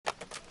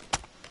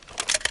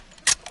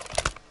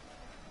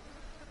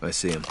I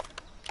see him.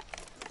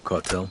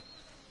 Cartel?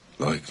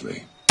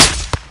 Likely.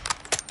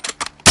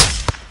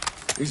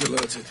 He's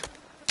alerted.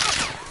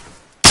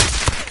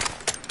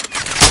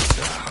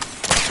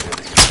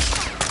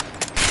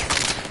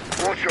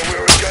 Watch out,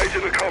 we're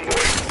engaging the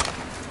convoy.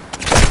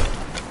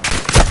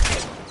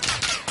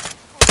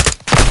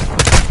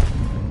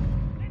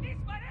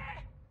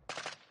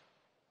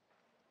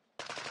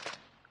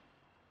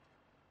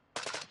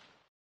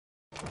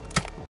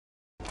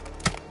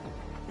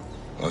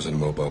 Ours and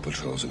mobile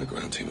patrols and the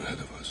ground team ahead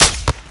of us.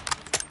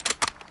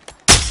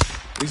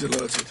 He's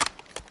alerted.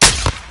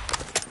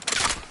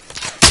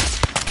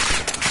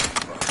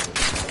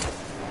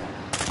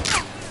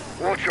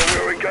 Watch out,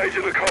 we're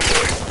engaging the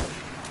convoy.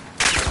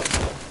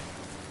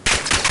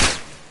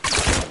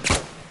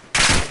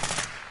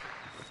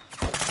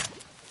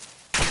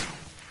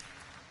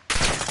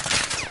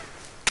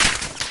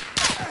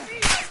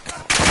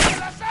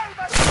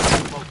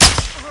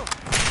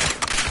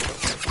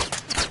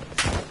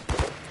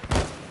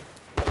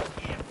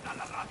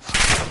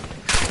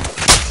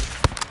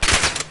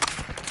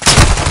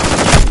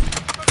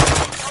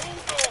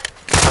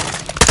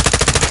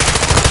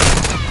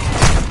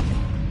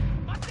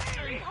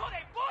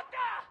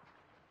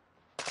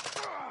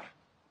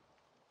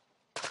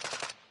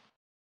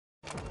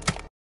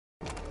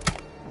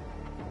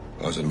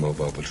 Ours and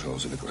mobile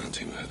patrols and the ground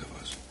team ahead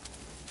of us.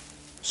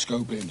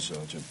 Scope in,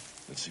 Sergeant.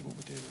 Let's see what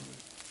we're dealing with.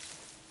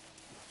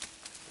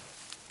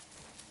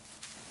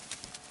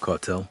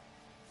 Cartel?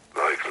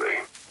 Likely.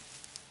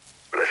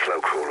 Let's slow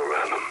crawl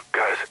around them.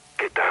 Guys,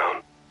 get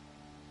down.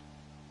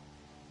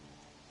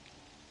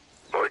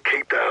 All right,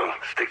 keep down.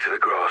 Stick to the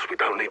grass. We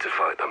don't need to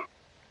fight them.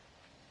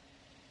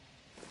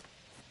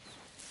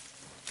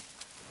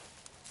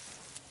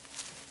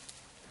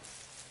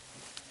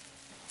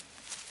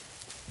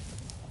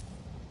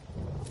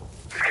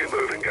 Let's keep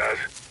moving, guys.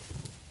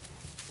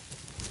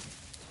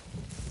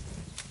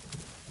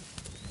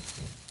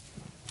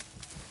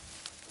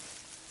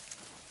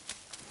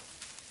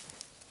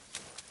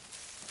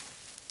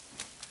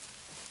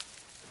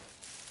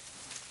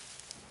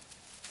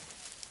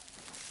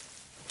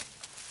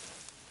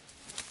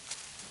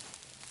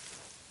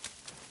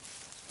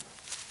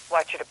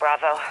 Watcher to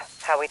Bravo.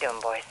 How we doing,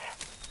 boys?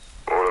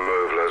 On the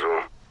move,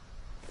 Laswell.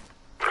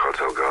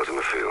 Cartel guards in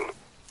the field.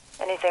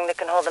 Anything that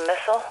can hold a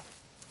missile?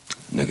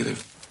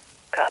 Negative.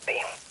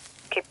 Copy.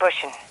 Keep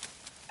pushing.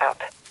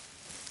 Out.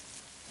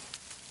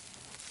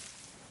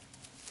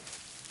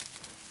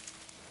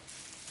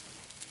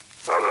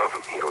 I'll have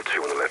them. You got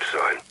two on the left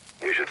side.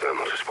 Use your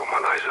thermal to spot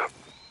my laser.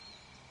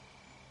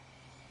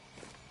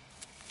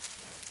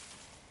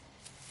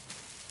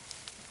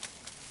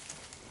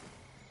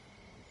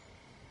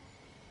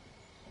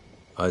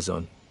 Eyes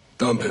on.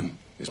 Dump him.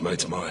 His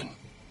mate's mine.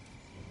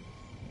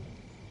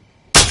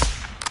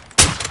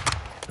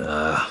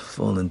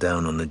 Falling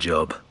down on the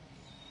job.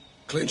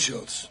 Clean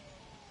shots.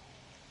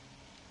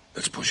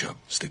 Let's push up.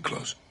 Stick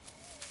close.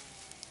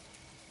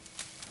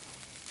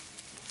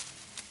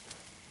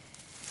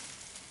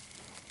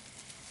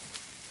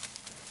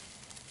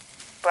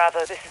 Bravo,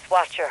 this is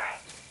Watcher.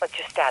 What's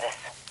your status?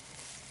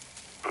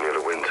 Near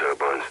the wind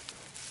turbines.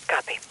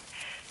 Copy.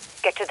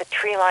 Get to the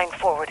tree line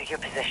forward of your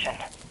position.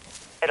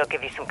 It'll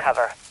give you some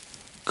cover.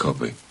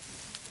 Copy.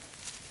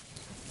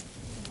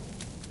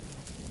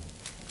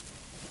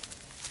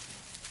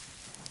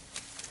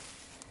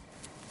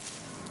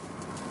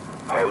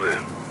 Hold it.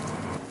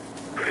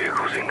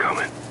 Vehicles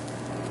incoming.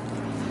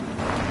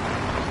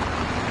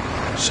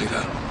 See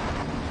that?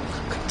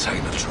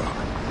 Container truck.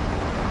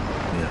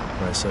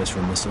 Yeah, right size for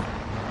a missile.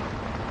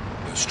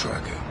 Let's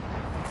track it.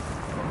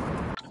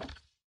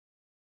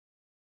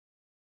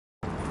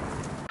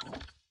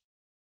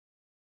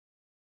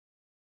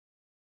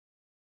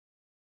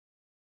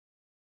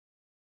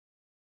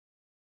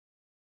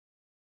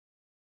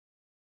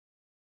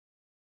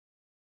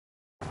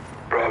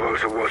 Bravo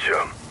to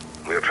Watcher.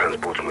 We have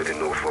transports moving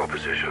north for our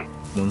position.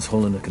 One's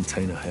hauling a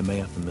container. It may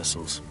have the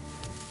missiles.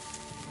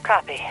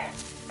 Copy.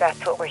 That's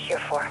what we're here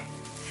for.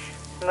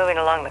 Moving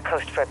along the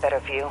coast for a better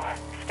view.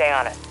 Stay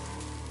on it.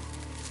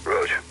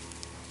 Roger.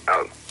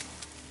 Out.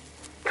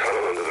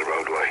 Tunnel under the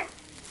roadway.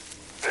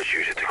 Let's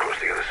use it to cross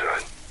the other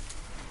side.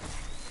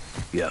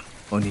 Yeah,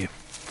 on you.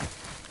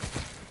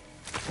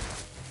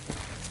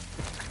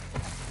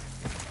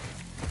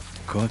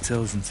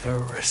 Cartels and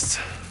terrorists.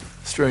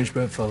 Strange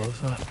bedfellows,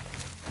 huh?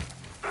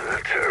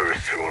 The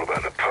terrorists are all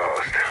about the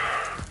past.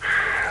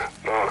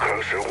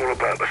 Narcos are all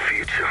about the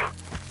future.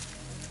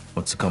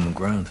 What's the common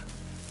ground?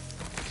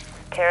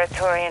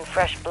 Territory and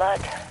fresh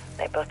blood.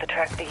 They both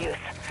attract the youth.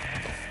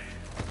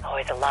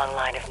 Always a long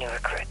line of new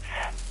recruits.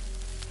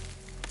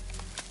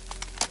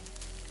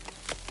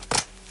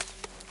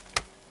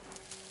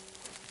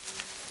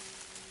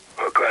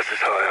 Our glass is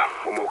higher.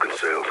 We're more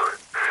concealed.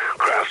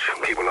 Crouch.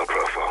 Keep a low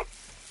profile.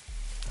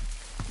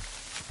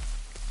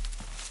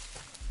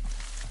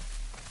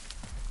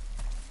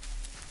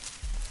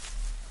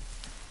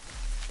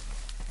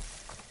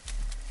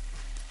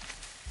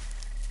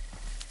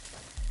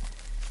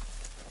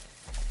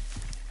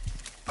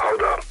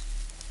 Hold up.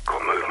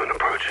 Got movement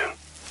approaching.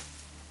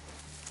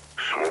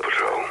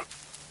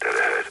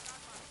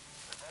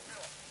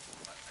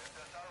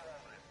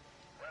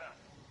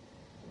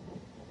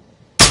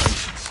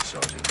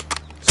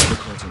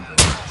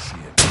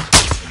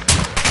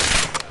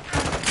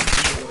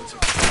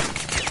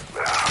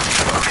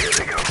 Fuck, here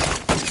they go.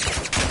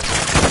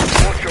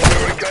 Watch out,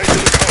 we're engaged in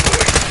the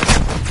convoy.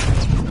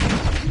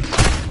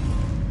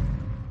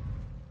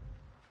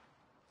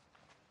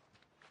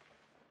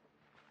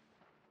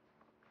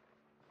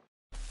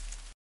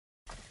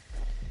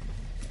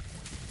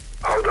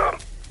 Hold up.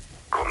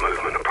 Got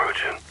movement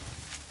approaching.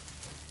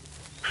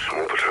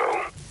 Small patrol.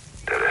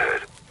 Dead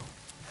ahead.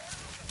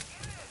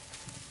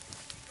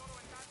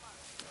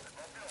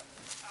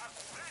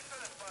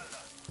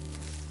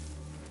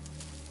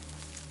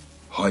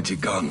 Hide your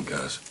gun,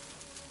 Gaz.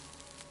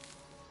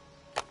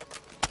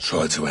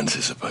 Try to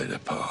anticipate their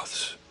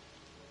paths.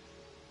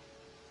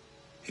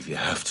 If you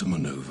have to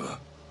maneuver,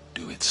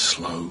 do it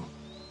slow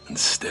and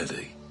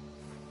steady.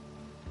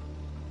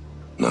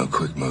 No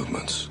quick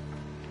movements.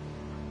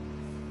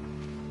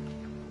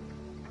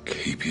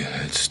 Keep your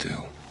head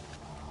still.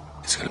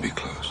 It's gonna be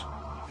close.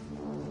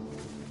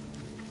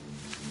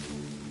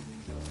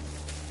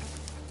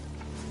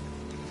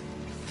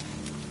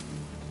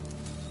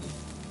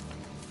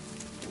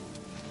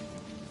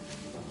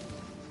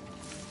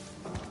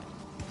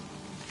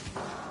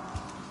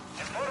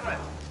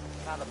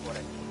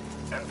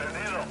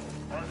 Entendido.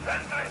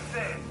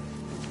 Concéntrense.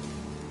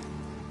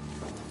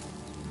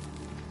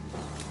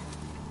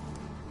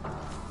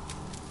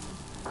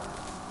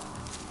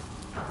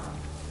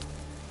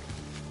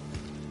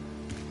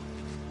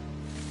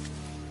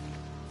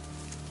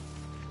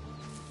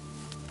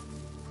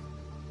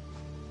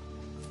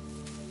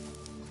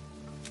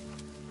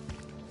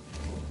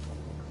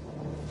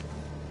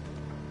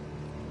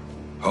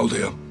 Hold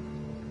here.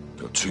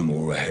 Got two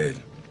more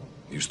ahead.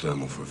 Use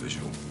thermal for a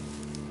visual.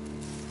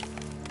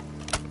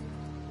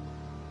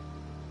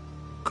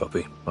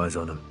 Copy. Eyes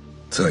on him.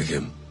 Take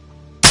him.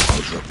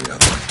 I'll drop the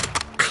other.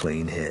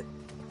 Clean hit.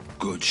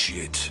 Good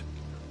shit.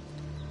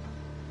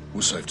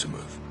 We're safe to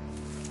move.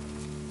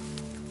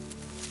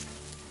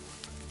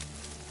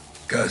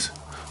 Guys,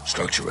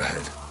 structure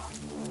ahead.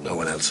 No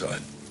one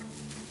outside.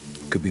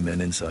 Could be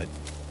men inside.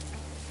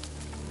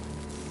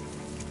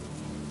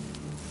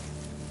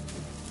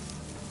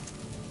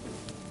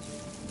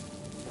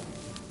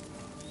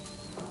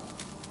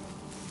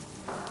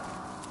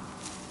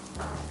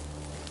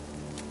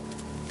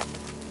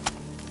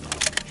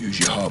 Use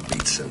your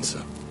heartbeat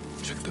sensor.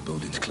 Check the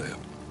building's clear.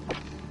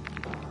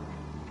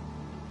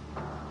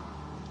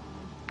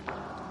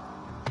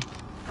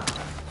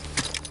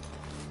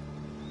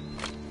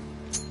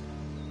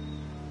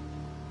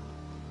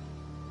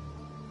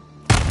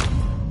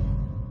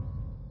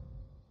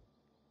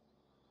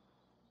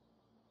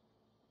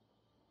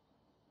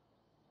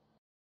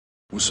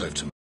 We're safe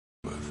to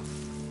move.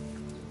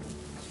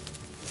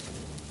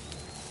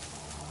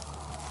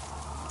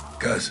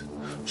 Guys,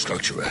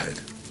 structure ahead.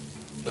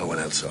 No one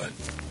outside.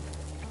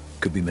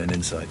 Could be men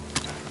inside.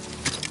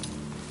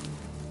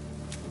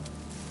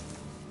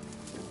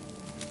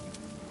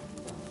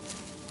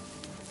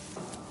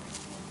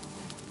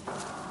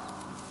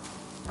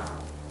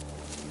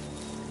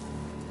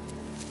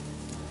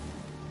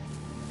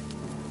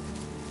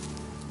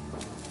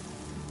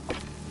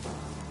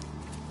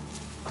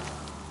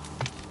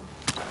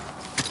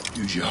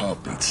 Use your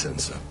heartbeat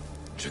sensor.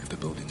 Check the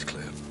building's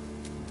clear.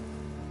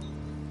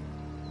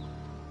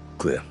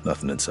 Clear.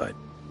 Nothing inside.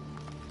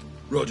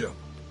 Roger.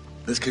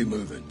 Let's keep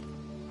moving.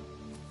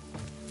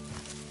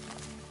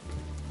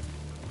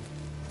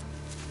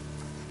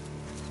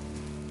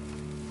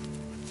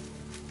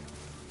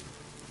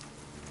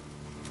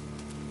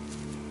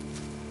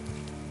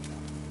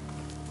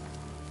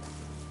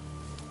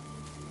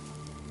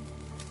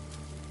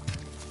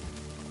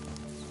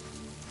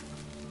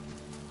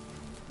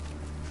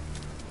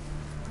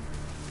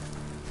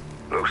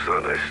 Looks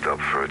like they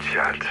stopped for a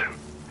chat.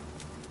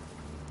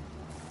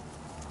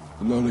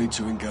 No need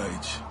to engage.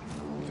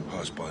 You can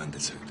pass by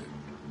undetected.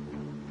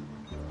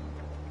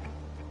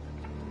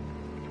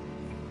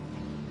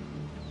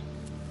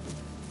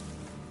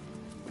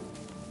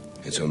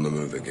 It's on the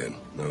move again.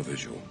 No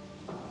visual.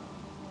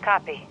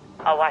 Copy.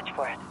 I'll watch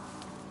for it.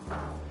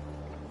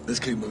 Let's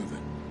keep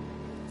moving.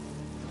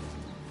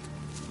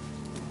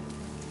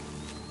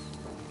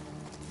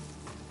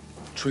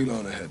 Tree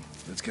line ahead.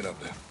 Let's get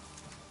up there.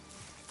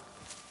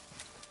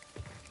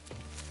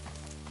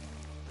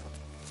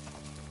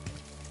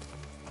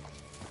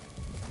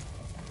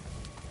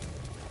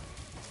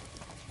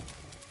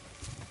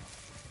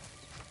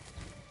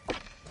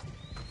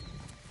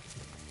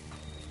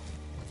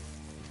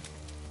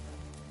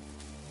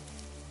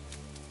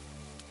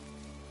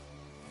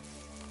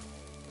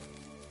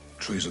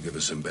 Trees will give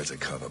us some better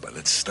cover, but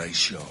let's stay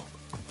sharp.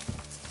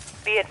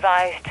 Be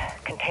advised,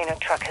 container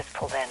truck has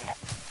pulled in.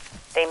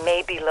 They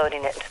may be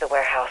loading it into the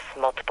warehouse.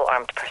 Multiple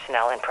armed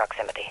personnel in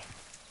proximity.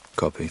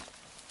 Copy.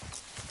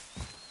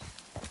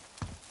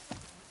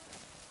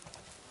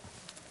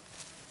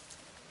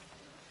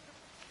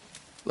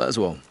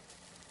 Laswell.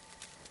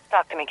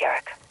 Talk to me,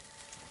 Garrick.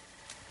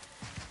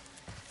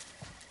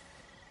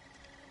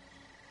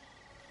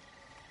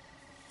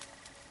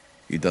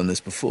 You done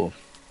this before?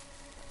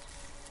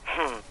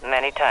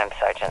 Many time,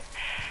 Sergeant,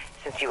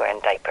 since you were in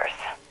diapers.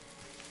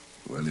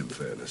 Well, in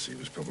fairness, he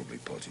was probably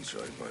potty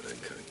trained by then,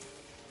 Kate.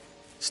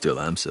 Still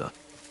am, sir.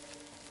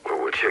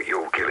 Well, we'll check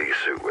your ghillie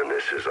suit when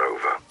this is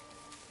over.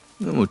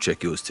 And we'll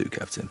check yours too,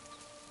 Captain.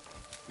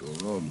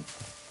 You're on.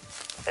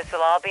 This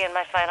will all be in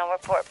my final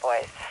report,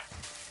 boys.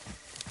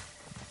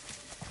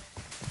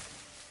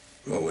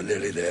 Well, we're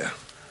nearly there.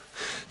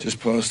 Just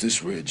past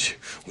this ridge,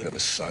 we'll have a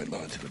sight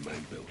line to the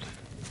main building.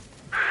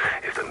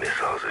 If the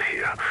missiles are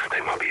here,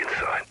 they might be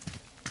inside.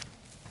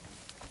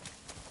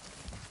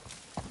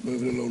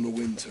 Moving along the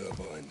wind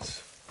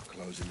turbines.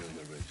 Closing in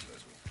the ridge,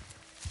 Laswell.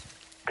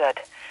 Good.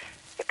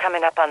 You're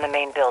coming up on the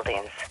main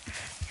buildings.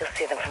 You'll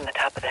see them from the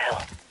top of the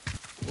hill.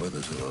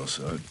 Weather's on our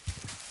side.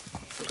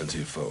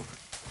 Plenty of fog.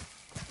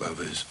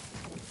 Others.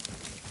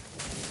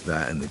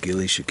 That and the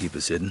ghillie should keep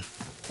us hidden.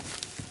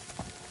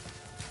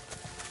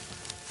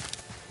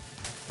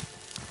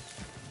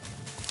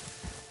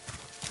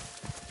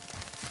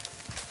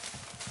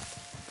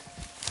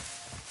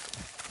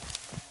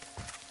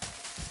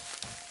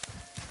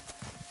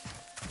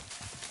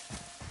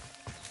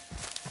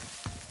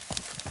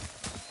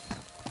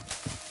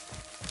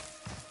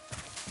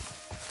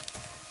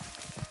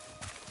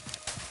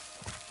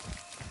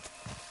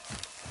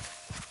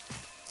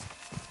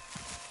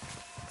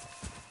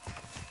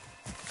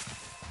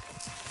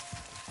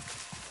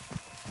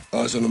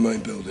 Eyes on the main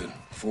building.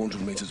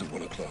 400 meters at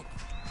 1 o'clock.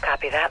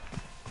 Copy that.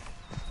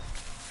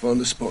 Find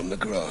a spot in the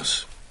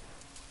grass.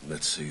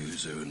 Let's see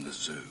who's who in the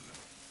zoo.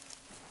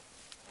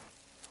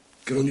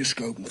 Get on your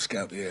scope and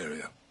scout the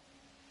area.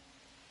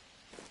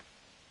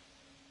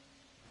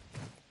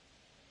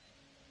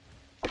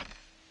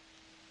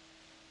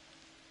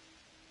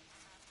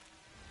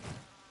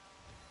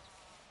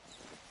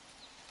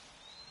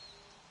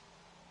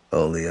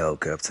 Holy hell,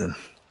 Captain.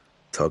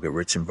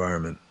 Target-rich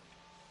environment.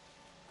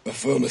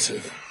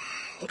 Affirmative.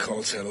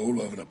 Cartel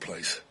all over the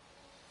place.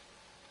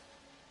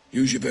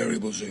 Use your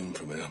variable zoom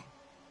from here.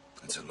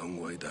 It's a long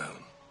way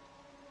down.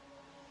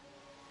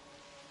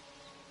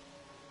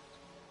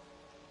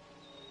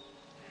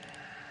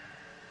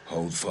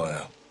 Hold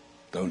fire.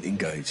 Don't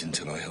engage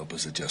until I help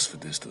us adjust for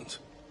distance.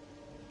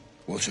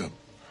 Watch up.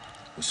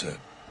 What's that?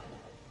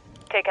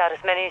 Take out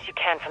as many as you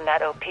can from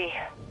that OP.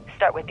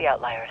 Start with the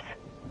outliers.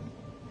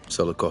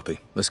 Solid copy.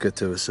 Let's get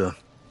to it, sir.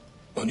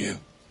 On you.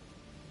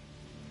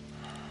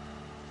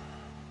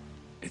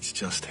 It's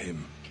just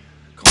him.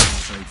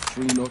 Concentrate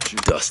 3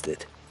 notches.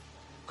 Dusted.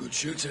 Good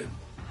shooting.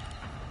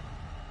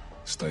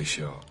 Stay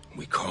sharp.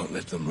 We can't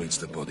let them reach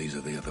the bodies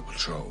of the other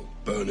patrol.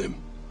 Burn him.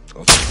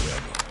 I'll take the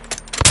other.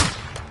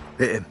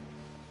 Hit him.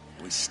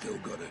 We still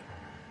got it.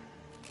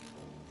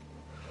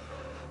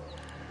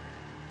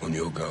 On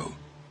your go.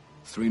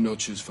 3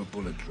 notches for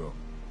bullet drop.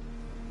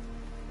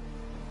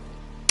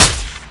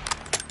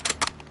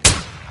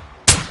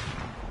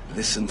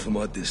 Listen for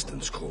my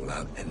distance call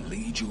out and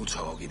lead your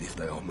target if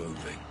they are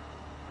moving.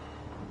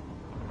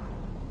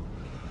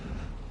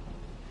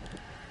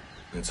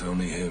 It's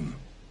only him.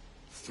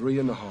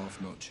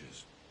 3.5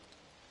 notches.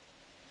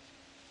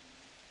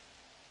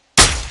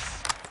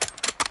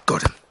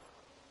 Got him.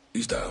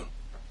 He's down.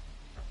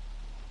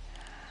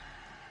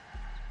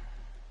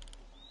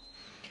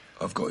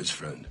 I've got his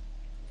friend.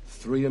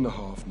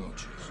 3.5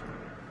 notches.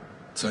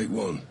 Take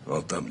one,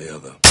 I'll dump the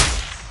other.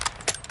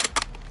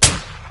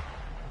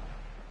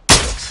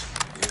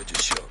 You heard your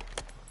shot.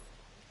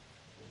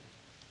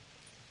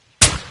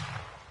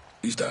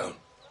 He's down.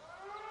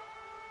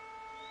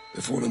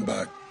 They're falling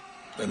back.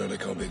 They know they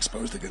can't be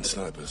exposed against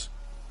snipers.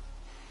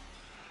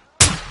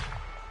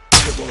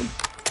 Hit one.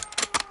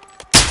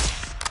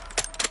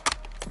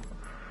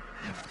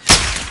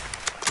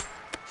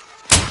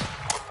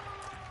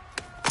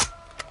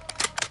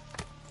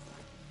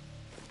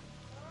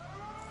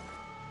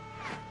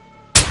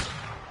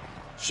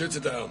 Shoot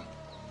it down.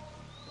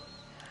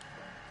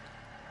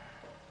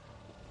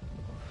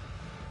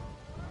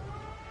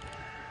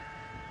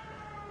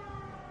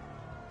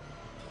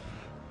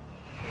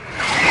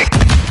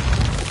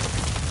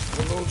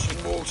 We're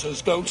launching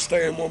mortars. Don't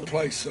stay in one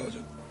place,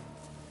 Sergeant.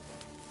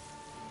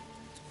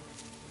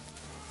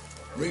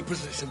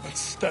 Reposition, but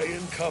stay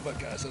in cover,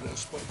 Gaz, and they'll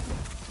spot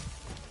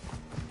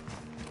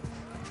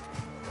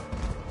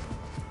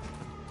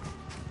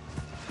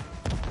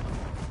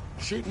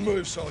you. Shoot and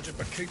move, Sergeant,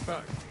 but keep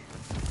back.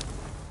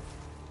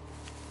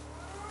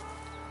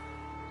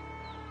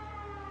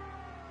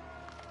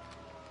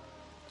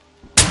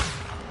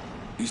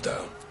 He's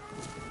down.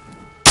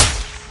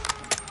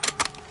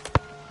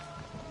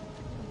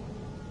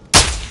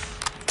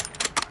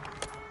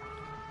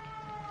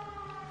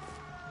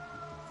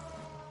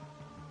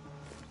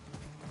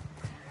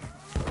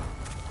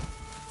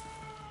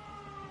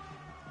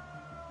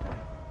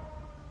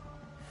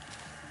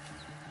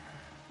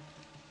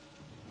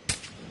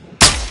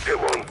 Hit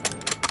one.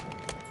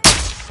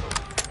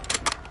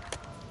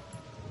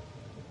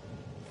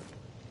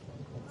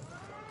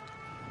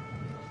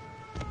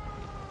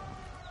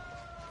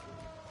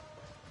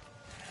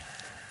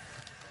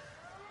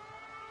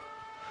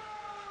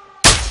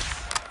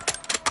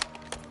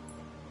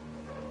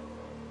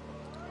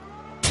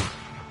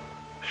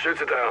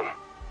 Shooter down.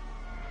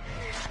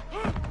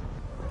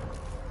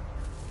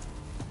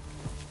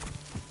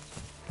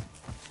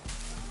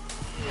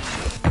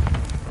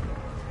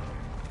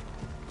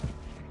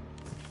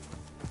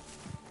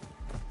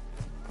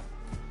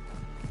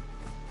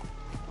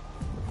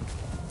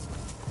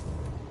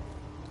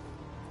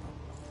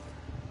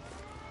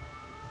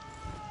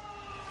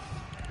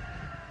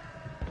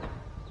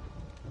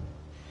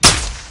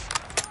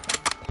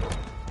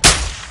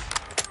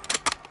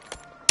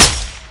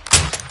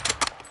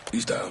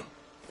 He's down.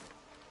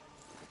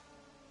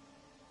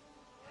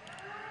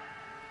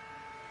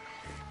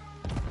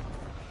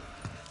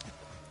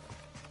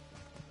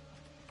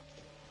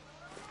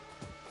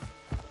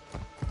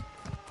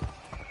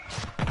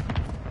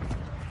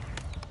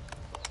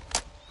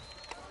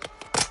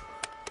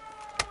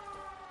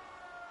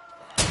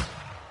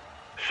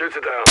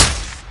 Shooter down.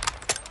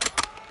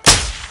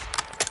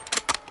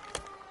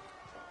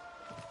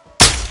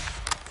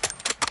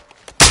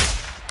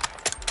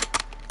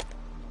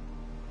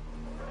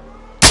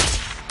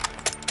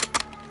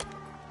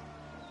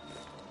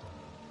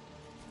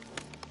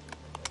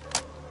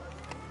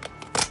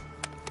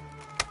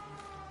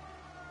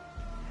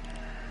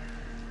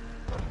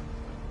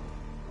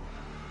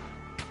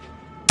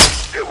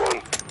 Hit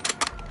one.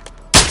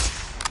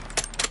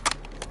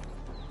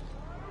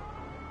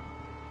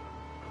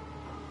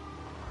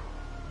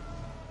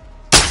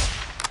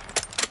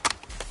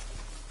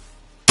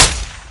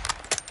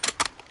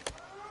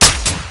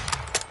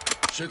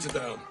 Shooter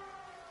down.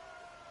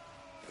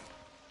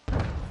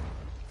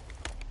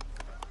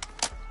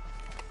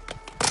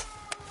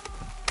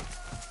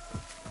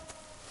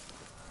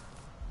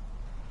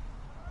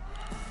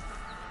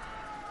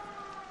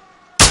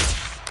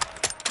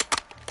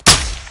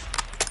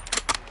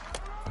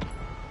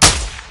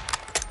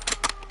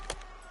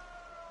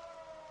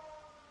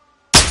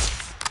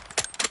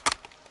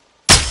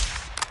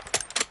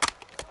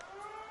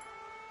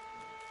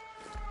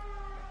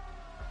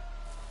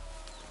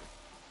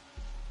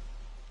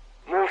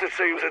 Mortar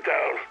teams are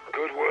down.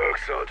 Good work,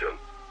 Sergeant.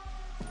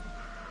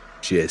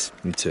 Cheers.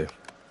 You too.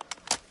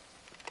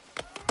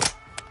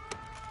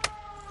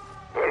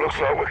 Well, looks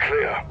like we're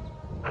clear.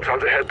 Time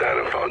to head down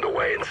and find a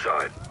way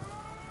inside.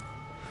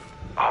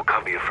 I'll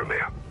cover you from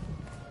here.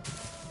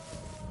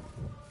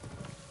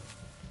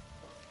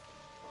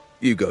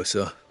 You go,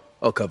 sir.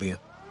 I'll cover you.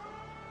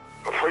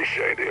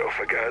 Appreciate the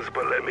offer, Gaz,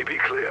 but let me be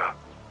clear.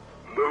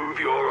 Move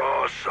your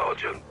arse,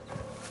 Sergeant.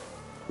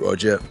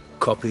 Roger.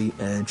 Copy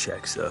and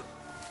check, sir.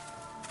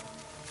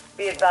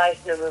 Be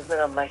advised, no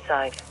movement on my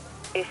side.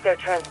 If they're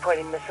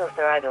transporting missiles,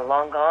 they're either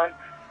long gone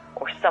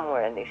or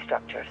somewhere in these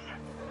structures.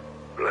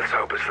 Let's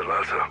hope it's the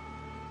latter.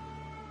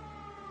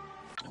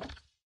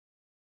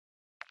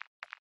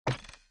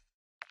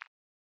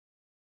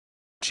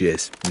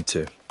 Cheers. You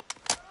too.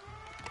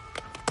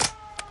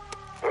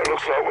 Well,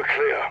 looks like we're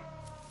clear.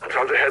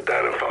 Time to head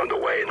down and find a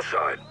way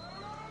inside.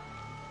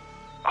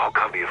 I'll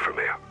cover you from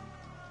here.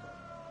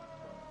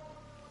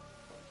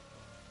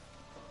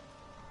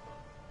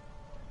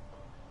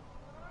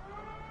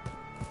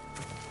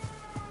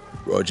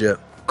 Roger.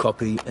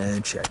 Copy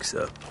and check,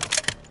 sir.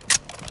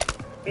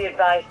 Be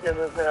advised, no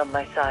movement on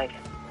my side.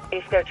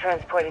 If they're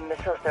transporting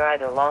missiles, they're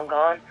either long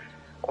gone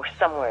or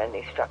somewhere in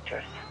these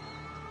structures.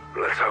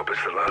 Let's hope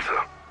it's the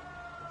latter.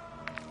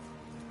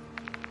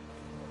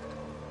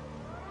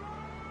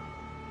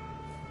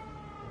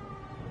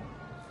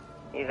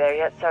 You there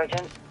yet,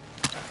 Sergeant?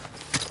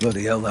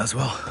 Bloody hell,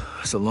 Laswell.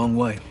 It's a long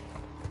way.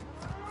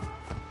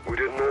 We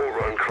didn't all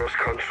run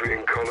cross-country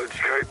in college,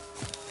 Kate.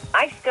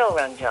 I still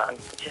run, John.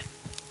 Just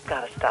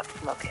gotta stop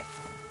smoking.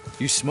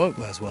 You smoke,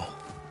 Laswell.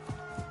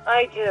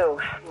 I do.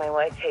 My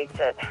wife hates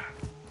it.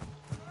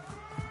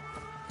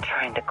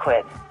 Trying to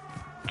quit.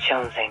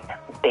 Jonesing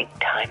big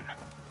time.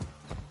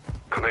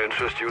 Can I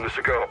interest you in a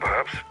cigar,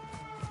 perhaps?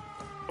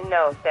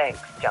 No, thanks,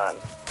 John.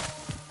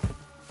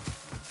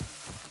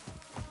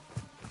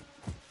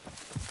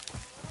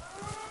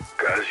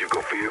 Guys, you've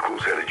got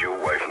vehicles headed your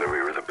way from the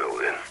rear of the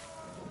building.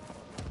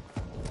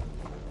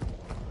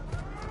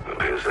 It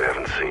appears they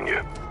haven't seen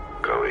you.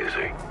 Go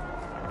easy.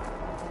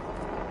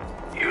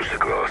 Use the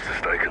glass to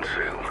stay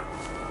concealed.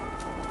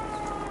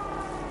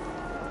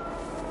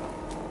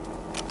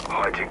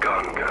 Hide your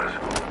gun, guys.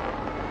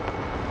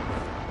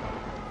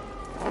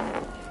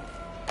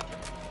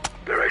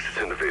 They're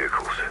exiting the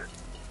vehicles.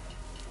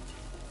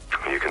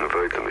 You can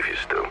evade them if you're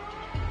still.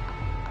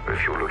 But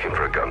if you're looking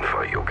for a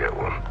gunfight, you'll get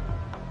one.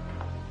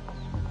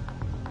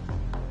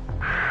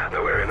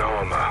 They're wearing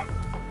armor.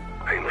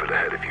 Aim for the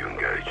head if you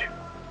engage.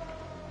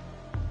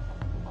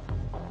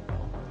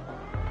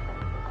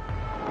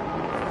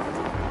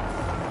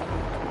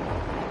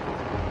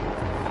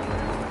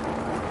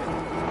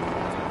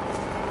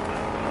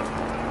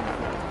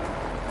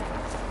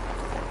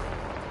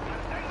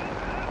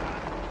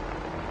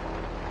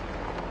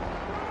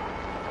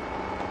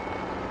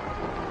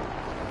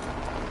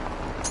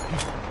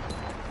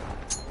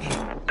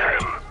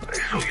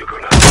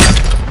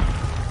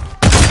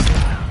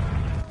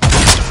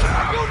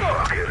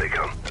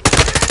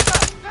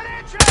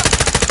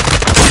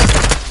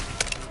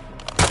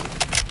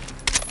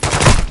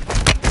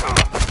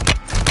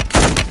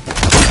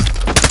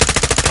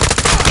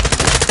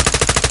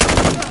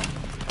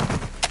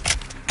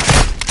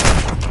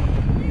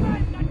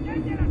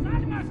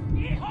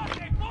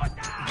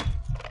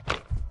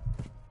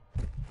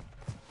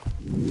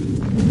 You're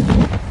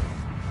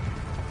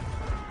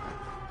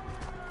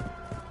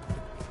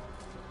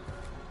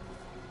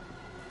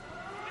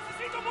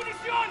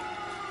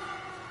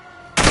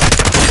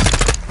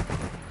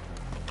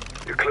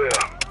clear.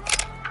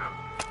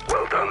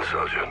 Well done,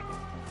 Sergeant.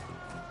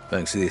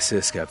 Thanks for the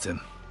assist, Captain.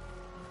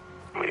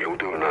 You're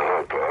doing the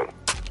hard part.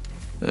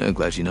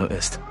 Glad you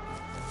noticed.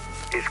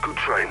 It's good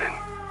training.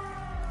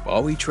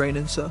 Are we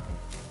training, sir?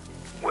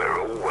 We're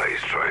always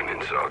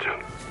training,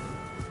 Sergeant.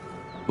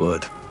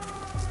 Word.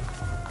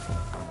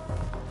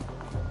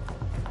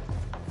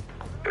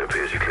 It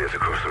appears you're clear to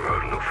cross the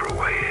road and look for a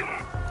way in.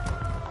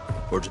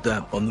 Roger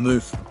that. On the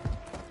move.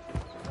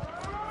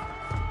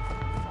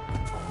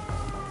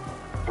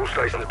 All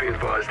stations be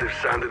advised they've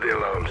sounded the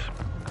alarms.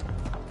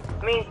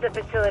 Means the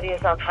facility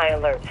is on high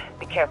alert.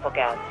 Be careful,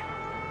 Gaz.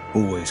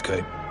 Always,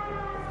 Kate.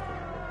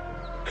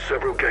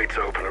 Several gates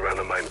open around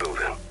the main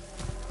building.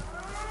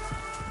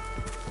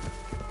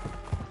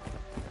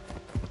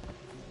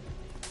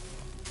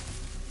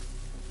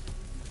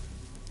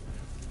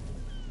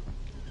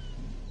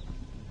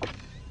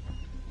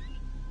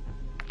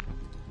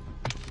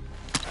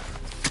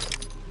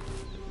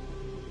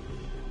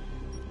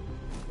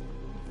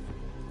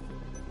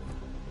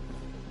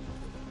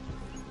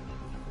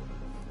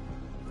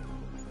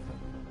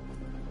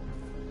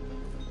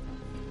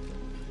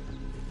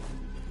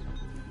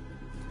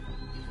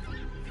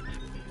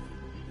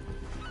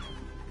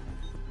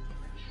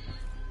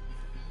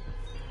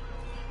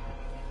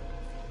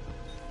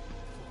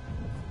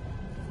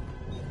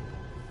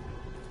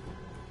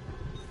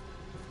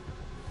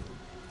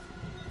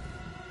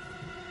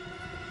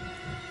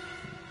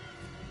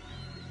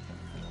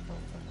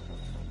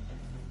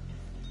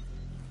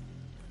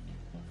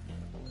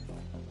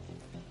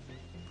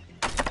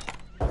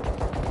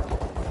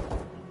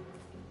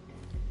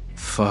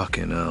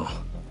 Fucking hell.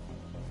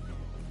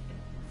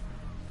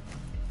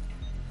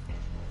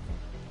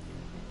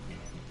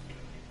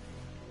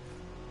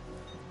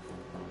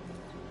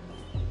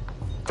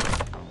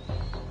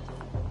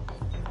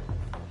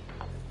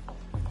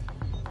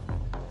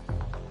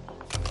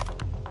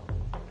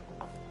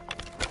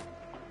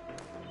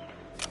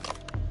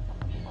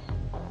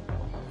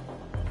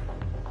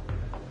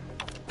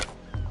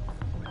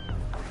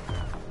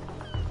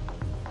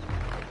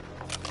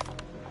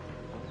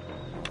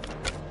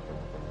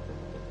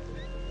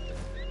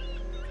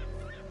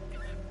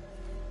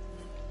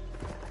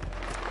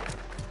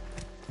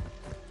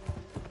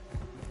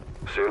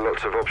 Seeing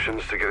lots of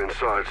options to get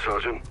inside,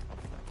 Sergeant.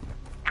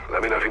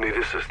 Let me know if you need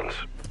assistance.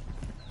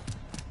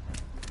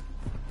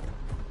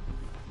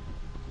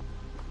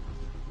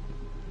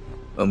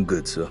 I'm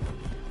good, sir.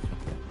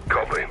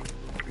 Copy.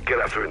 Get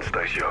after it and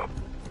stay sharp.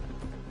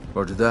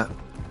 Roger that.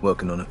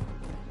 Working on it.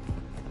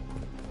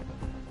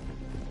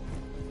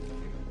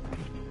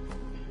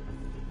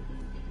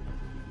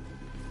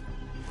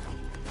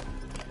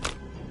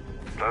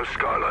 Those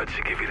skylights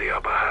should give you the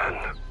upper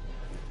hand.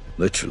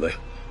 Literally.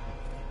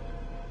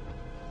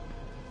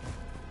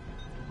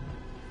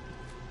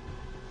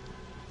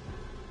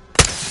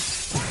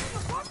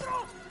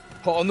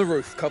 Hot on the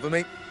roof, cover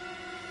me.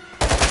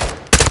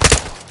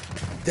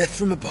 Death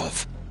from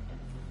above.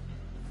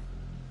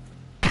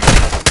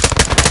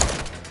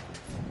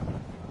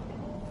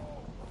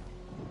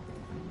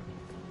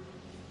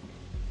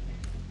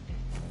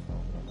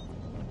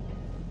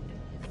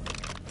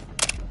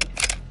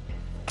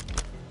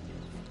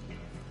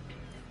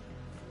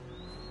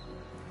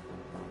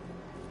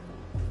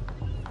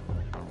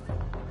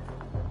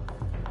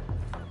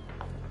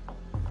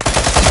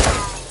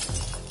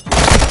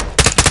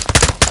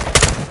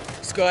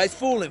 Sky's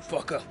falling,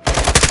 fucker.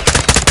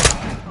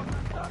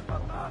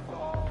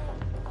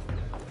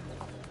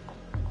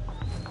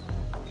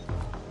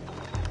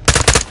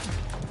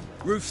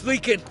 Roof's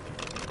leaking.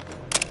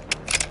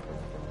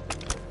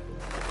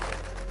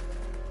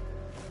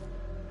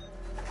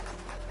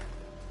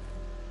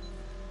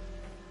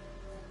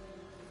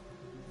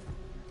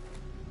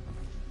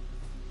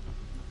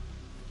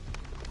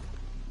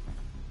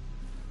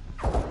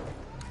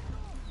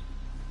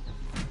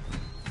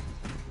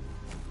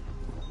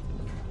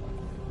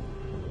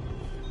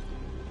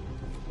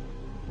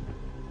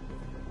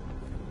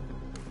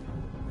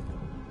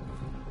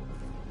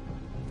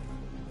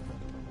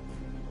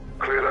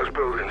 Clear those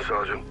buildings,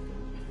 Sergeant.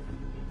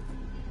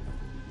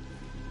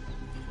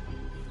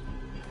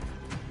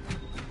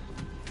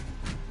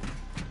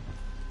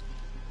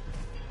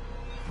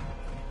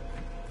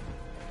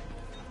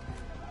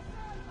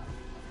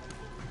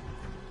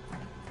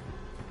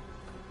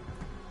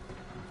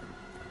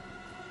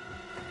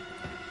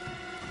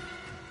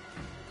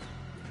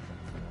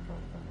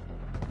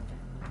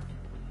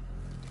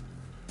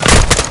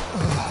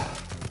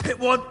 Hit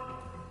one.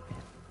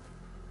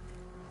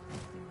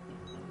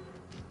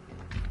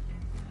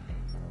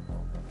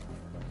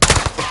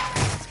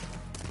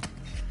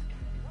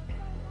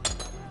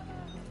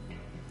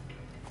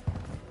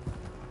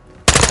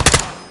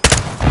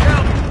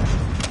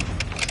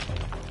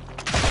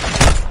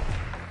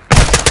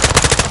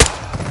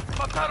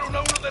 ¡Mataron a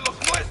uno de los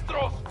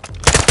nuestros!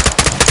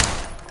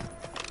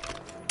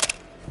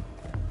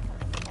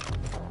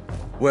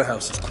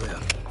 Warehouse is clear.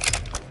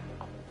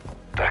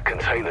 That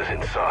container's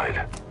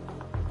inside.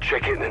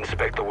 Check it and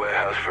inspect the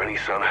warehouse for any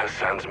Son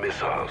Hassan's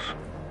missiles.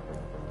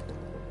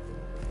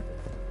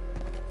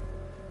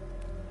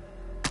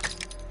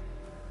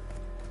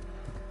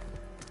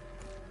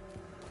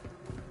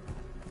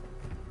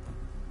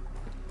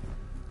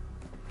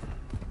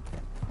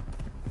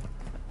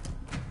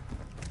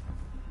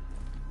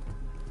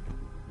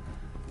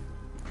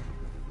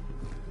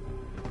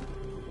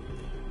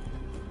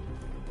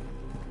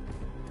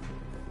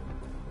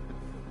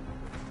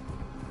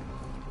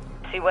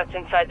 See what's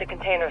inside the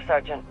container,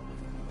 Sergeant.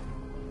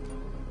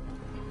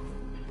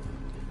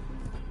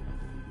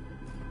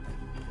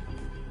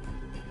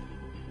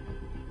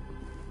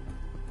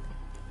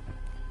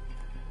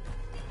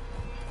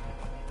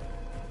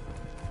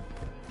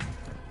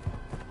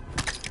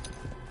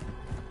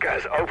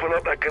 Guys, open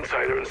up that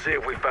container and see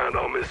if we found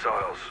our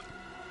missiles.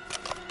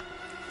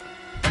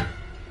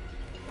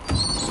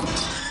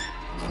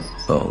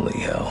 Holy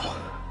hell.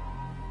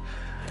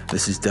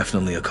 This is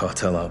definitely a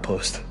cartel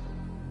outpost.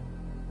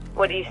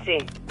 What do you see?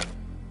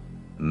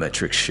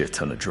 Metric shit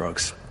ton of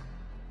drugs.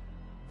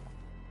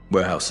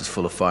 Warehouse is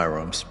full of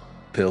firearms,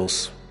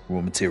 pills,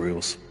 raw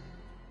materials.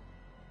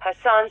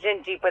 Hassan's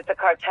in deep with the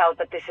cartel,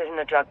 but this isn't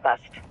a drug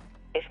bust.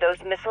 If those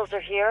missiles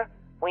are here,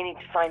 we need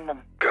to find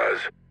them. Guys,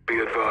 be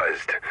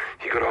advised.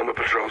 You got armor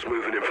patrols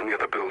moving in from the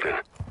other building.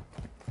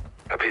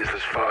 Appears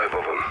there's 5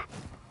 of them.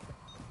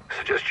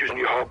 Suggest using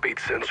your heartbeat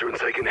sensor and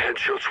taking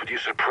headshots with your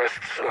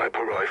suppressed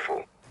sniper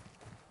rifle.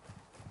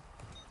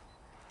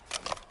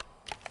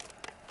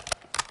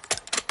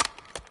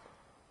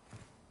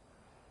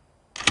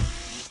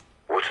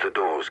 Watch the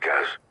doors,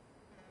 Gaz.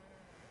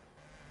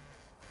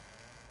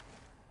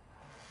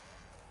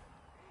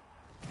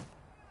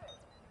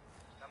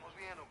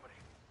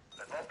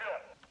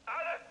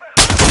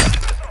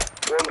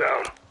 One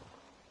down.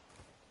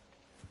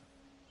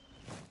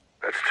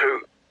 That's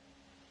 2.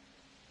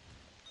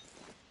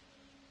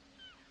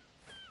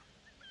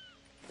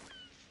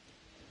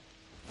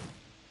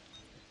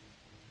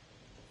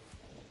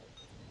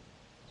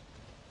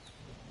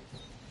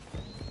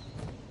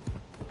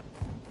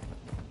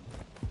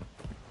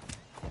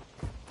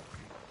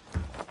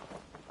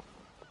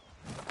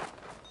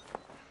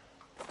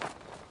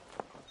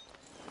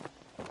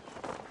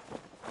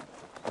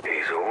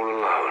 He's all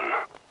alone.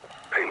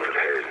 Painful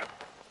head.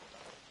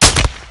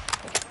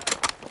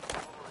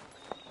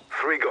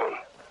 3 gone.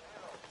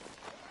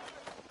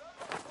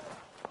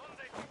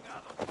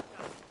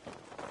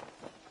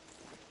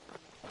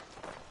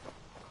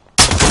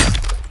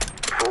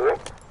 4.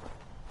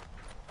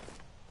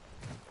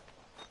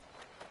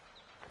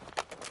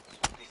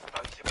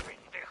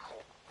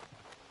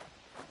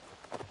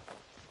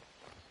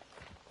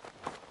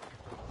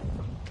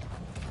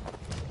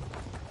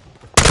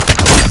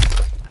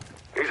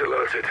 He's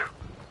alerted.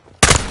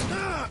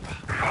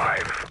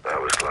 5. That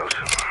was close.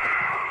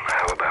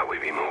 How about we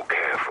be more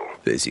careful?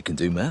 Biz, you can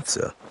do math,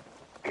 sir.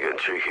 You getting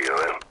cheeky,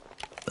 I am.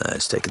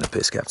 It's taking a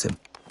piss, Captain.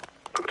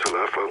 Good to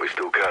laugh while we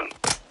still can.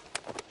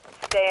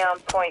 Stay on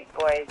point,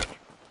 boys.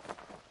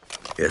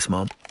 Yes,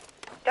 Mom?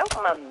 Don't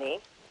mum me.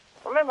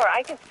 Remember,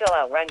 I can still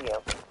outrun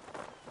you.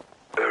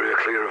 Area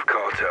clear of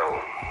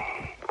cartel.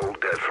 All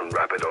dead from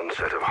rapid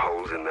onset of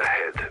holes in the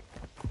head.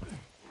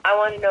 I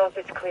want to know if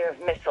it's clear of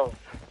missiles.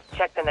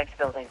 Check the next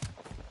building.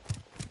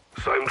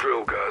 Same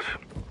drill, guys.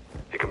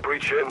 You can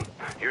breach in,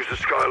 use the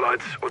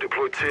skylights, or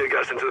deploy tear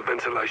gas into the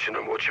ventilation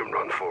and watch him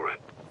run for it.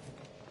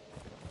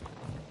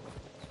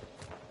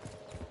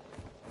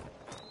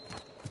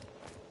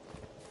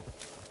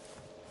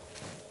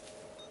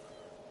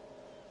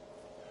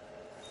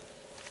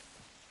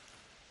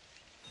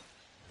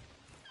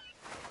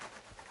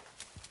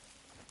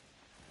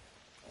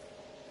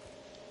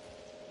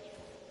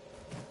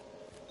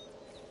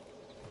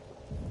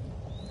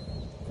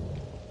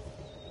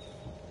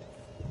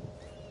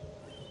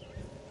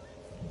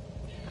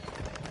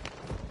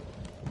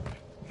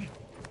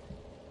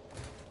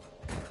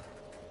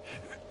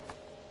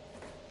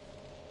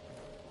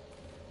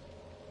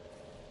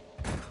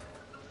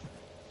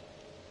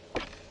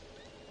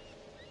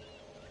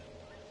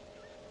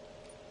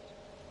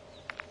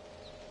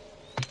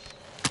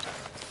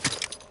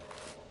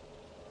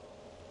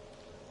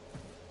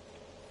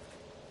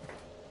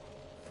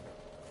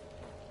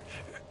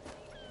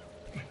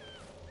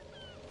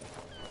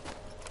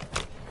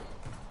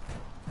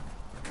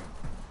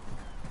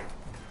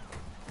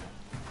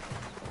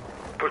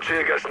 Put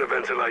tear gas in the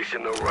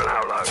ventilation, they'll run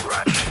out like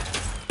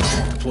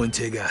rats. Deploying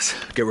tear gas.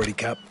 Get ready,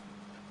 Cap.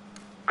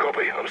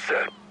 Copy, I'm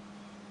set.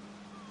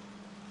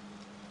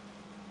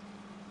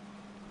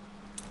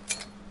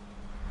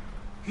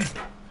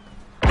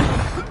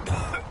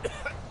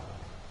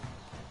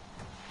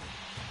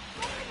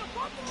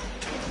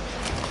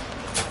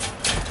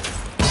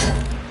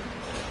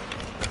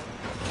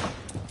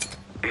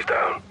 He's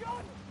down.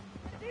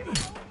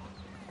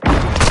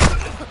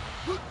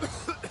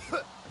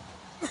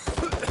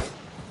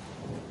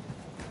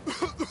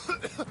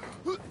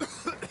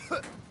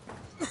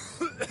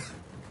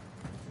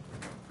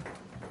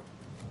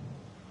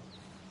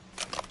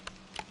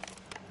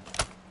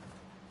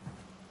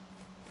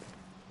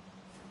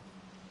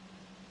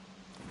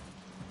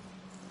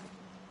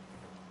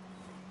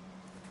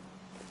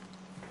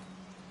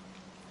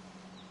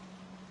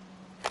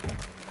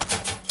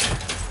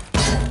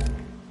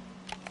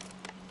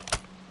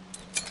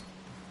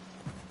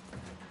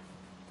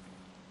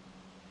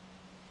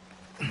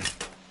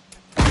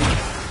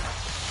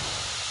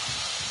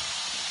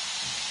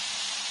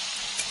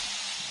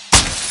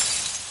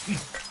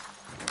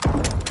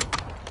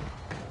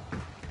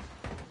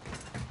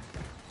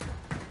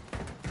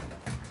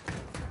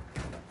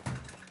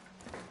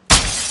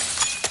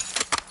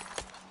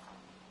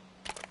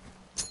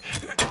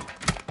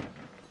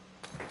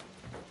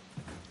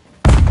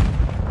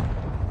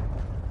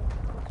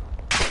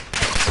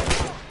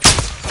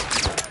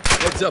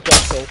 Heads up,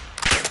 asshole.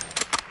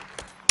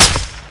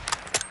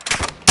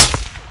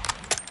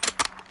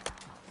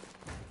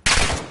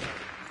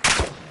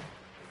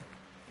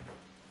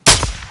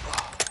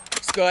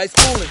 Sky's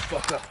falling,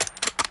 fucker.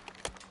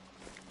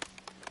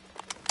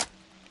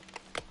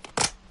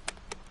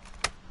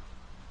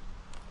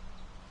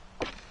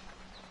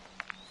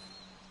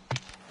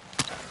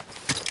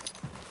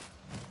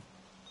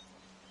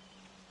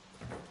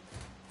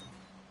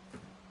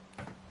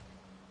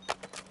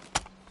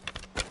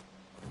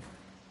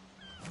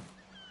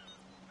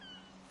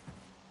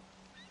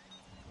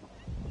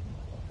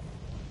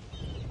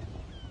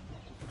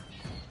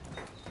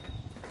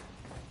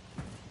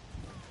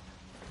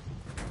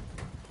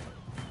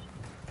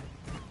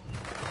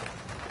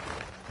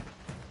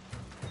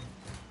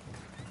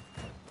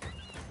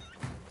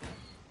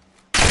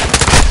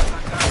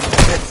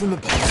 From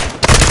above.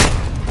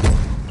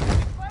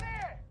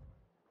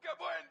 ¡Qué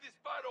buen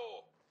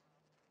disparo!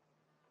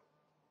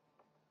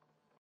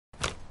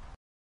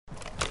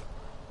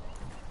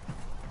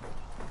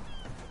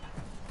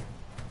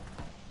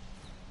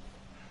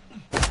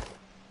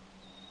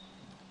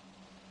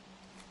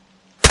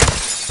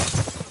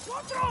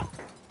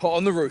 Hot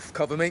on the roof,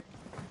 cover me.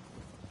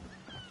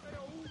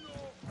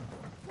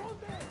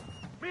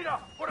 Mira,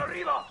 por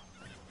arriba.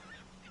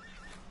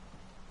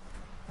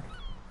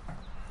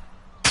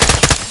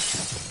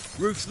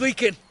 Roof's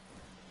leaking.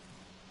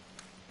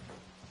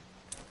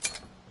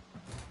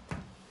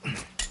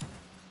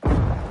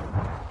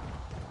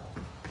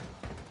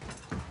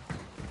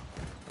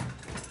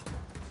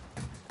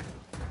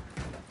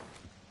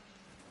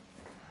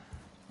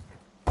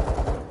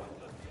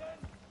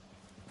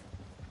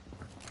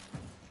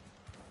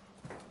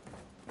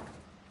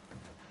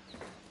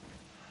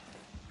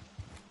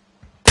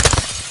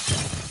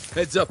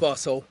 Heads up,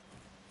 asshole.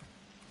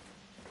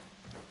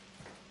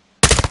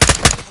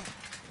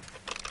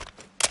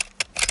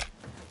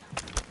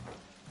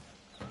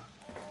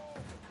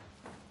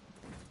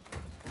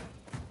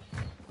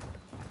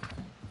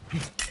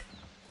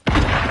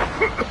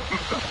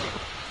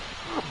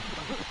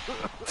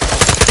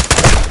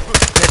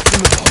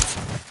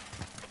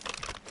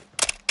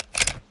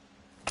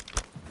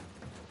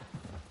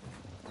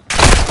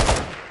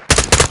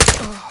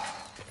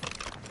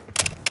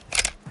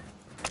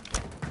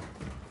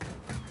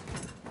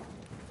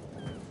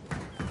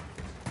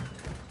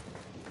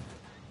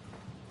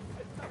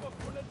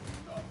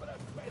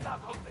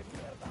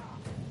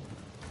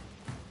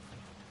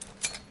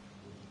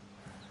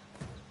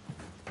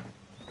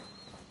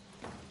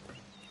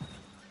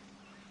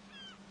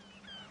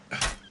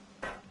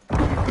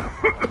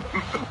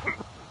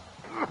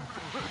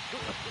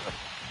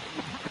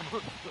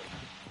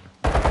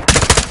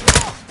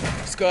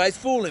 Sky's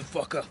falling,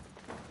 fucker.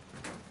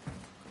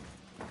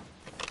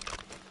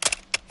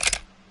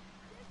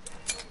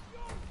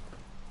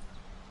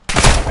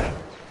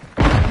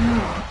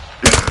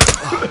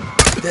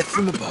 Death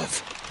from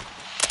above.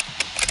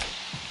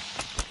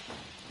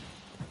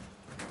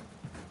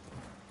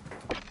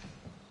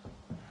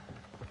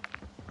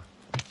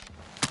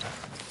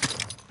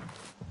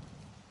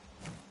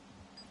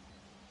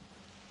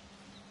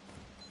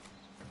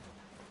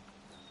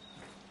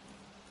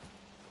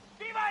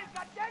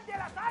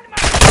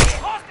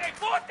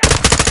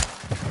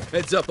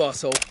 Heads up,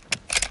 asshole.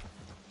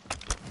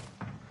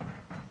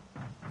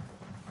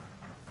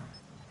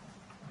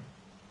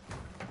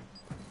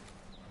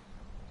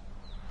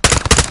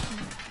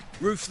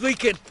 Roof's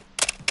leaking.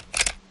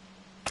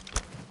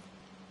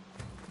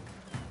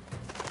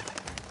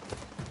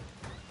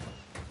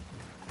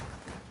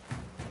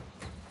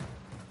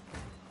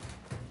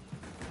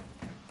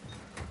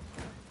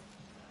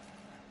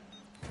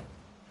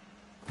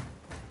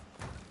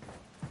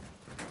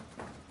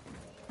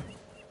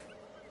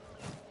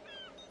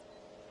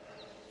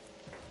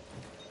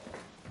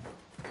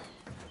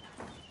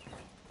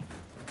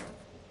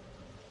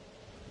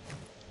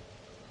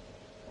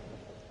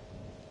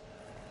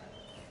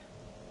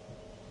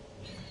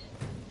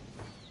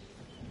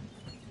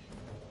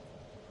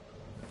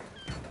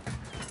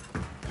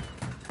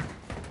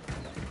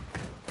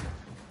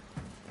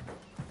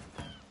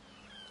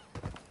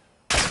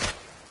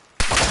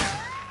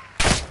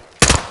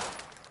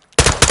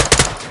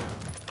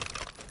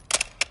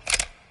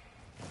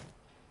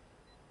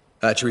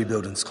 Hatchery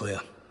building's clear.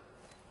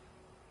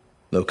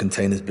 No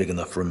containers big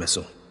enough for a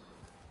missile.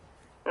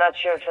 Not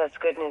sure if that's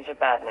good news or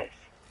bad news.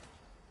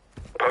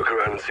 Poke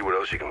around and see what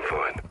else you can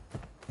find.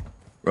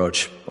 Rog,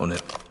 on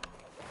it.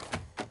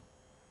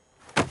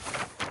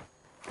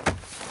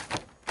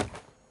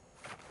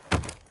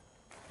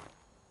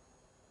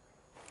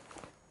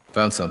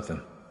 Found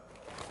something.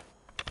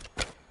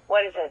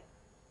 What is it?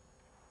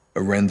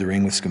 A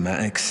rendering with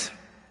schematics.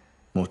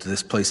 More to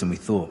this place than we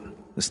thought.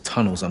 There's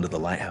tunnels under the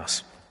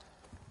lighthouse.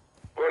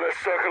 Well, let's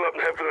circle up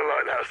and head for the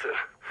lighthouse then.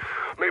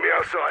 Meet me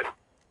outside.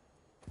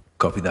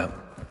 Copy that.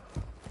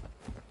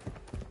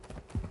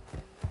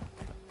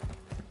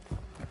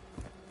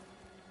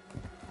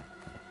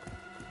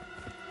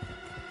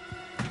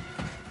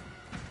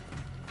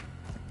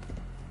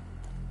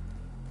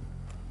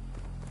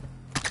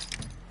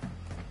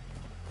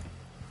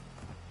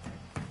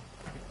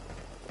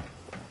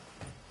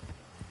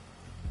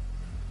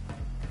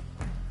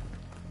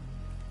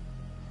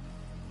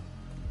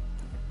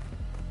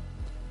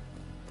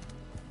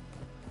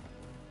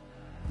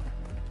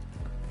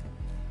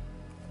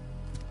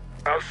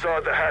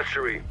 Outside the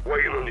hatchery,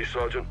 waiting on you,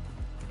 Sergeant.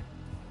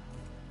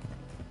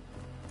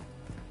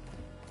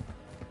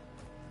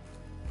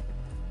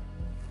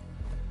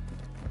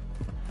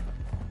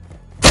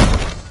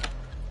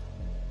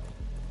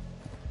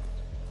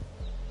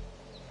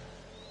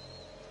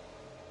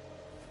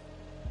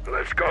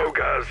 Let's go,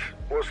 Gaz.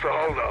 What's the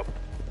holdup?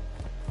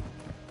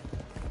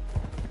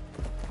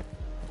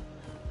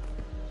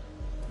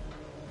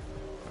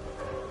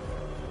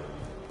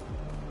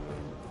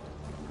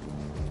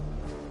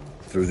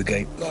 Through the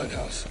gate.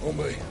 Lighthouse, on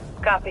me.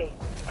 Copy.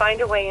 Find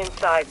a way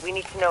inside. We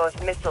need to know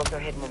if missiles are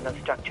hidden in those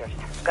structures.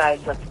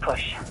 Guys, let's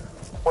push.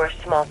 We're a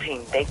small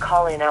team. They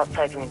call in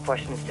outside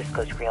reinforcements. This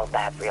goes real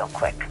bad real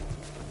quick.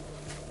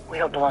 We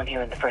don't belong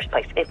here in the first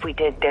place. If we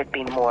did, there'd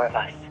be more of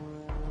us.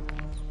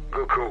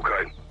 Good call,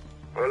 Kate.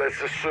 Well,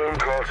 let's assume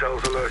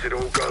cartels alerted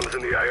all guns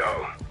in the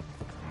AO.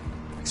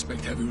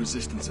 Expect heavy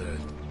resistance ahead.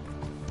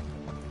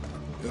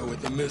 Go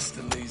with the mist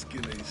and these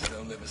ghillies,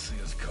 they'll never see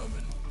us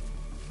coming.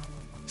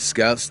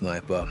 Scout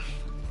sniper.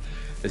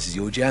 This is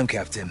your jam,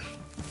 Captain.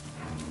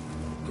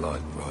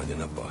 Like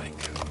riding a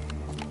bike.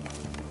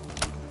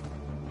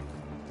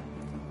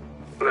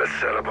 Let's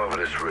set up over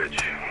this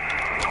ridge.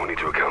 We need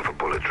to account for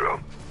bullet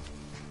drop.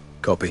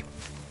 Copy.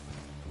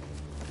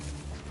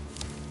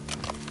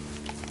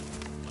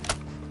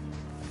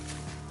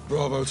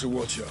 Bravo to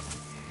Watcher.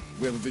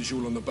 We have a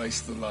visual on the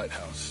base of the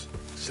lighthouse.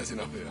 Setting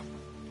up here.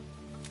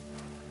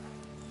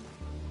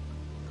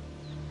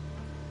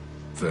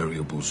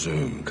 Variable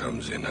zoom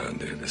comes in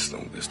handy at this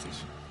long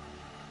distance.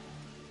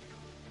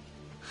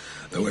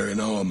 They're wearing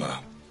armor.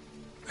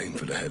 Aim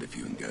for the head if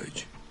you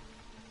engage.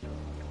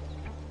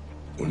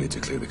 We'll need to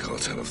clear the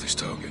cartel off this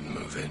target and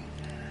move in.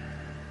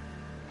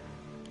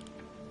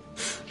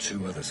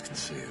 2 others can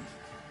see him.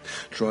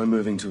 Try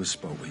moving to a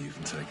spot where you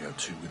can take out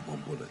 2 with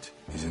 1 bullet.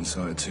 He's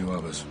inside 2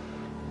 others.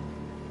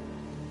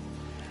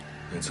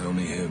 It's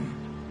only him.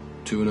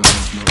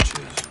 2.5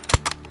 notches.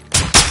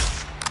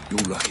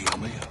 You're lucky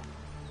I'm here.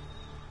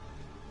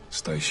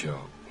 Stay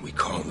sharp. We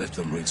can't let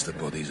them reach the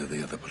bodies of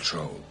the other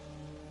patrol.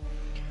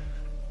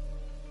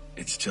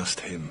 It's just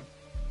him.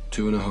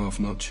 2.5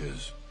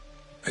 notches.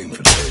 Aim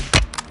for the head.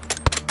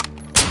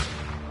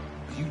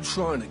 Are you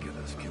trying to get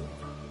us killed?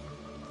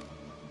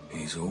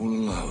 He's all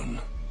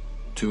alone.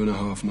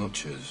 2.5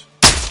 notches.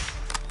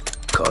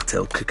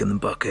 Cartel kicking the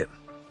bucket.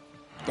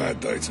 Bad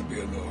day to be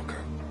a narco.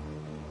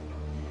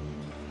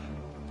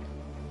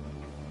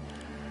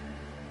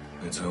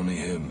 It's only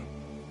him.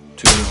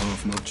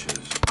 2.5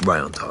 notches.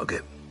 Right on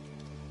target.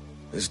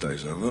 This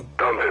day's over.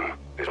 Dump him.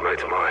 His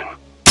mate's mine.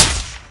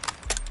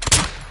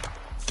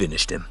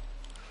 Finished him.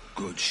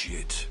 Good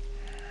shit.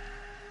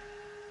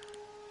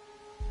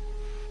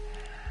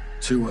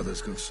 2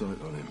 others got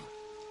sight on him.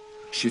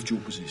 Shift your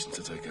position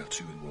to take out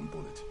 2 with 1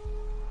 bullet.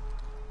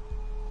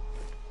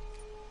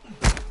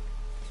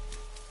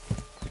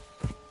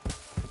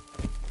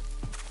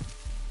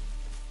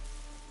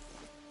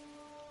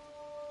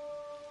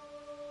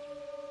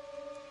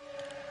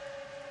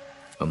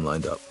 I'm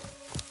lined up.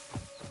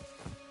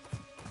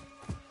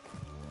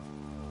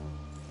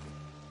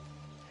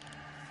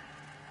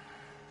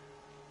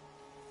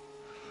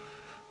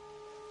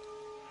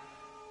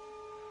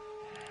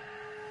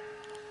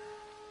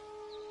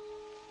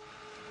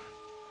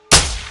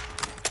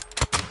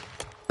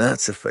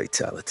 That's a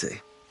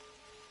fatality.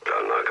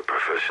 Done like a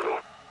professional.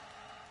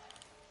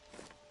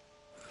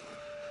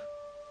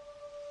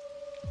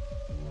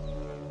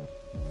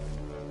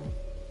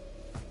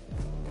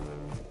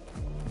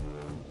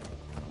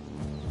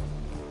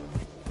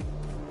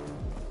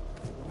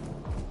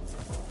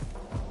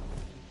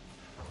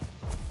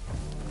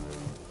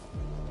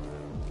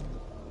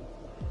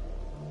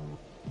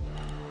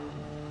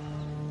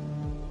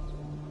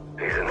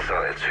 He's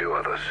inside 2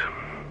 others.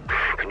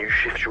 Can you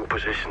shift your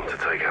position to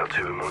take out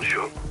 2 in 1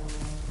 shot?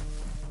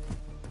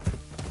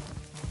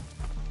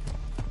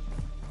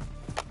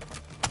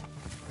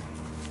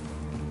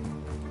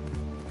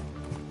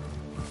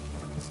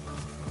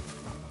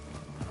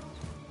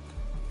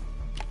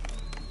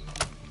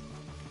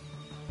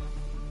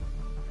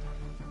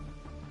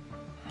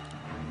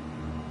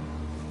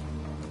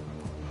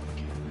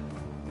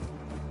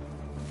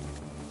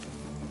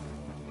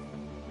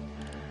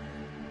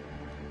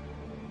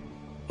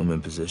 I'm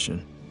in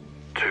position.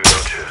 2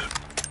 notches.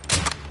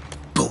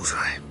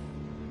 Bullseye.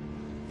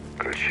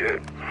 Good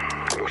shit.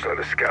 Looks like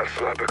the scout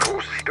sniper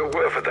course is still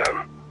worth a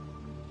damn.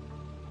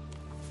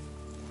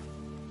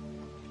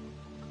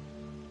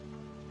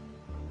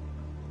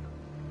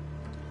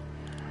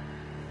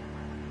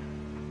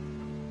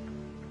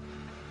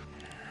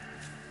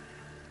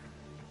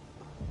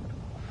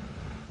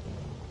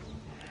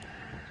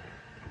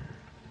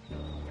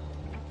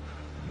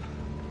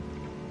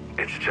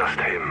 It's just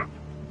him.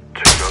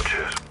 2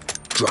 notches.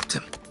 Dropped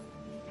him.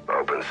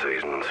 Open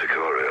season on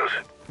Sicarios.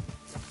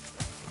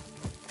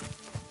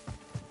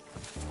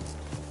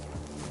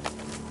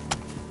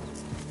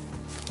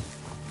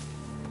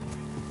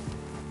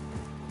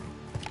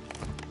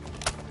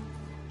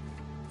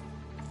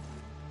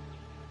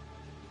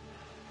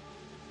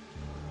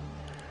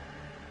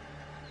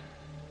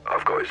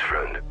 I've got his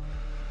friend.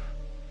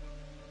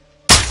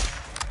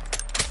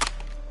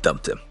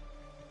 Dumped him.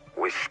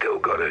 We still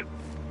got it.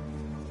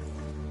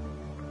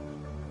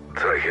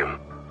 Take him.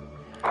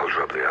 I'll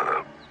drop the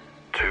other.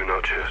 2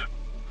 notches.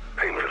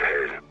 Aim for the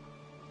head.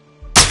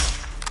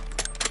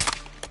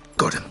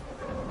 Got him.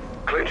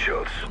 Clean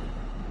shots.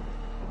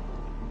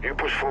 You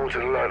push forward to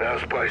the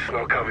lighthouse base and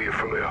I'll cover you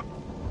from here.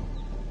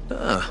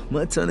 Ah,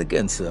 my turn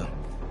again, sir.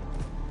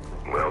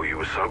 Well, you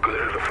were so good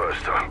at it the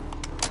first time.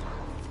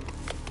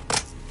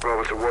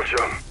 Robert, watch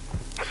on.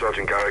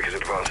 Sergeant Garrick is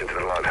advancing to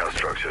the lighthouse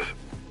structures.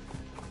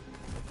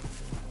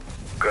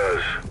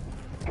 Guys,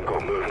 we've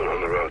got movement on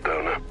the road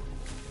down there.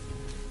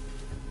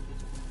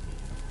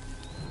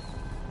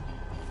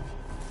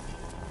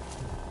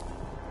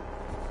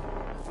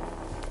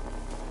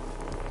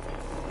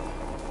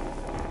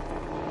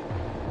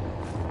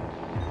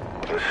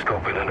 Let's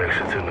stop in and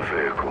exit in the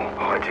vehicle.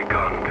 Hide your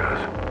gun,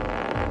 guys.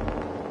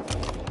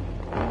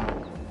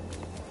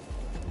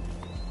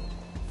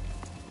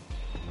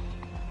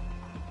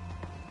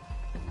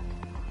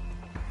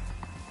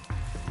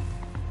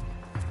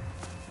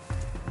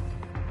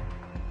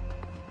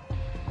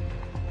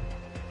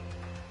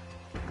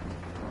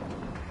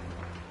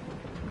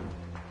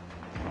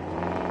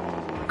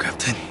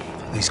 Captain,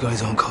 these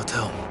guys aren't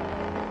cartel.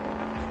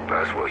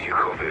 That's what you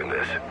copy in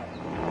this.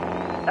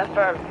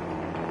 Affirm.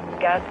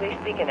 Guys, they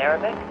speak in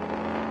Arabic?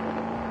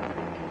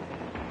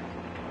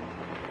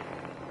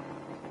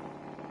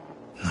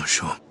 Not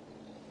sure.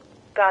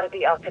 Gotta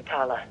be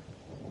Al-Qatala.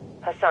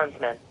 Hassan's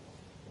men.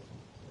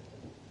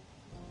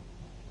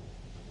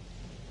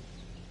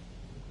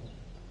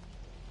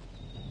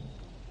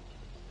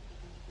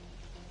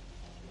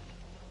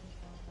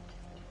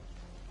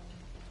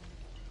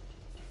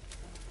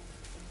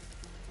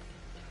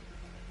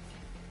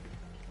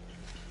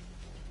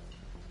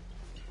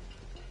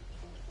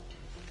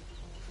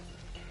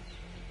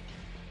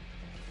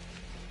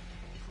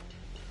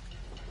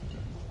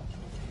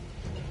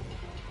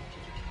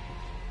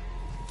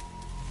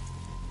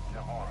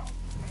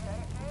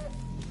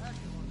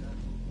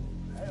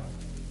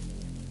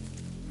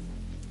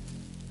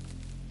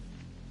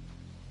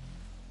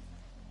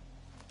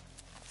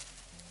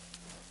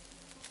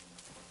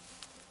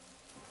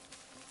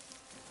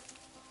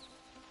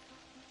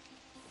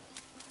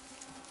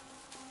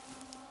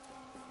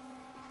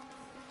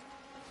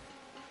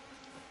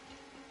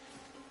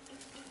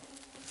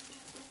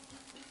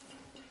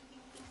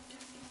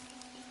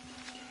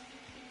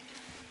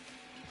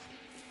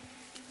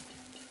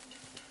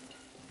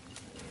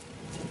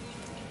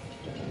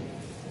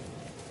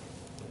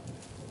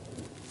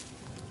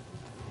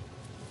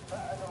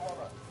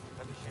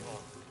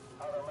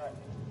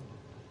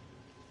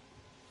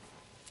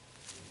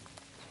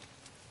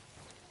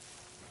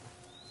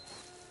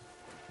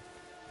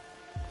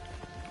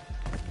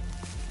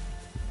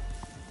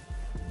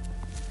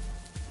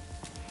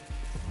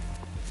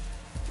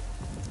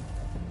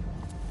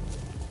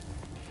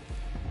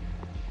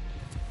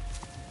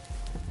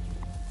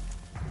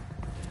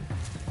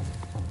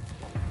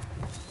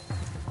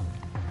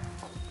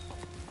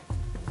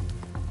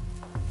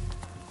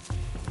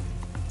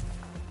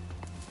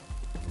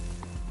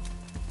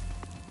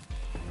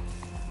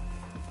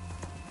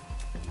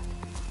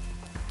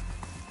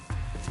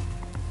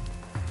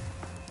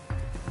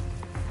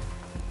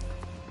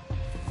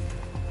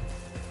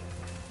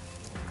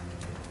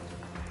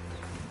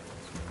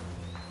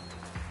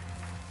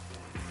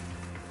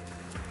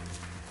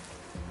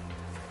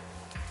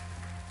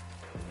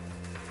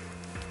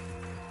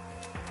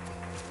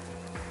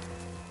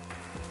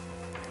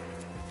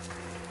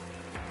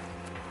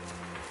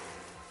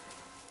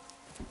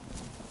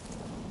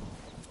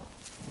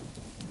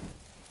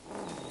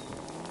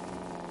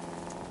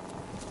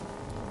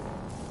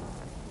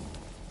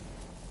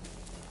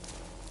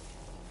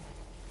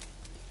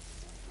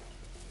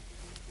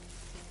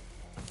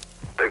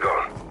 They're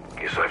gone.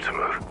 You're safe to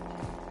move.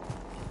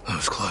 That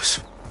was close.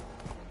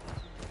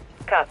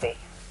 Copy.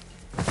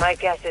 My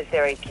guess is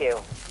they're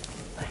AQ.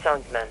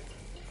 Hassan's men.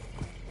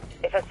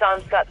 If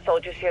Hassan's got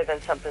soldiers here,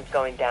 then something's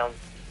going down.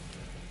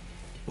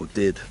 Or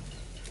did.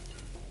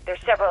 There's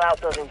several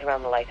outbuildings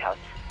around the lighthouse.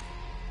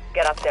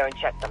 Get up there and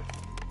check them.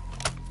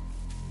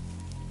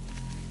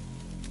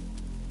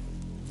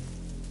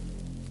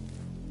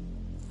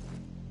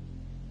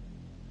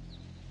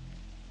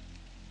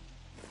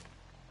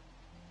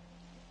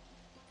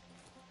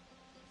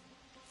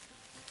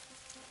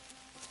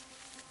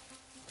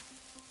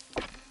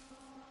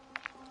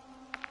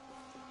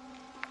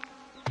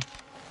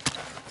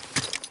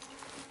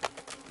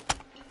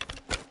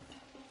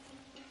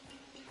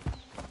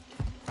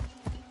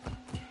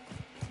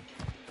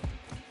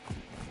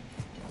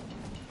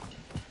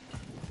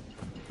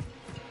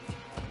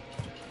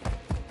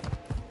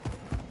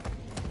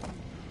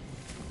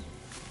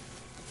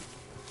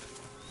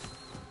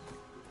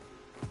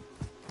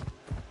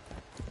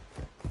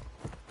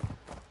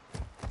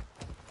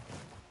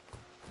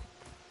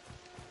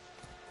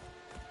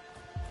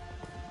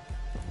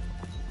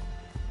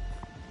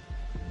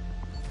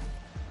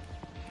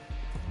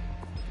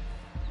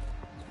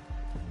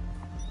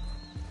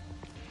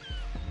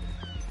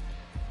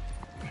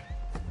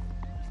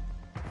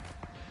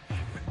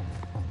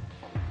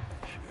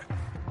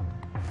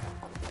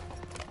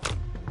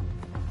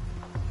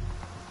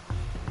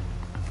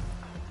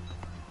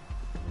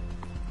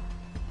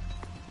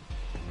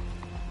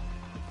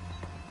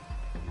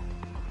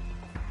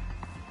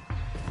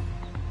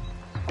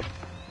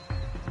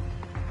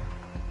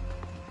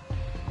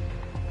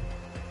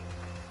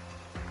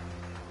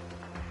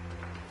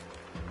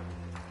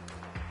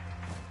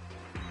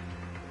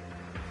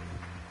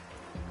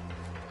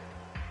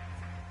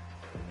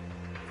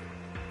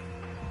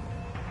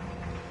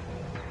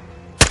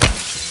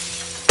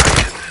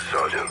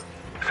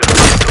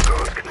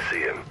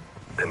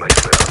 They may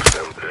split up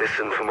some.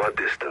 Listen for my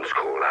distance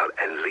call out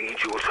and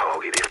lead your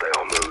target if they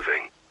are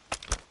moving.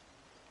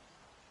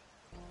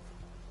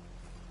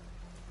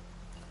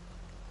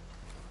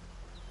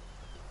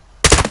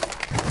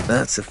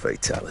 That's a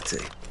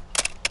fatality.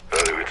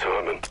 Early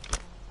retirement.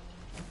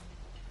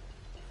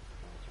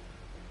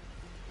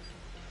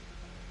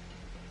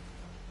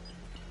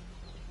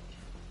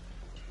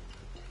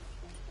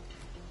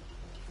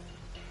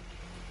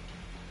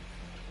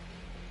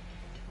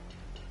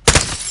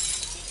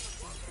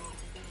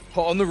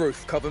 Hot on the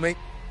roof, cover me.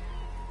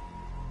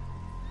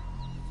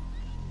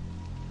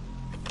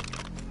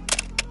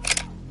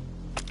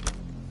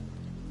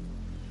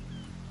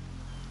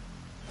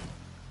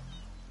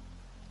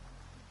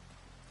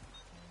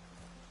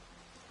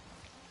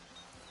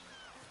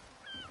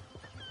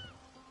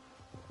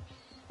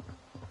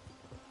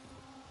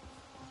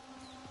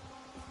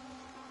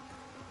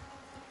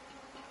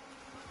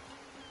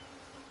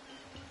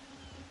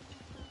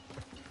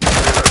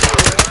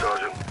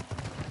 Sergeant.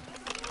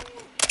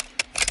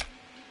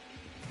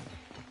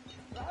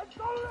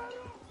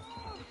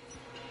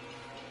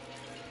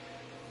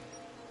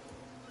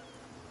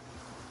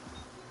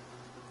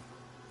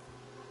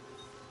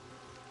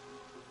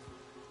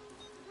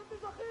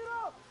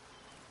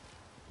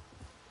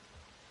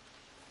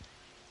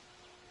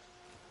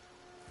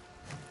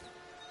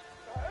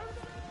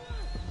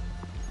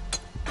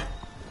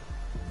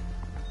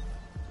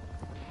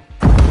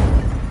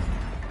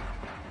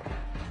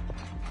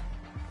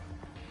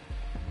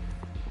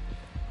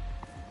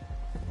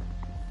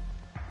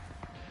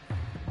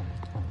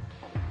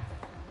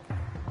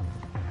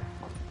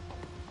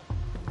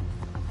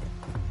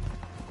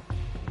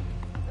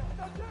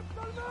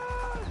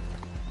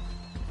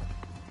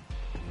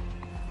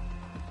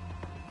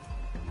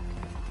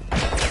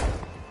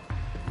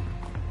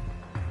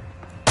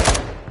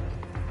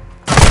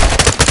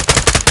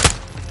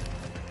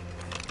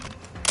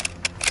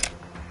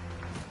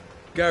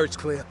 Garage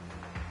clear.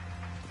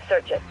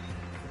 Search it.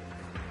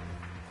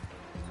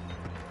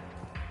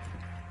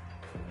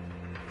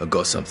 I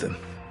got something.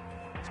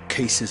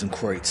 Cases and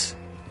crates.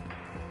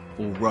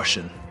 All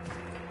Russian.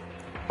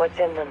 What's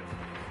in them?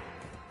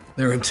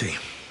 They're empty.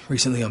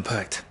 Recently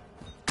unpacked.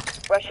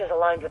 Russia's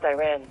aligned with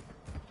Iran.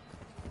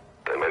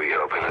 They may be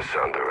helping us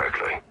out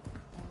directly.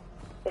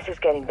 This is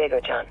getting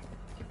bigger, John.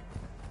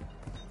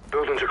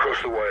 Buildings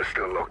across the way are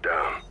still locked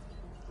down.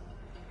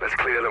 Let's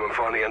clear them and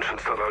find the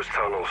entrance to those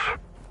tunnels.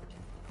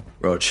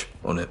 Rog,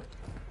 on it.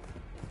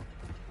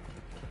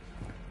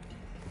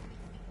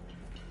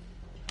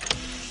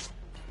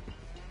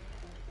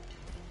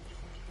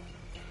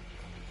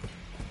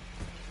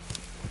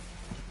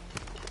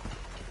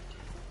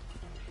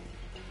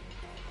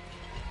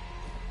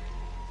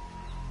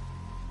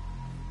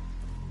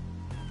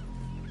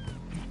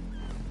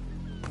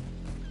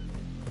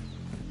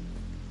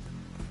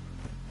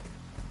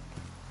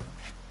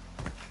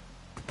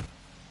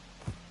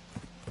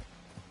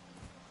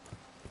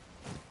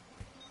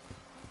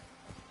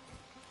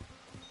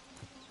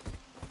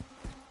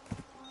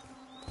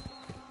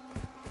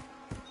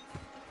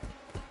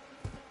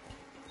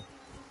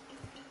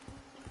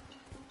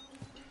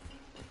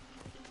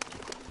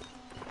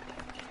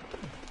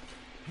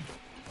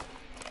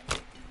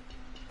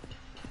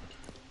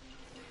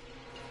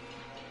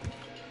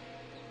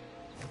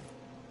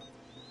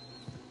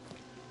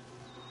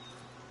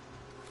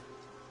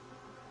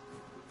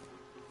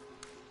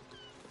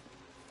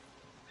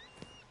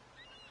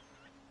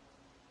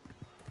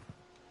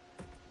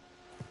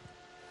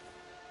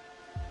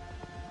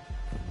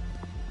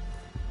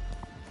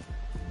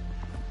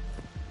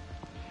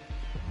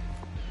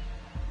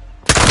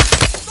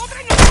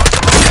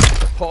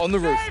 Hot on the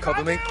roof,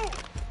 cover me.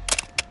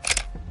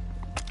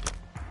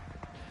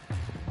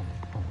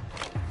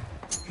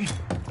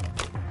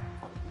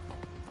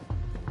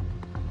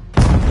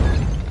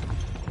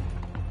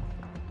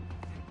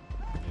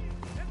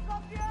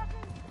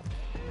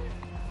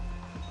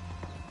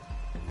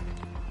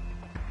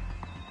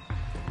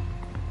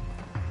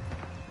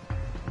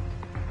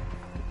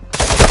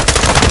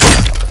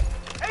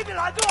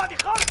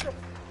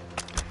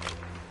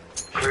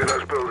 Clear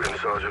those buildings,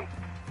 Sergeant.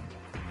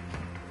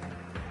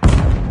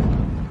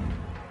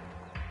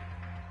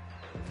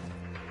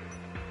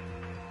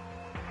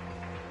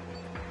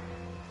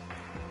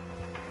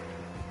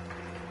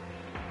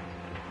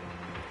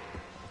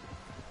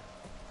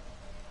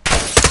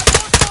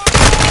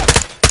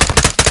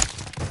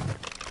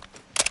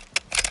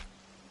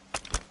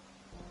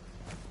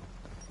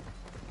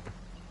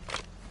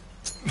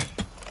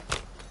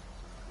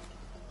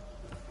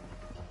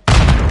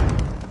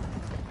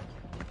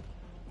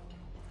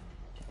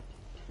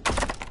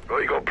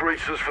 Right, you got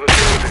breaches for the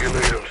doors if you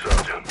need them,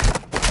 Sergeant.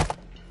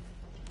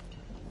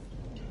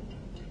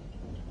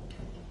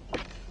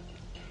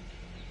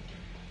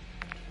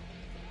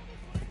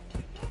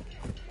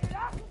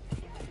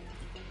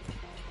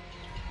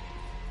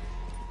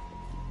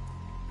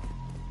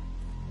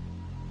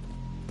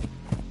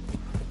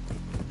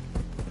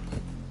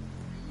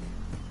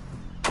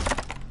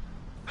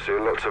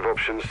 Seeing lots of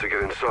options to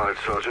get inside,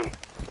 Sergeant.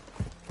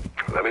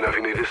 Let me know if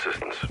you need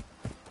assistance.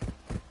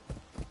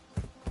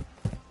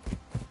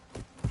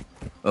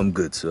 I'm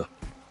good, sir.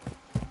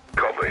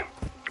 Copy.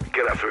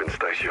 Get after it and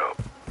stay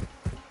sharp.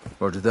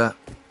 Roger that.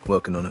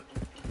 Working on it.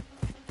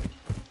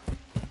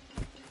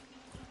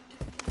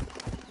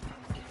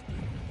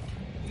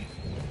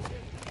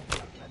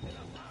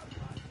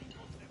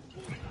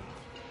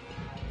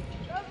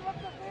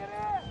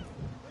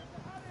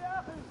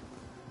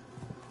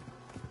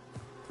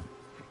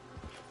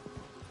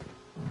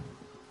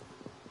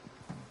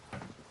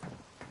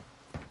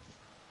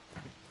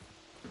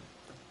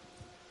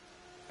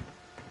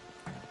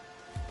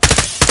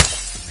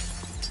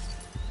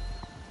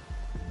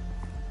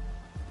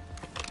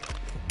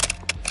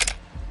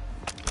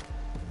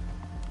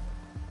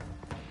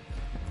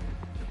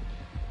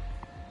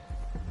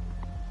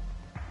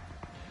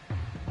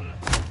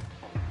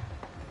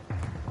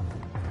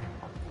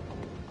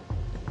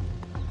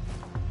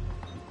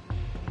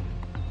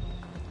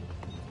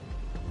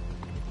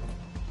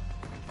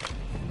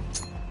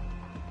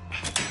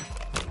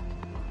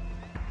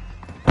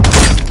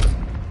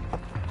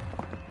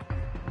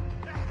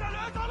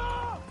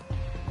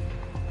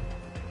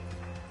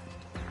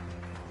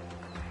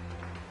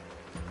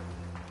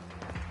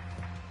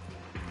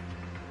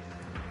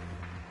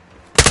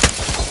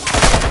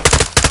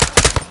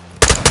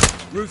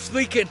 Roof's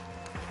leaking.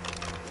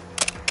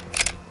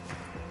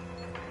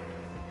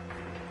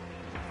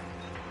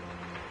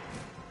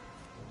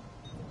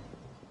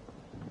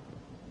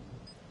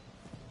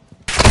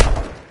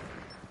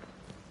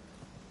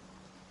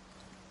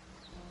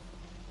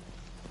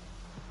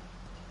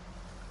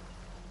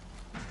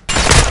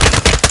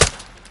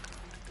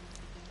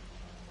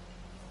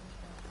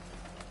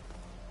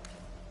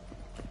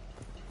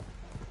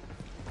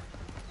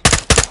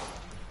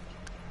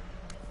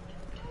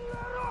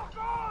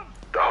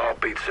 The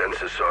heartbeat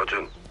sensor,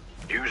 Sergeant.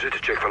 Use it to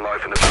check for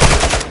life in the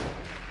building.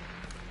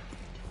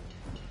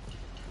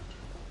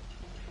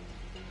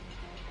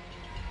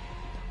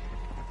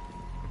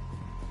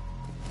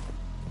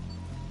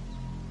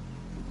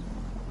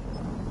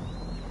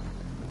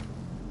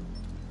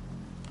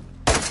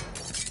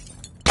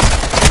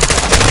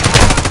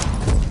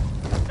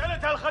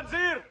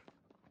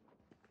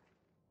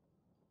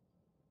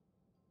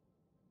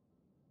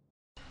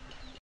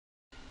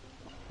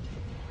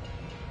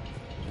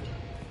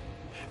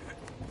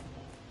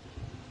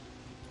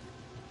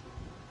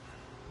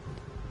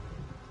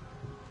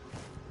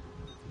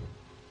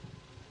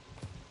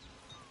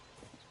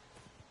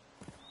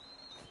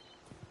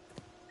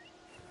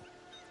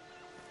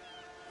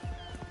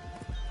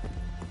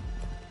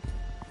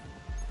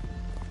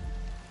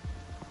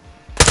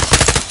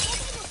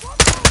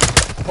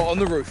 Pot on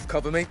the roof,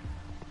 cover me.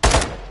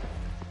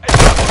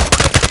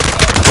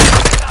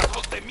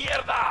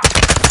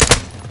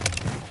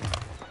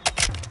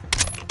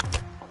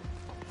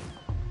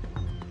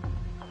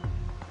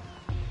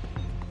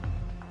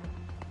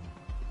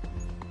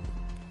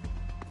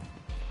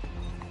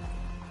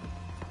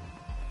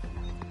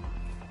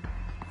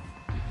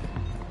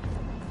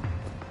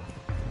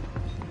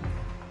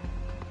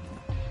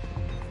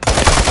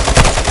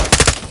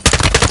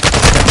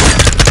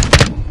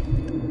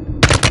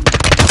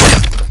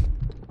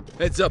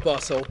 Heads up,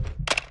 arsehole.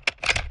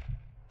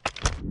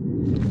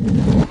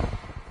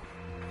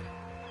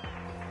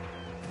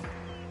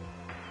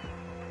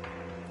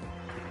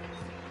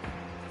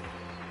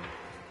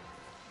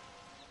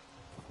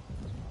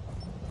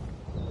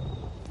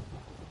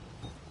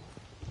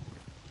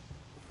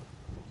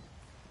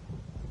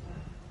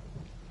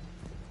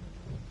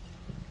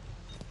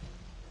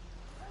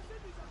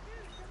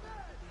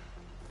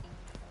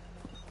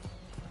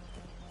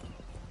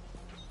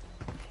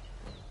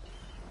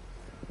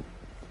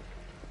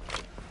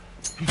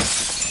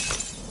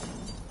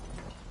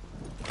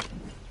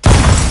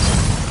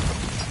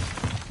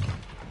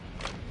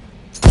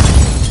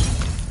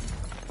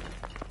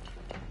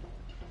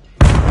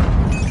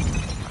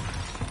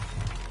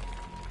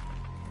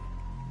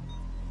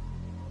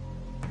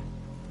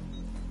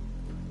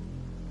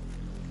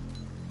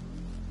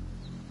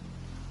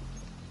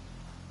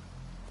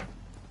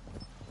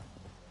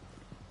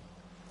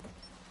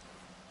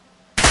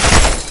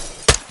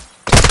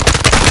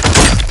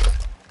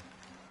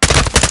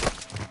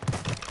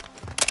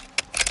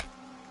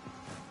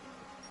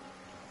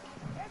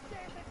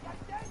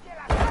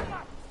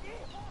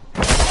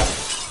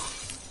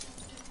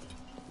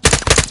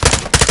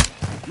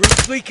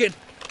 Roof's leaking.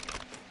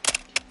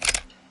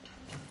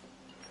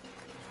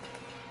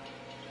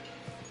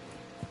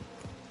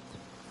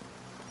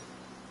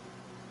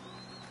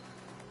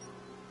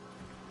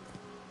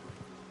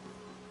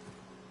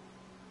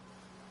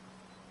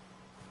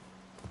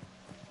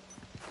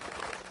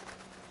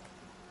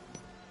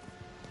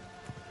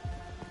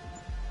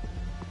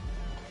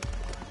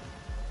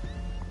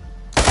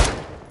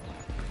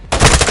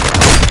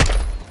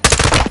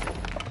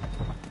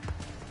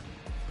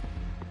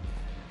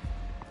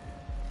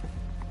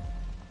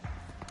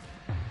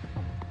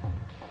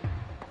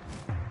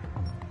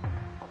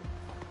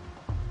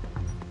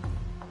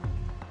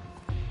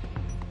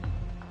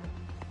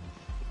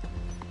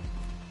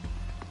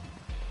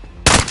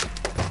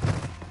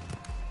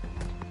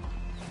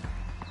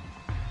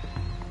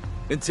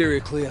 Interior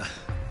clear.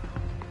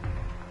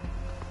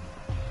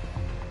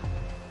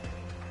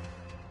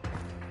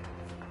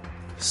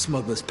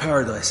 Smuggler's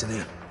paradise in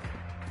here.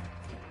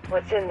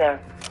 What's in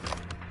there?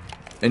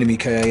 Enemy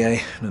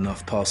KIA and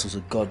enough parcels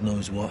of God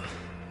knows what.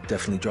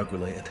 Definitely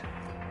drug-related.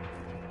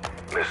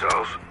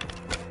 Missiles?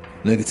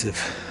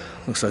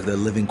 Negative. Looks like they're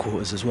living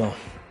quarters as well.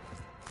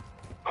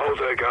 Hold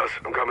there, guys.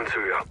 I'm coming to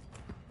you.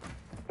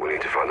 We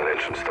need to find an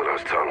entrance to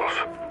those tunnels.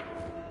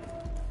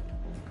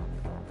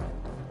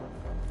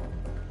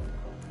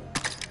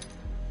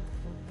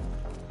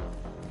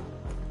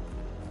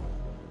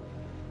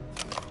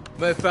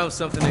 May have found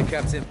something there,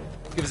 Captain.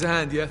 Give us a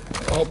hand, yeah?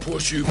 I'll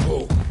push you,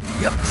 Paul.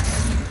 Yep.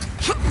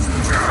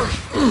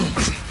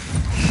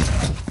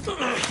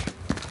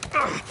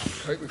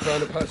 Kate, we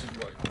found a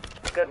passageway.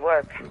 Good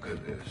work. Look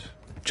at this.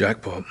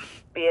 Jackpot.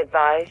 Be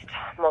advised,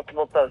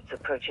 multiple boats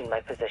approaching my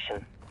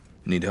position.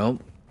 Need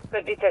help?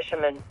 Could be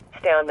fishermen.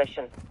 Stay on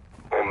mission.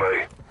 On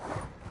me.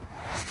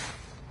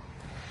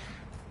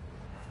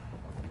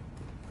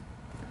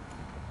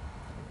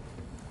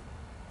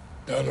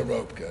 Down the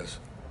rope, Gaz.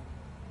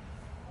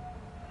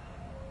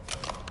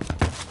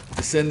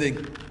 Descending.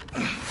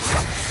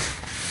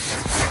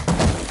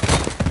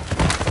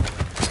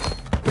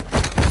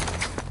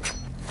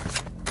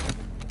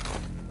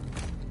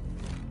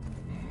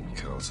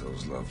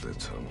 Cartels love their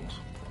tunnels.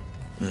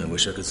 I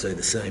wish I could say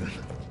the same.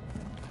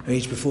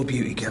 Age before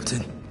beauty,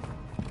 Captain.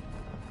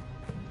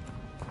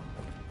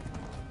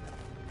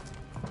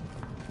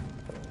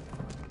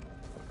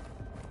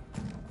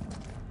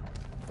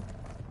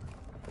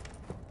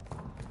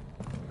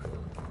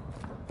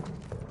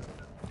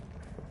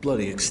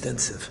 Bloody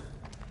extensive.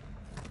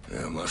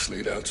 Yeah, must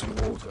lead out to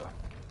the water.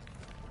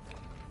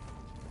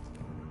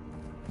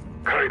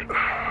 Kate,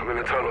 I'm in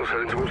the tunnels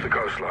heading towards the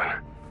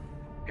coastline.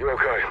 You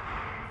okay?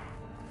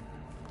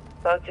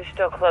 Boats are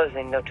still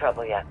closing. No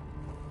trouble yet.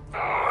 Oh,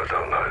 I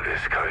don't like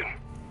this, Kate.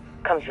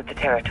 Comes with the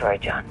territory,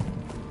 John.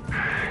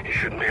 You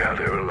shouldn't be out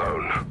there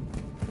alone.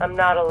 I'm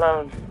not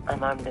alone.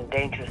 I'm armed and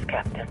dangerous,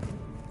 Captain.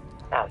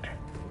 Out.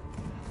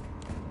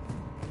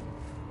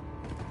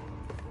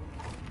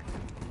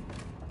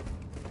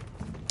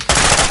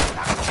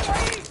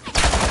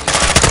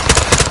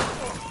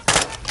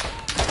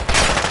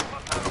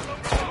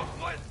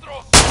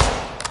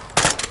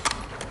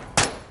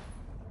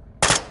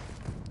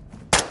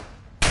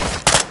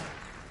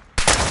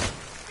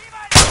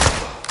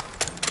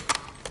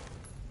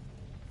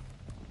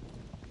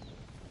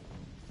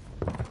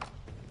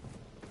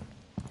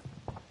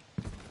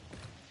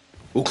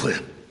 All clear.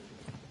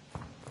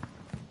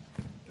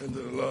 End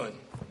of the line.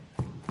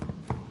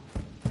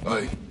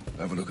 Hey,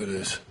 have a look at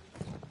this.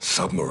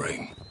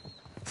 Submarine.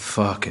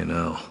 Fucking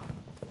hell.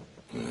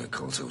 Yeah,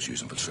 cartels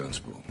using for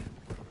transport.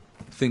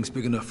 Thing's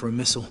big enough for a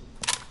missile.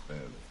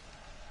 Barely.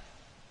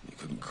 You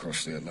couldn't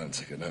cross the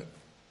Atlantic in that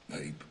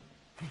heap.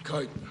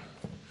 Kate,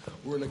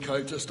 we're in a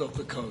cave just off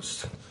the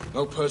coast.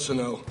 No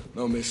personnel,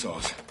 no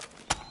missiles.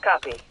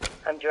 Copy.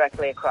 I'm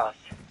directly across.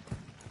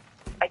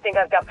 I think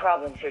I've got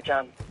problems here,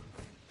 John.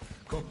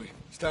 Copy.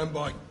 Stand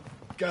by.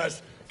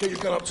 Gaz, get your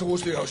gun up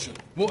towards the ocean.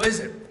 What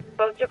is it?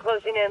 Boats are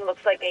closing in.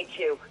 Looks like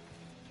HQ.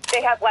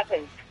 They have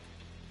weapons.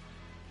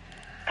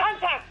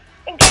 Contact!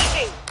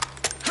 Engaging!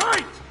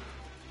 Kate!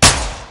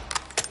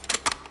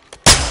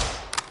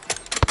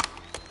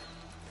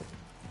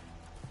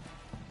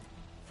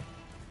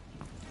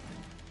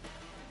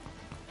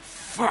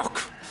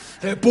 Fuck!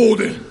 They're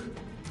boarding!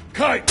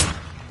 Kate!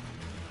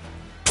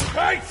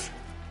 Kate!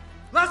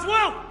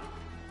 Laswell!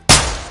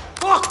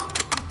 Fuck!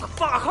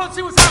 Fuck, I can't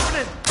see what's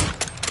happening!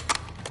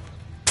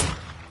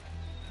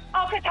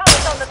 All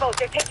Catala's on the boat.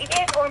 They're taking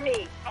it or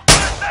me.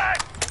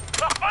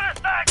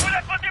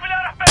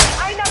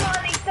 أين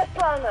مالي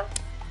تسلانا؟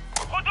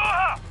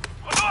 خدوها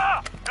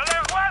خدوها يلا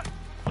يا اخوان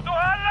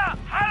خدوها هلا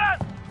حالا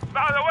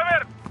بعد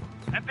اوامر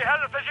انت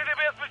هلا سجلي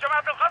باسم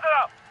جماعه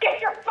الخضراء.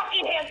 Get your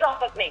fucking hands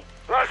off of me!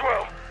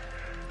 Laswell!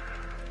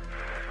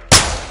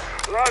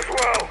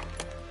 Laswell!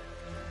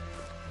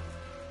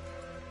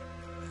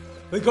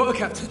 They got a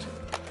captain.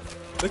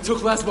 They took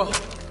Laswell.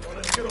 Well,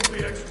 let's get on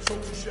the exit and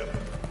talk to Shepard.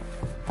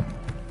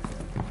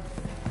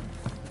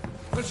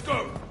 Let's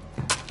go!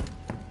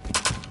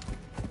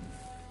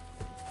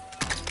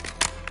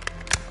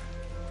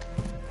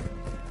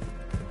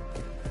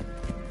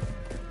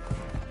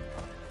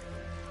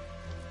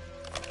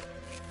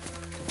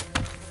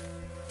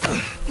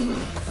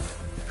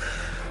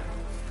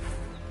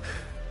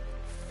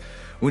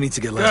 We need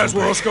to get Gaz, Laswell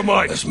we're back. Oscar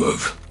Mike. Let's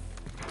move.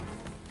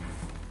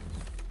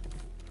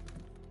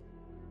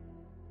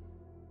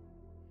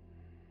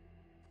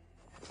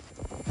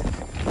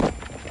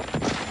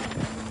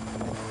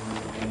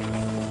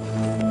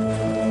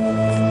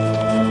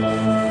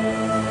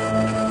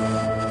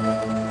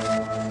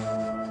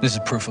 This is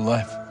proof of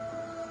life.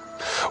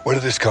 Where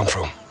did this come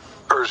from?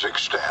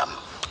 Urzikstan,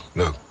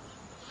 No.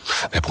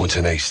 They're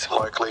pointing east.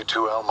 likely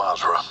to Al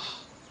Mazrah.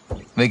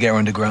 They get her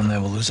underground there,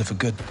 we'll lose her for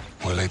good.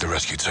 We'll lead the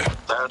rescue team.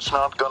 That's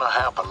not gonna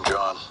happen,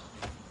 John.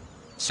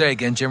 Say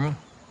again, General.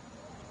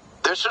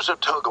 This is a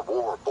tug of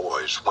war,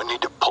 boys. We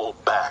need to pull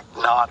back,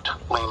 not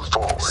lean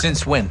forward.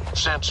 Since when?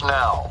 Since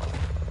now.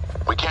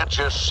 We can't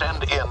just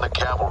send in the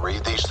cavalry.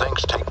 These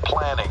things take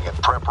planning and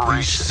preparation.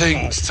 These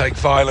things take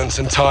violence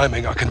and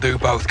timing. I can do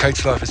both.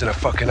 Kate's life is in a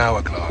fucking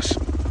hourglass.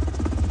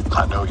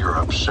 I know you're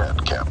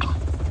upset, Captain.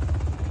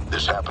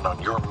 This happened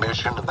on your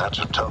mission, and that's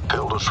a tough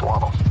pill to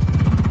swallow.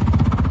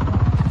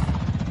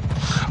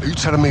 Are you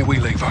telling me we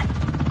leave her?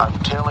 I'm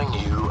telling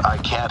you I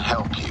can't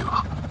help you,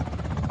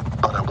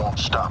 but I won't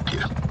stop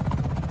you.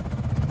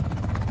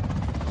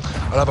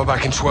 I'll have her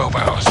back in 12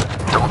 hours.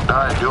 Don't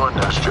die doing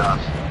this, John.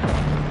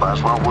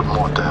 Laswell wouldn't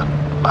want that.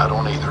 I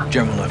don't either.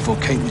 General, I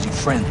thought Kate was your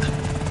friend.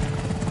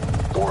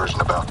 War isn't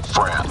about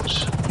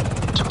friends.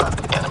 It's about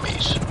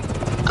enemies.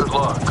 Good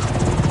luck.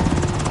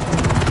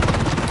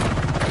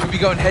 We'll be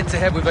going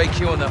head-to-head with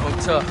AQ on that home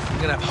turf.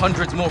 We're gonna have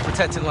hundreds more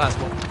protecting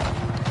Laswell.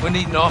 We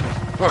need an army.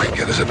 I can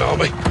get us an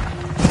army.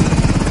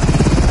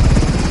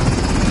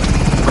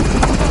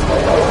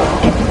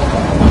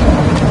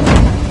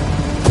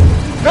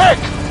 Nick!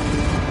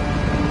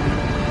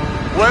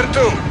 Where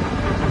to?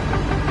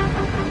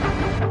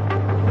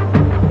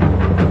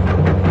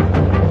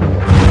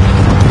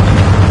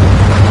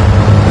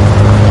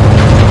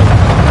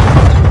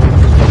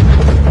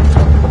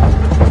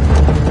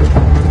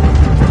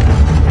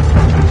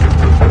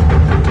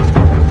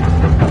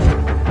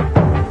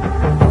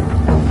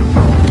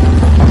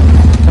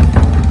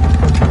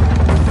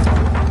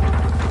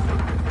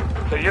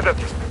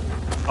 سيدتي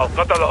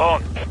القتل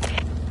هون.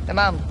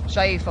 تمام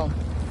شايفهم.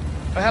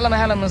 وهلا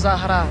مهلا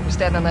مظاهرة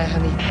مستعدنا يا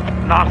هنيك.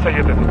 نعم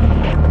سيدتي.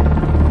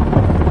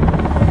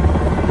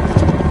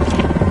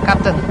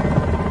 Captain,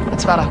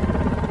 it's Farah.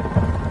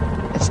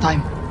 It's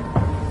time.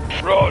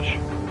 Raj,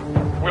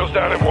 wheels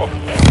down and wolf.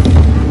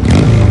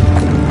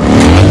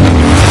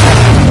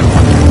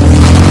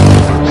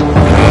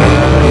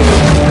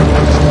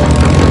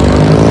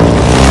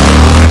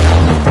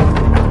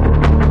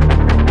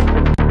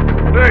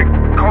 Nick,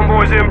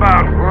 convoy's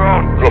inbound. We're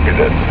on. Copy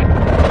that.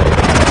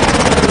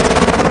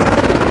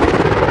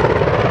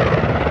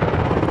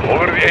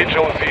 Over the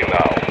HLZ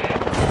now.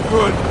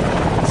 Good.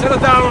 Settle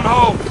down and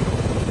hold.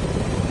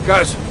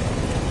 Guys,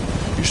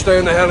 you stay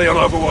in the heli on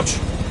Overwatch.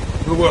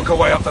 We'll work our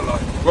way up the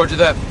line. Roger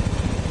that.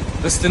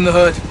 List in the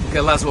herd.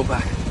 Get Laswell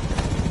back.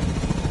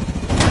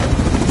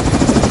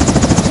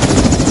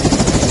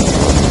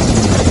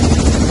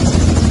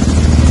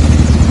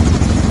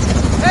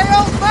 Hey,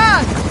 old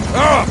man!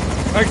 Ah!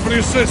 Thanks for the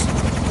assist.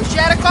 We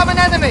share a common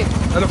enemy.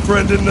 And a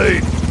friend in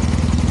need.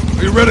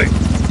 Are you ready?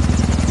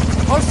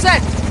 All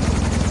set.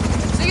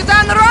 See you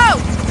down the road!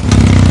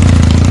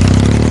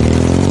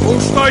 All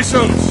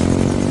stations!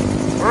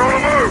 We're on the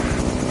move.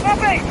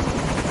 Copy!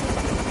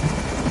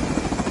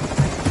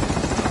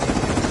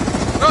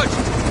 Rog!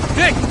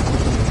 Nick!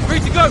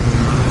 Free to go!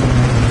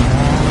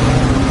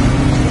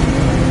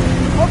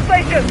 All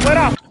stations, we're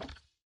up!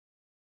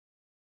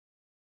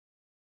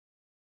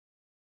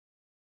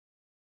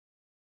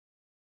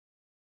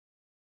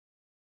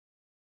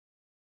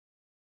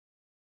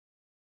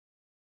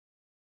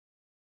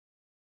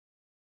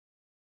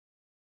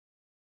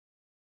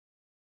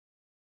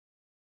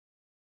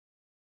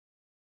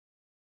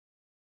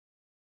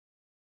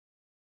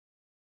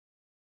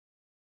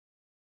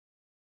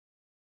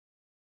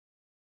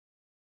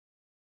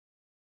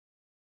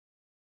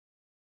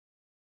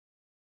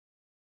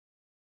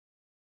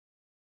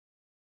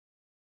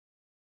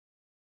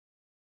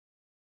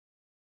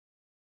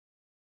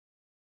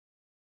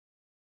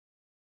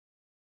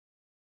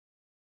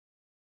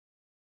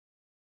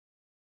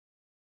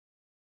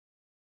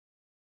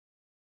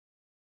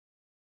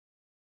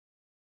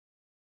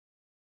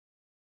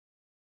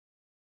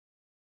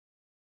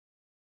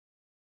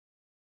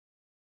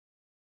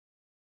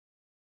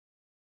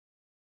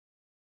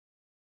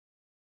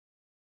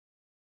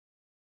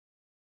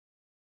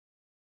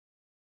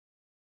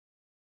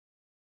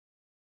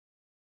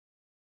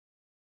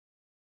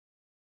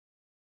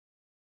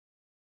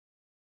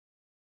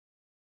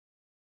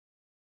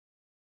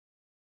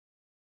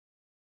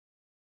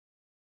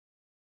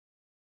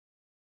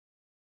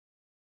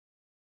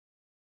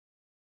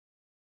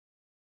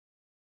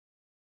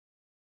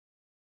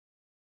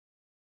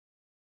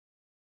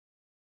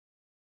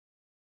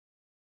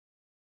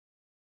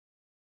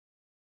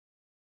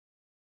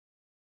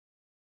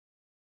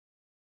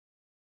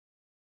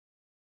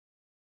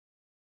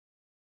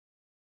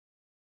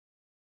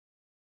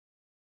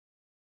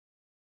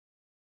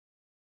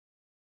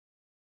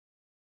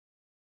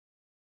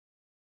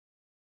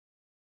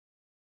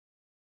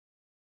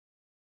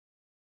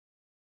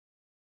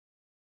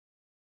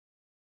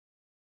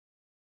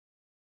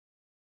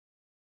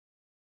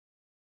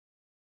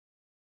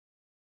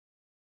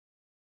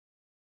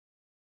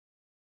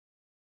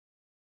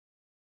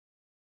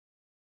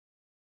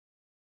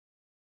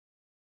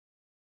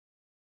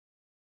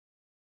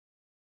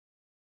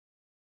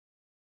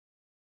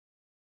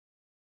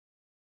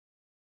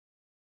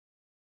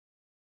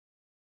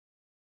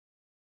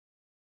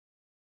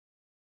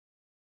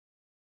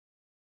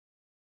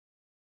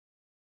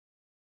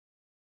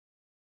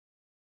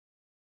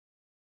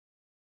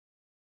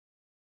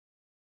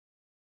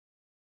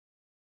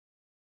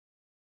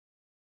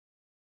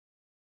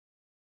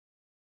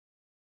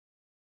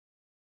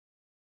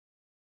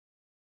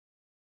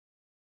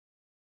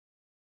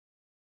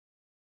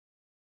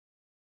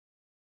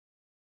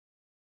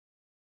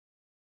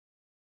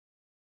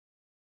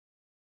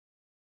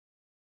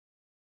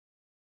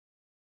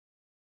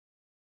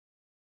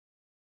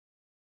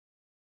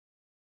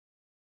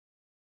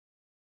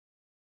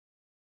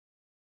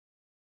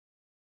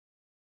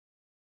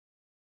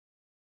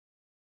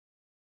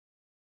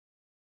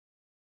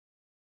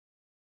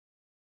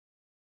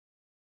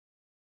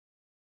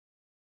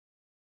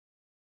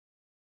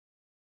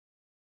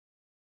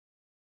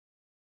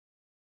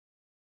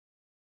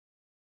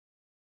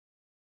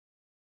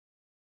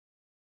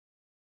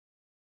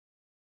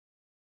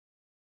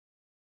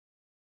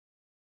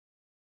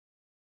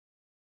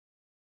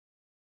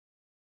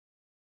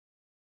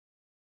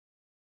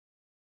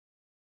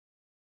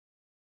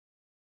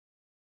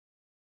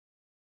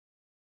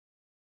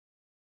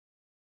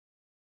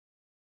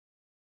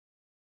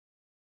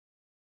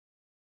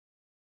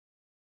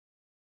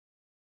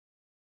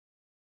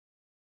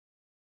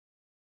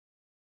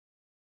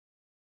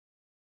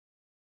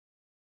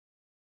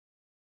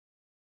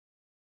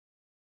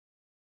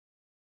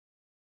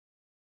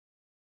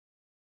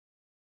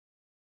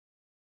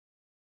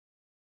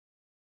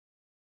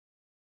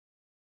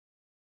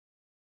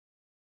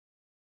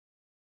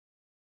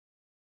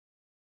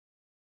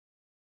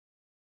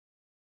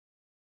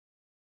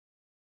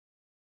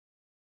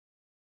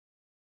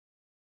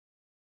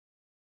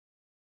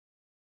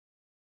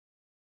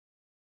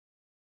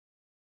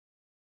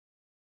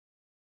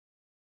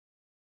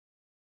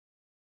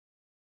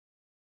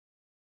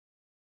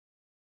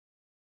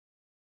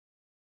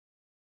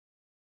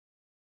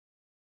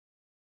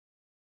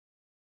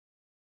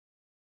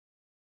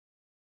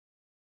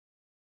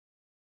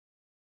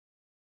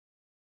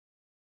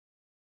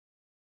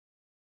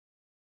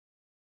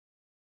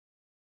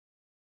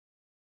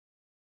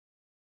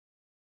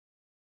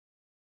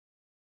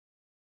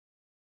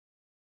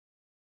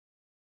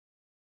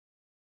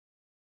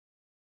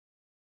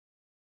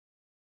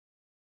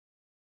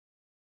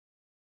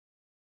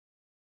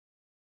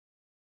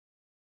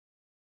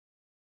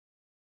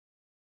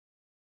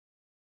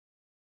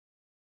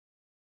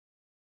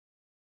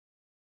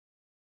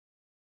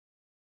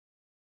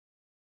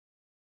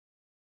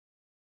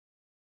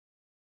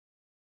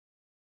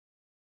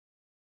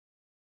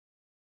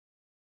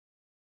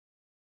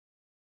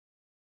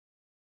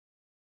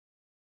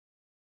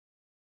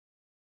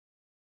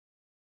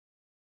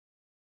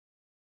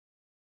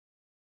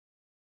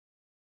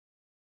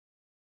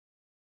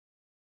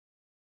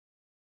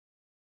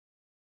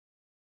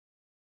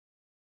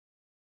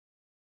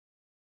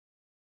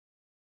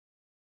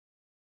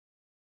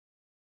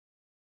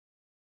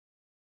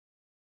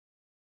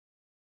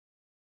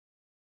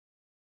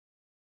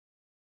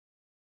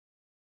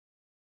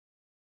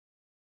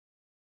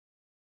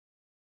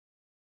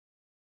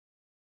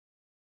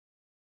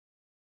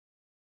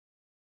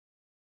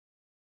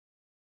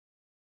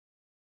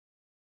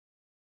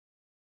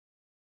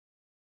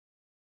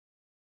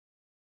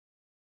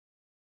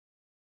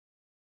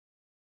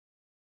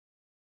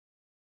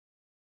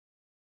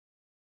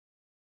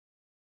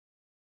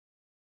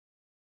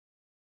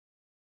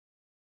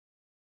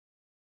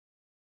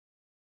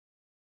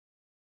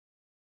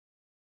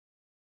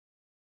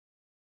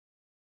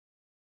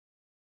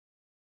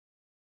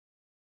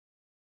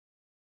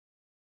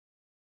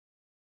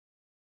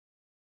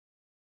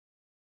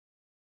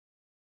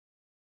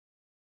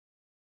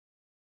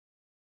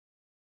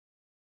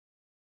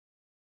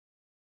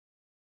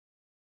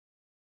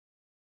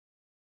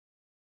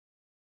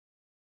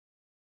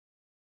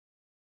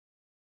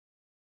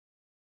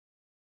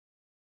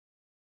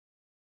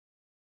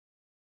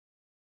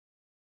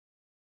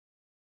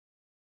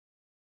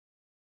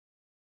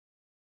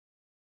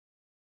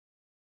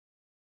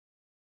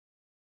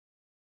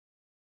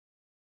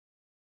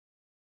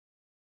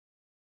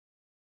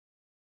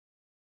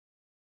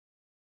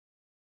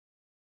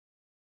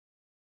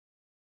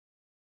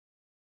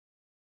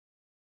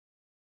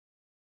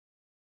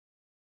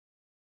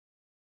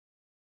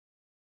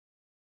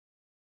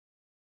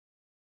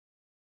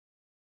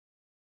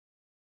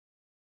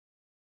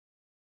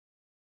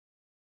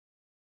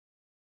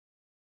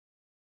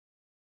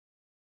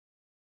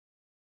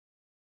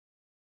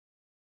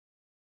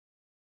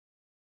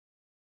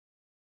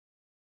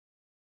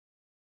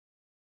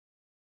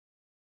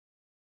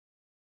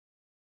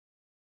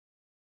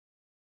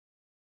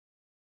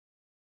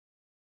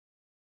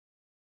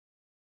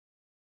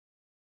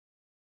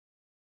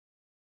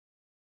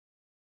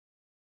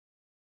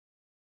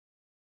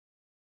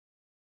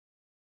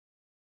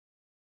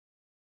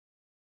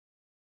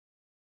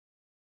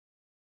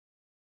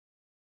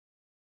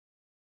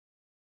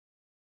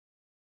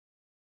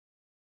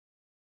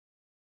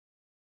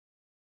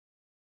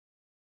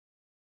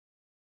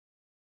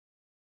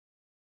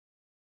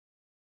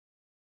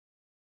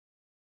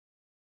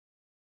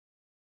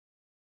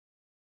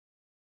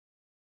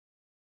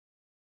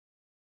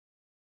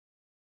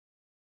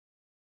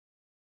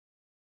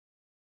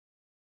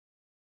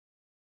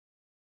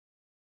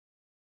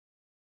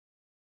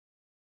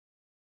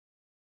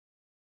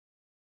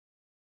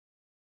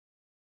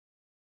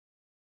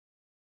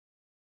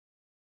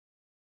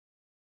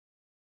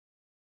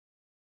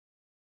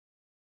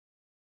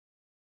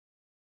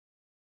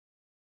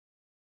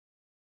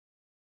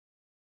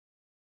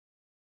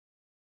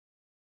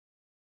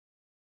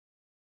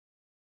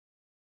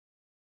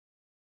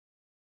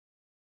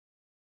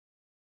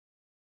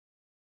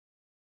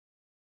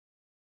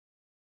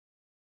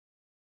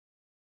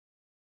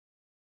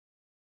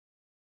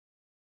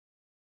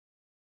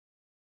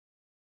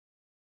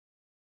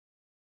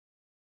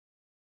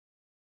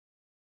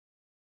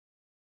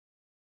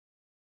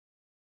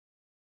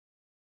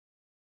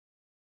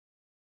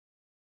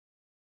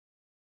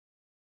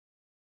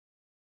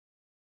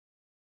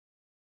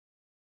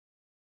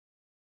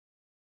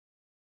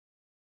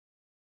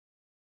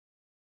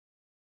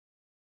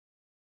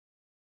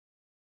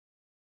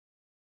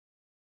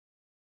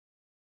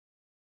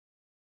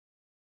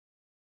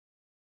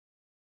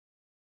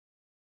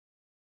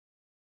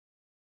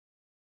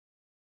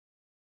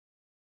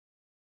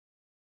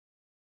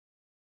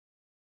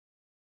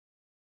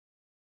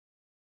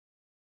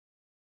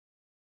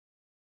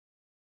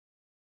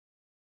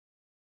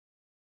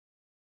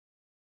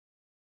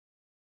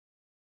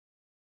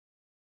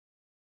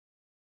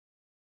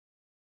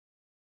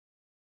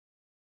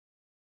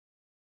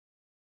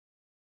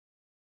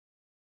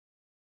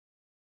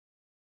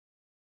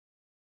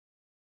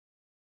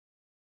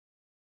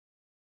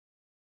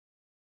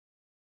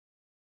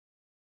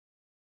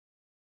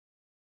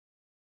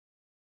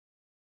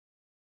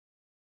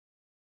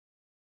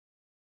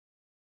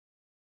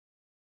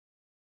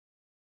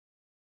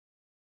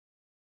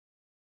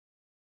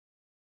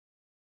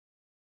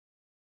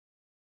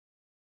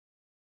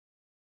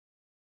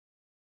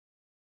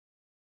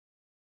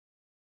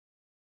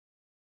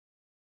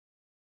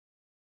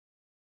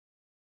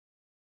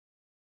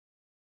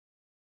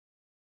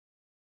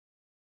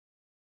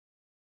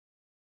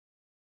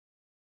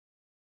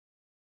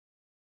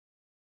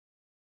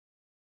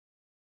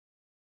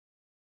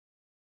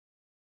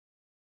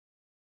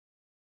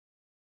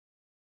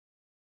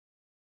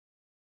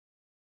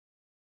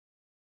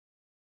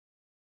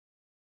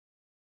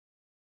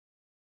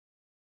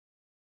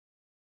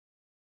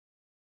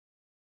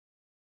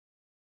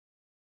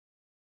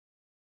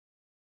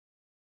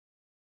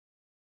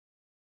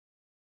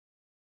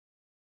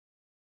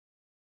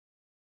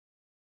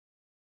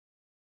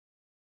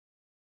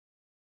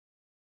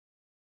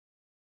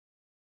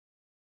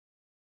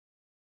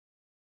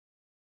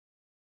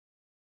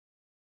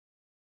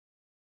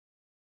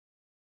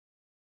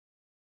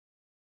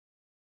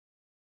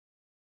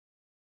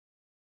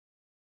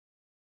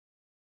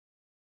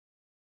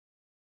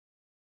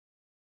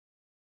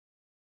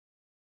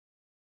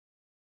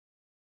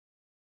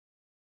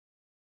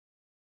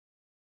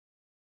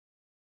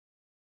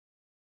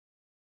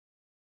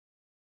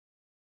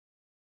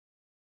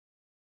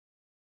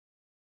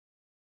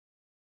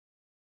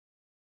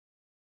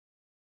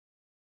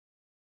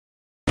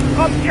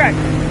 comms check.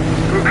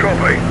 Good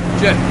copy.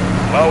 Jet.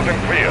 Loud and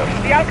clear.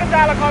 The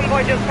Alcantara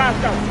convoy just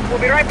passed us. We'll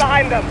be right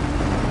behind them.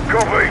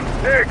 Copy.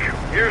 Nick,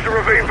 use the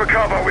ravine for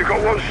cover. We've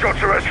got one shot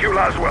to rescue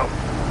Laswell.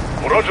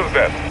 Roger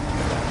that.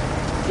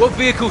 What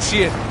vehicle's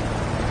she in?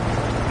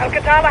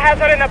 Alcantara has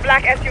her in a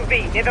black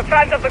SUV near the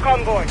front of the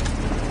convoy.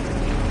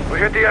 We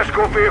hit the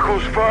escort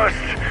vehicles first,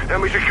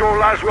 then we secure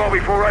Laswell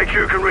before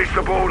AQ can reach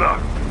the border.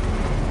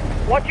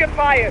 Watch your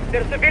fire.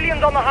 There are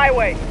civilians on the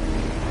highway.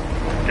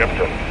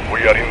 Captain,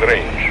 we are in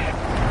range.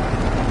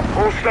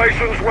 All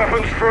stations,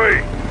 weapons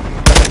free.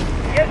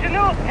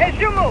 As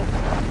you move.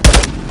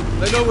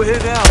 They know we're here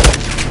now.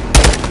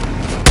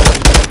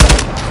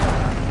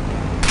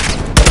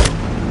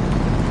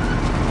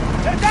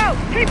 They're down.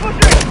 Keep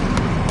pushing.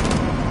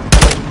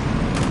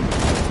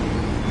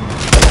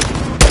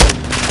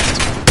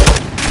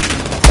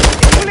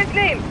 Unit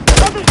name.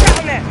 Other shot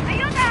on there.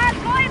 أيونها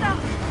القاعدة.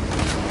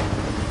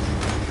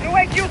 New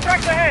AQ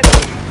tracks ahead.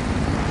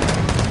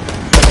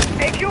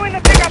 AQ in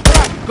the pickup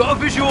truck. Got a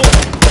visual.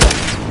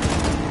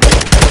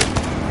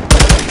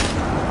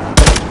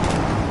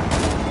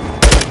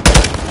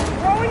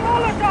 Throwing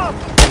Molotov.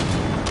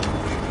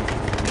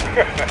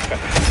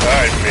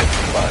 I missed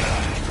fire.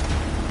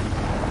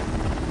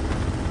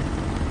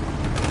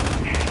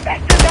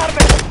 That's the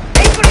garbage.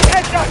 Aim for his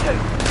head, Sergeant.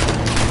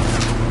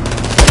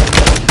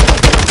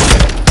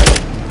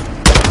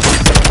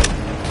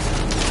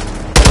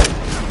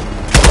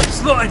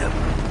 Slide him.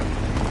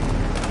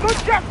 Good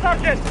shot,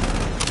 Sergeant.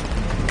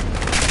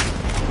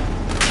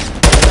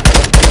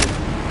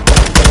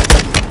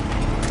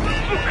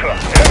 Suka,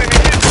 enemy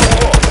missile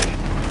lost.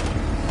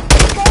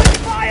 Going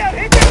fire.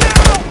 Hit him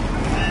now.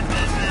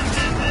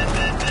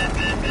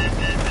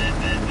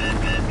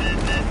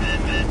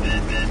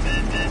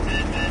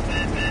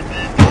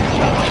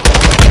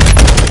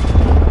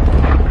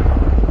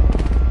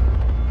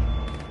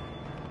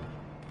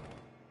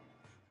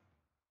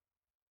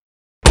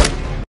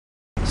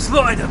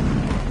 Slide him.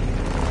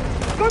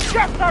 Good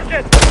shot,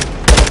 Sergeant.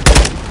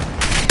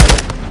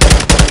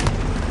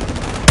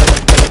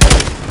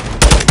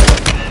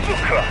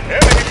 Suka,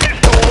 enemy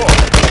missile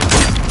lost.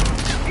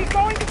 He's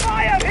going to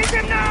fire. Hit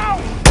him now.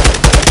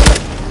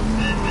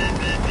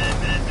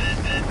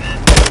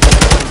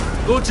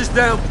 Launch us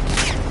down.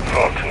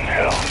 Rotten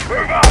hell.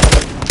 Move up!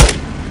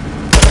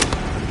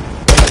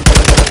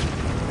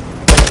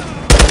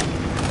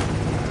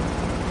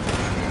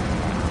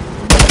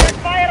 There's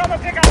fire on the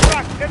pickup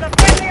truck. There's a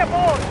friendly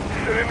aboard.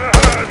 Sit in the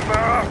herd,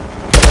 Farah.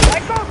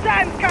 Like those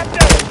times,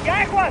 Captain.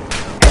 Ya Juan. Es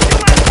you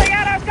must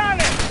llegar a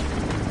Ghana.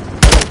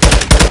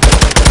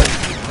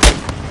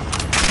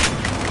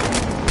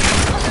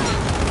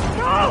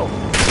 No!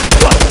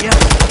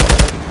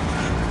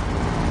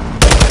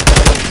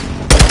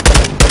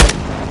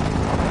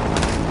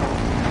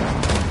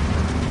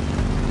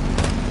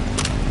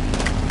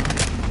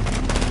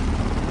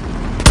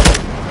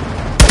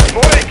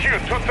 More AQ,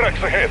 2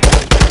 tracks ahead.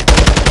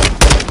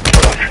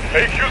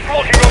 AQ's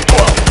blocking on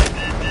 12.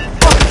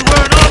 Fuckers are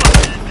wearing armor.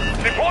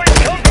 Deploying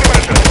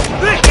countermeasures.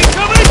 Nick,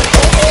 incoming!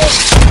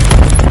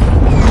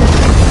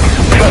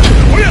 Cut.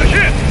 We are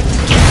hit.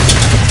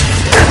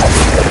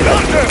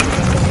 Doctor.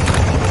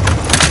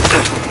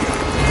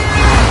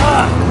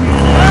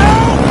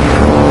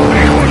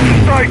 What's the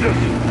status?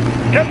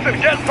 Captain,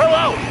 gas fell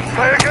out.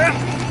 Say again?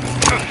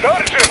 The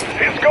sergeant,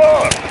 he's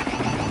gone.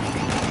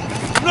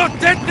 Not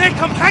dead, Nick!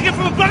 I'm hanging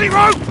from a bloody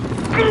rope!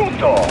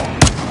 Crudo.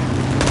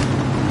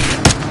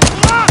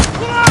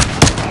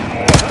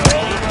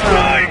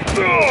 Trying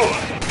to.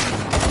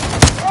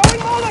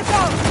 Throwing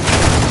Molotov.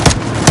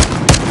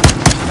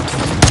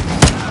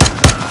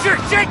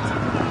 Shit!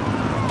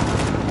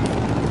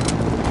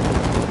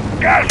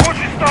 Gas, what's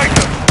your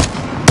status?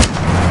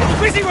 We're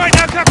busy right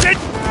now, Captain!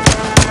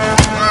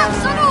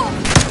 صاروخ.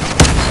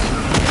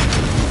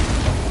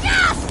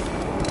 Gas.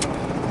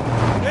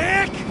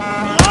 Nick!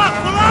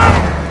 Pull up!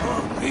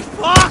 Holy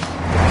fuck!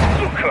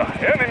 Suka,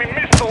 enemy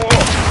missile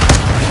lost.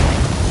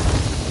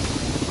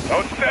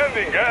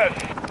 Outstanding, gas.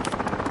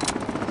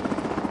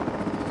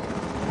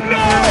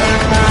 No!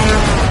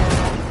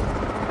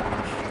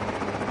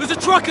 There's a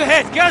truck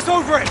ahead! Gas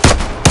over it!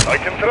 I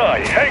can try.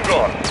 Hang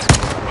on.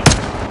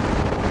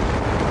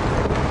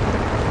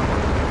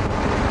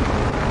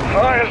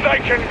 High as I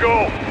can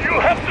go. You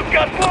have to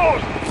cut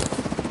loose.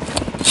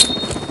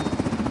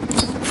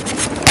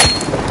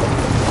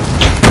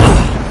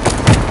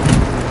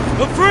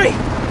 I'm free!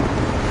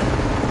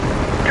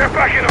 Get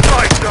back in the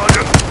fight,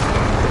 Sergeant.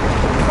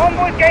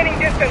 Convoy's gaining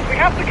distance. We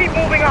have to keep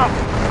moving up.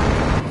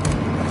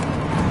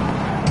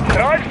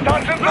 Drive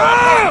Sergeant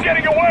is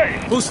getting away.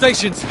 All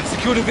stations,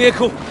 secure the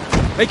vehicle.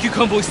 AQ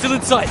convoy still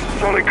in sight.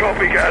 Solid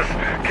copy, Gas.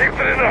 Keep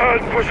it in the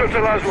herd and push them to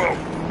Laswell.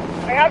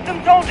 I have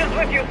some soldiers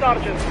with you,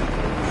 Sergeant.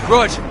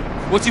 Rog,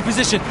 what's your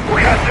position? We're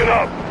catching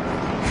up.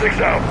 6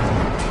 out.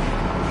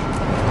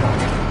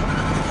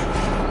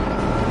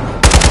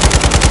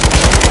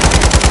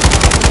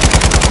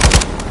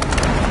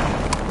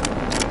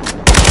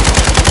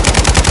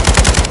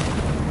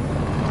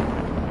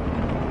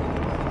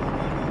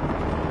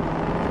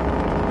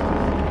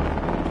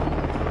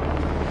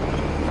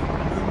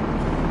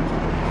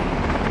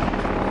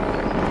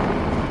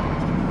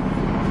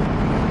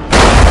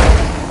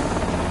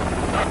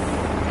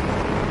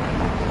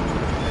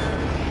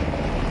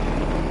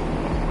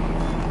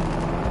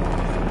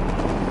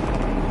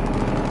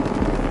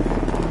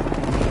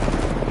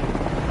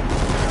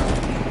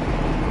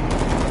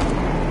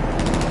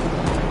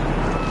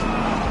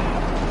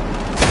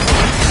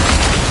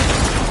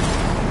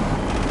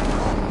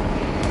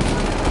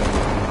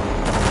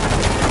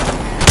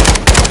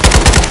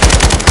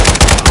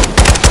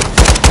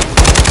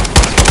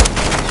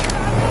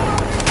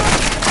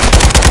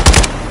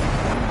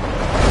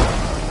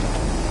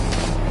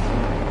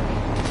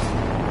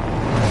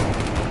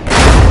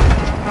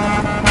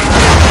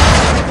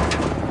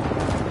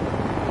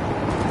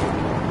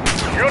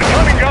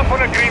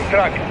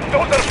 truck.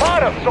 Those are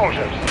Farah's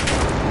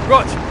soldiers.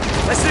 Rog,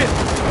 that's it.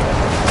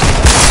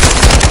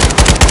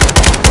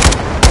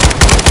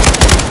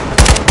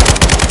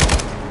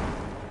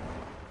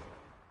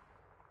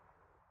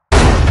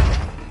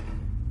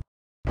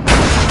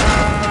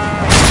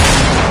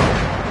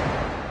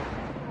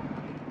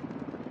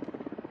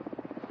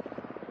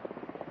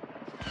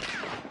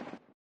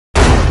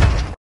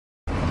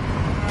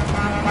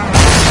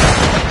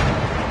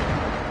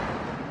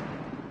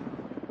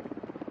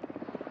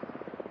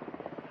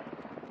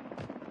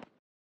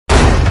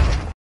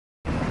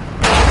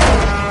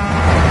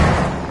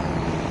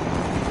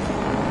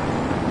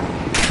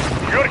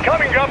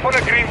 Coming up on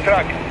a green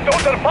truck.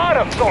 Those are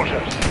Farah's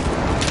soldiers.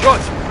 Rog,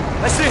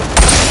 that's it.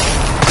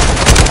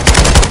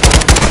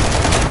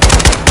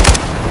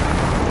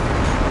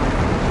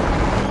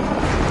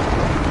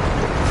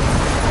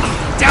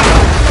 Damn it!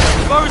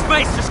 Farah's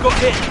base just got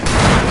hit.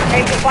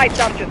 Aim to fight,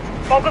 Sergeant.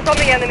 Focus on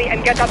the enemy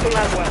and get up to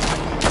Laswell.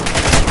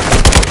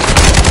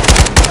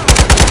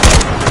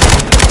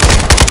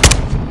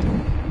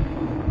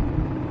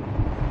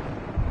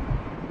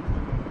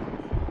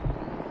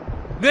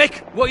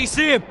 Nick, what are you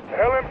seeing?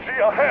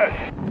 LMG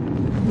ahead.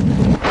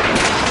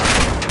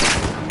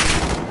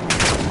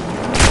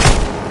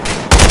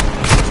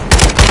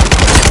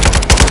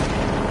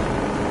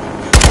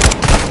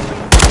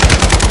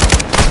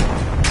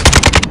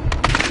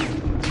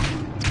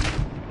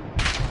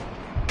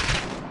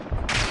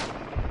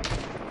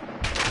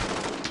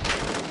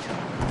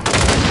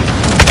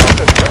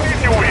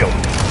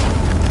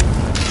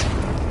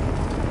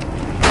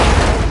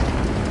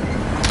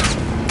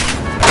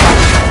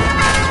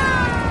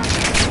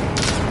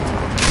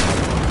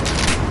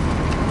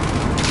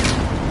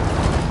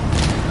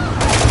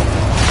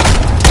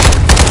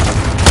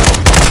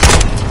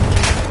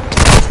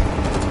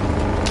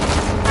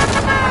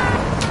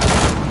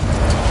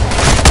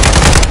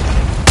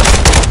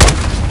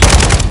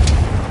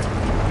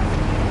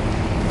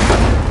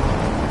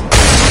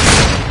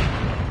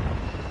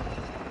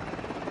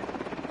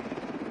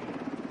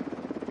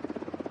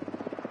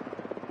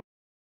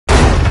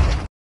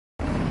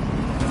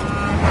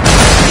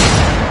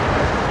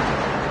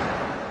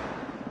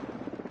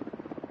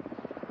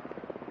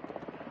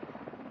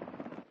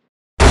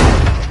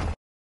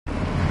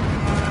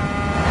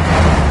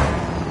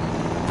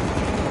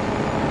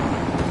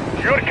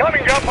 You're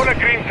coming up on a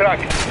green truck.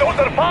 Those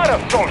are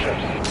Farah's soldiers.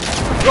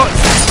 Right,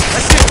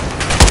 that's it.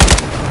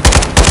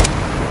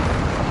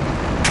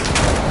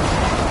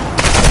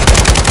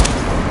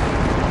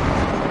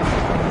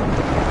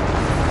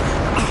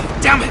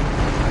 Damn it!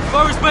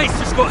 Farah's base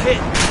just got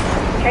hit.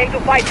 Aim to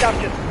fight,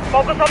 Sergeant.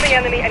 Focus on the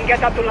enemy and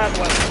get up to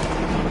Laswell.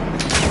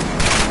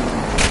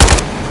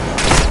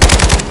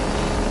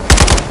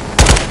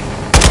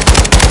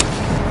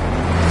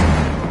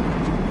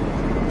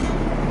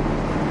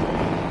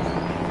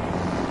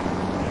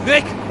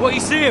 Nick, what are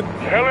you seeing?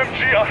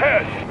 LMG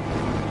ahead.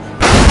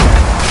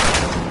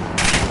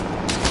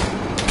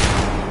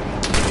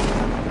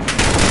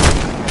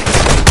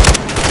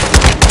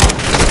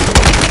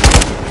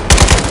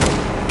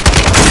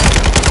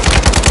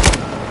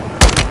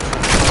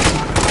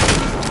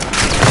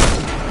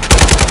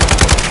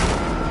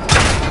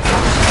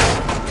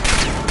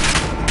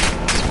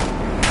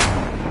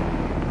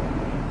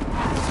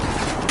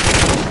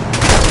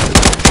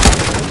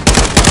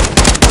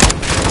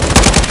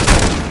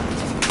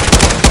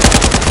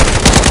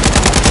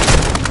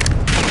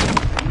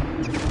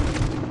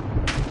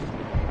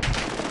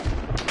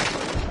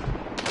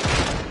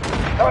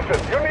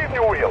 You need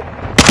new wheels.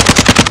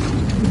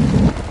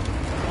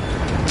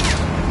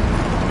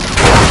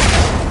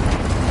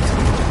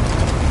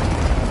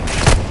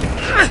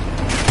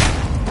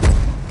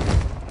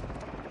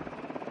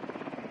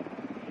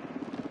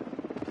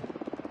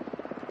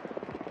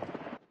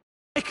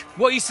 Nick,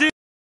 what are you seeing?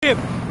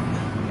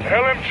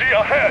 LMG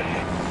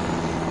ahead.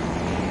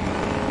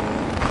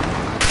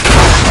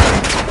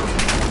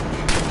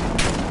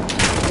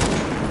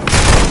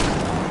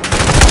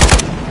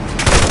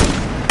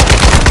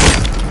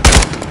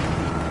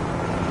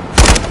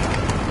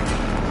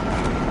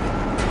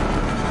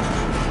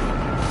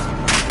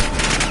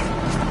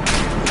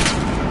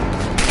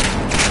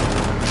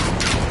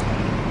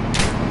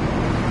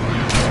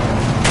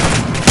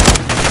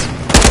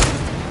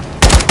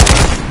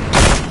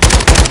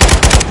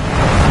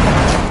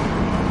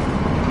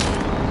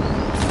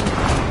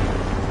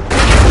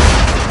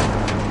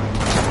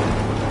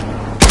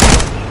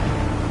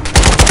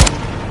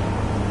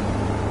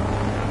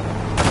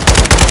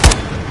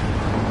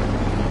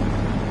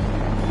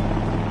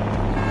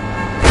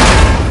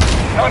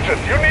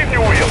 Sergeant, you need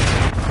new wheels.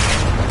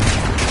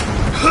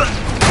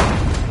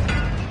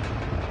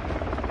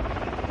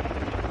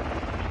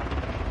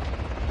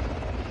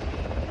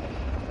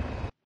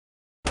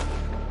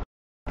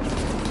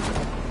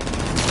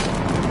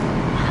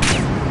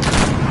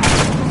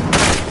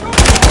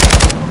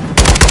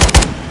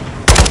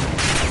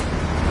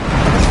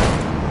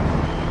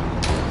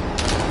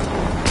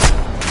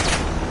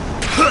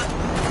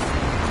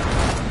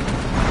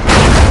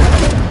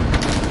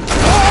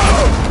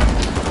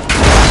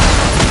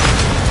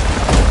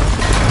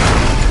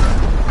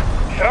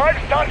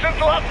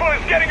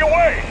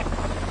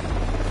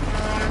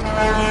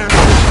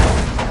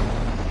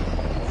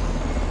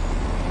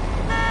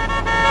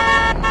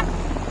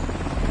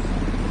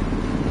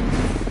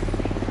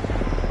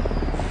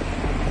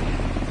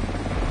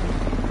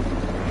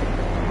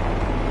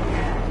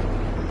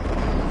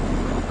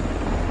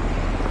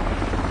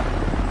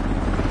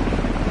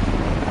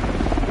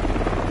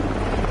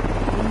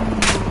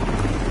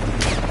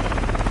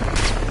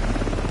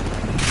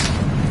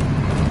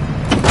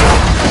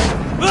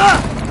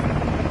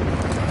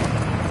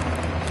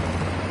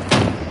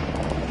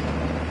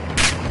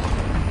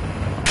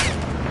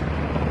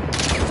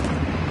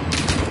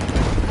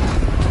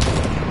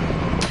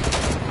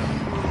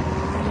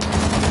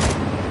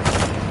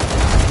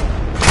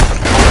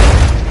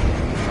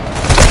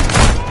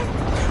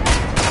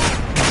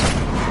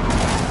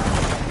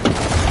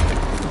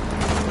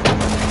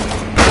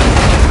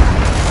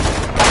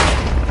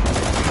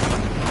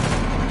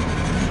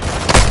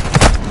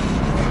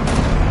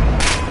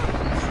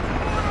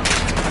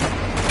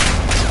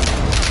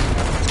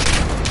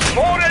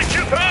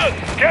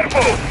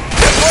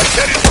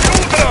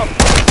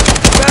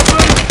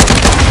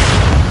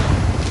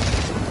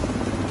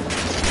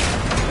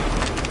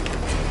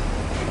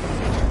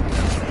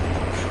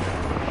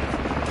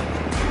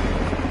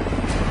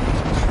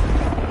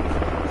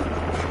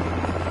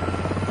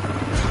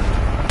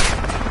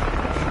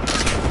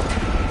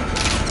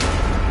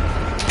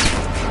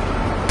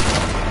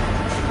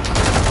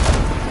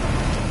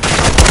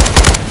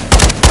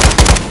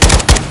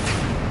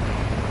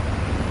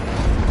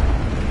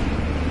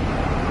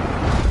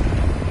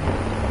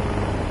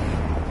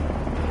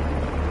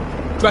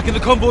 Tracking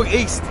the convoy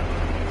east.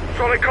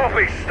 Solid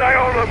copy. Stay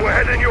on them. We're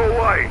heading your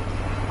way.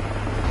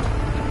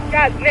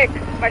 Guys, Nick,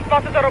 my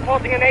spotters are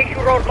reporting an AQ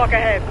roadblock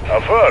ahead.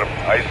 Affirm.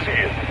 I see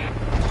it.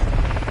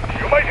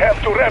 You might have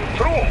to ram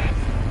through.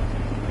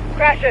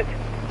 Crash it.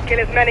 Kill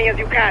as many as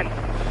you can.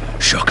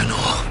 Shock and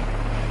awe.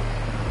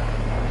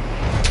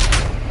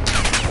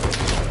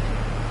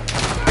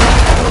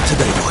 Not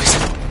today, boys.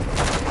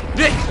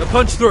 Nick, a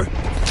punch through.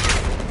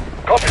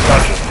 Copy,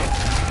 Sergeant.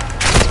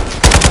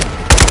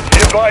 Be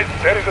advised,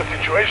 there is a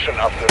situation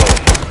after all.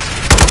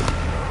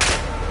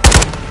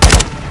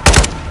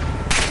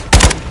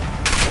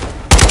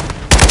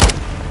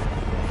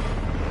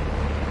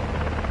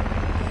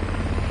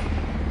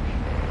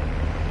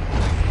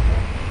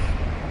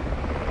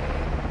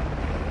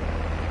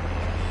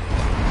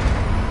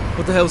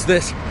 What the hell's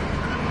this?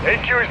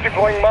 AQ is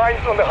deploying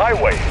mines on the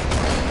highway.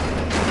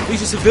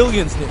 These are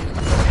civilians, Nick.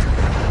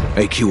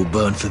 AQ will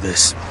burn for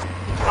this.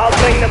 I'll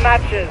bring the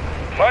matches.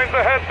 Mines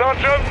ahead,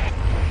 Sergeant.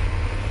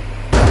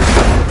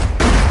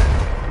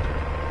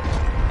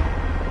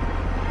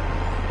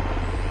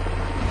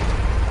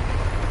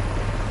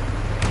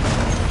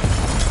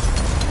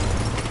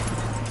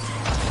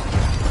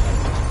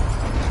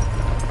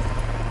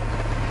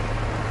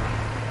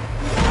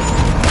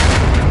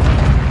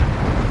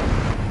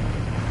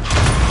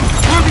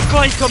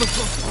 Flames coming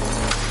from.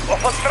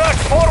 Off a track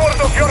forward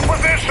of your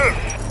position.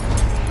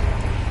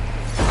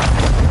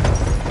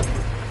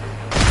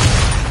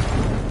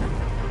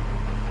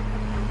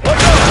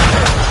 Watch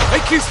out!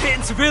 AQ's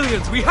hitting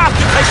civilians. We have to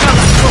take out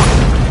that truck.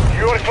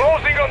 You are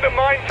closing on the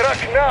mine track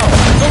now.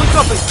 Solid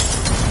copy.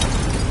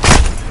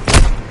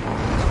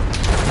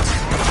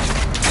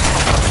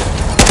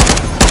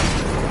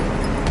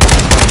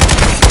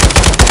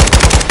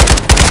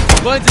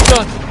 Lines are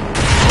done.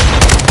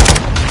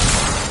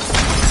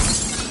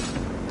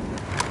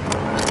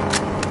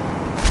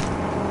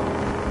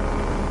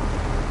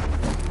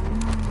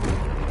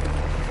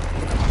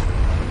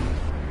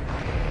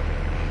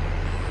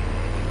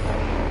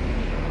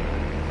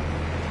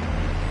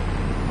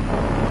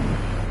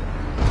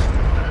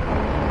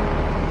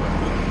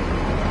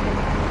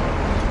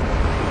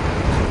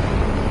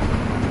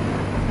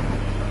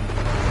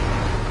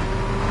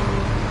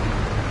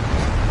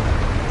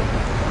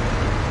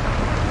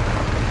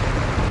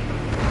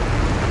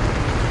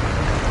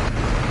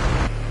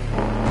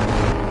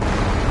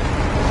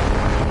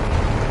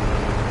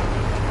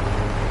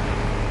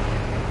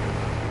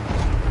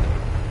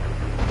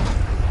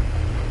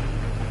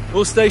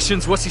 All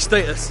stations, what's your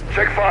status?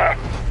 Check fire.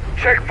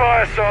 Check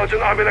fire,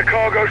 Sergeant. I'm in a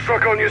cargo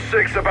truck on your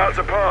 6 about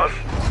to pass.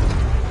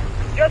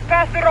 Just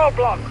past the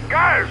roadblock.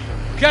 Guys!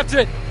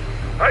 Captain!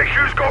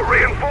 HQ's got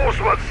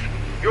reinforcements.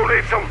 You'll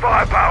need some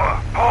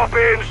firepower. Hop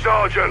in,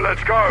 Sergeant.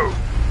 Let's go.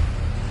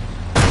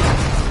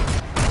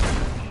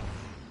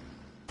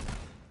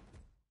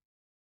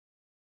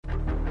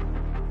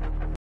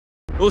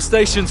 All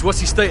stations,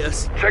 what's your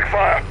status? Check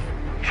fire.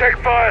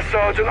 Check fire,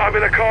 Sergeant. I'm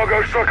in a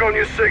cargo truck on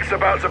your 6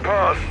 about to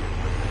pass.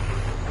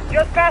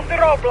 Just past the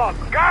roadblock.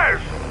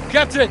 Guys!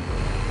 Captain!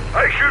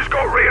 HQ's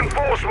got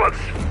reinforcements.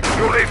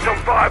 You'll need some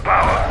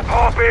firepower.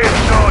 Hop in,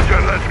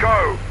 Sergeant. Let's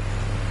go.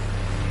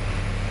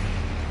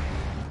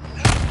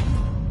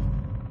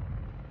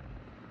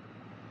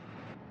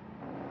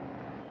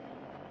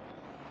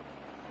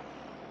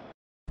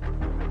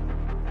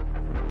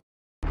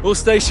 All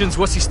stations,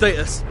 what's your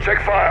status?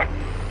 Check fire.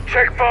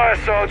 Check fire,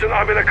 Sergeant.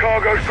 I'm in a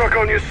cargo truck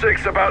on your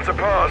 6 about to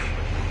pass.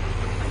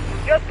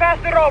 Just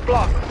past the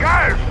roadblock.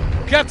 Guys!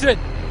 Captain!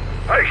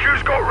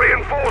 HQ's got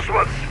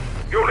reinforcements.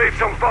 You'll need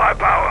some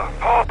firepower.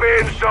 Hop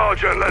in,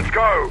 Sergeant. Let's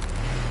go.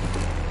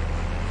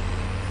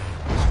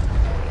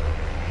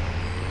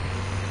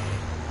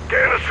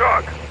 Get in the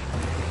truck.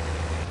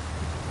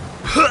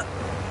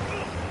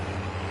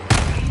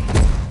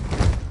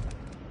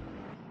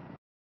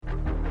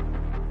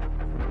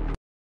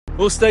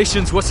 All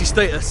stations, what's your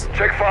status?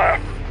 Check fire.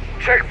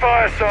 Check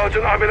fire,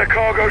 Sergeant. I'm in a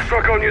cargo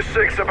truck on your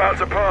 6 about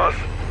to pass.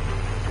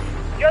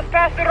 Just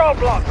past the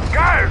roadblock.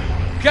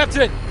 Guys!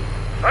 Captain!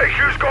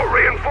 HQ's got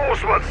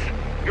reinforcements.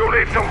 You'll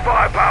need some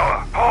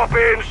firepower. Hop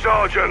in,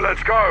 Sergeant.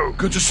 Let's go.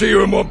 Good to see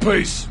you in one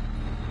piece.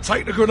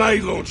 Take the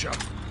grenade launcher.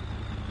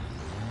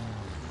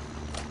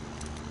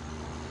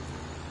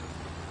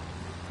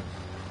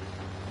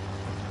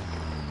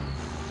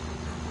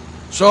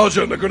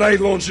 Sergeant, the grenade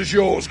launcher's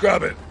yours.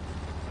 Grab it.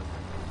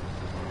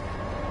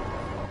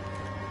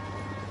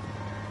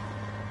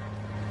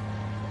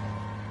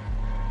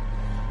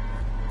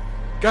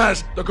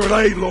 Gaz, the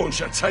grenade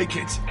launcher, take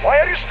it. Why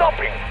are you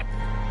stopping?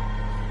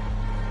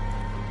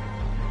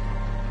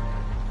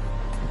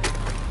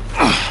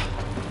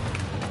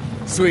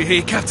 Sweet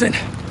heat, Captain.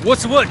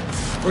 What's the word?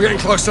 We're getting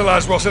close to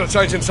Laswell's and a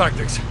change in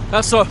tactics.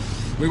 How so?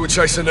 We were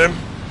chasing them.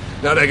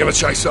 Now they're gonna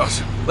chase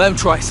us. Let them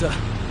try, sir.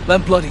 Let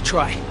them bloody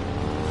try.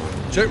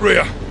 Check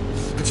rear.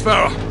 It's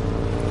Farah.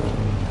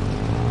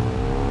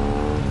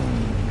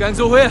 Gang's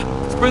all here.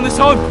 Let's bring this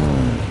home.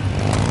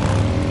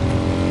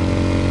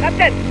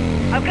 Captain,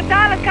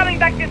 Al-Qatala's coming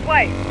back this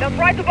way. They'll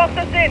try to box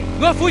us in.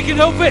 Not if we can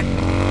help it.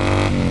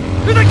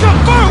 Here they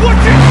come! Fire!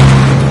 Watch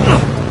it!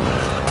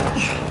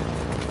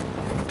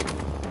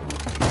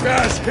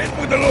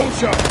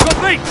 shot.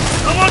 Copy!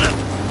 I'm on it!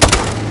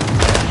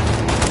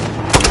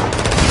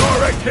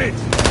 Direct hit.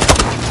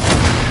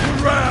 Good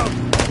round.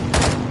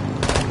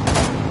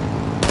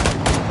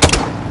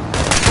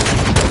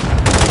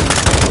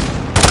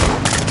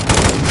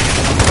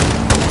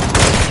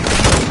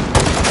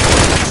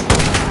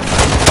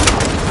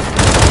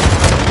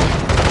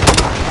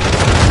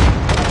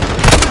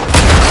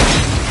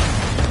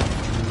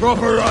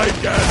 Proper raid,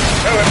 guys.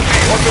 LMG,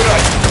 on the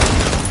right.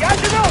 يا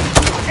جنود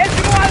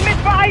الزموا على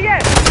المدفعية.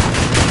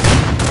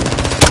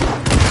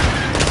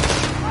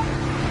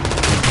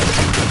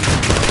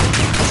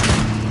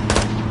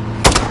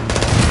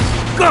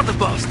 Got the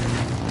bastard!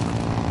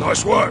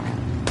 Nice work.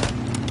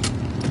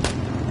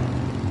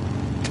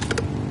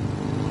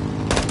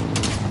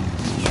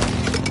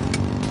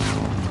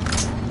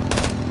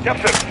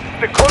 Captain,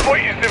 the convoy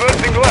is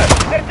diverting left.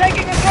 They're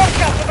taking a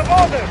shortcut to the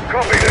border.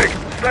 Copy, Nick.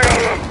 Stay on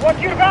them. Watch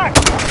your back.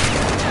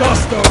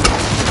 Gusto.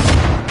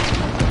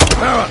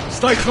 Power,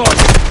 stay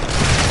close.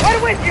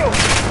 We're with you.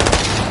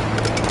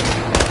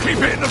 Keep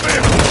hitting the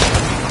vehicle.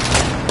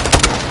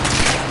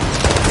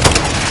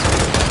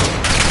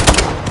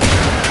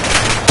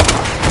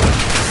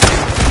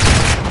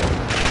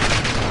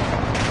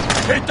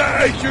 Hit that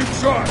AQ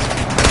truck.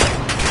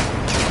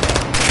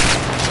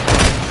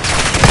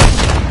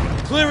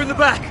 Clear in the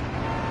back!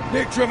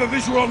 Nick, do you have a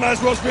visual on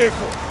Laswell's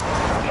vehicle?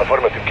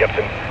 Affirmative,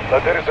 Captain.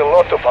 But there is a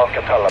lot of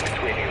Alcatala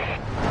between you.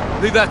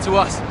 Leave that to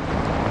us.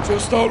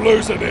 Just don't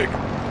lose it, Nick.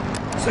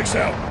 6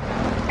 out.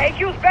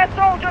 AQ's best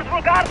soldiers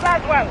will guard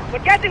Laswell.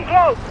 We're getting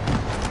close.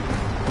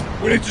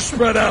 We need to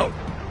spread out.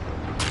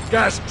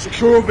 Guys,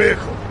 secure a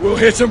vehicle. We'll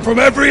hit them from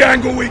every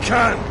angle we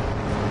can.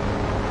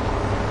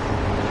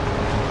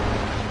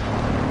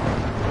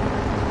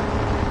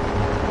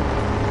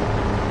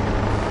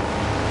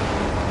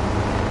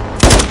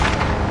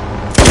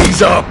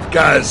 Ease up,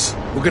 Gaz.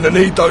 We're gonna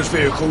need those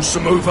vehicles to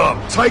move up.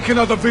 Take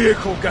another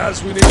vehicle,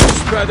 Gaz. We need to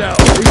spread out.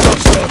 Ease up,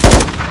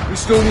 Sergeant. We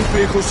still need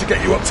vehicles to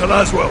get you up to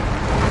Laswell.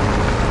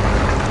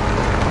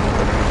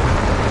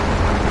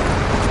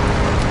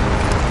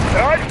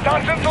 Alright,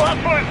 Sergeant,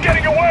 Laswell is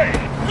getting away!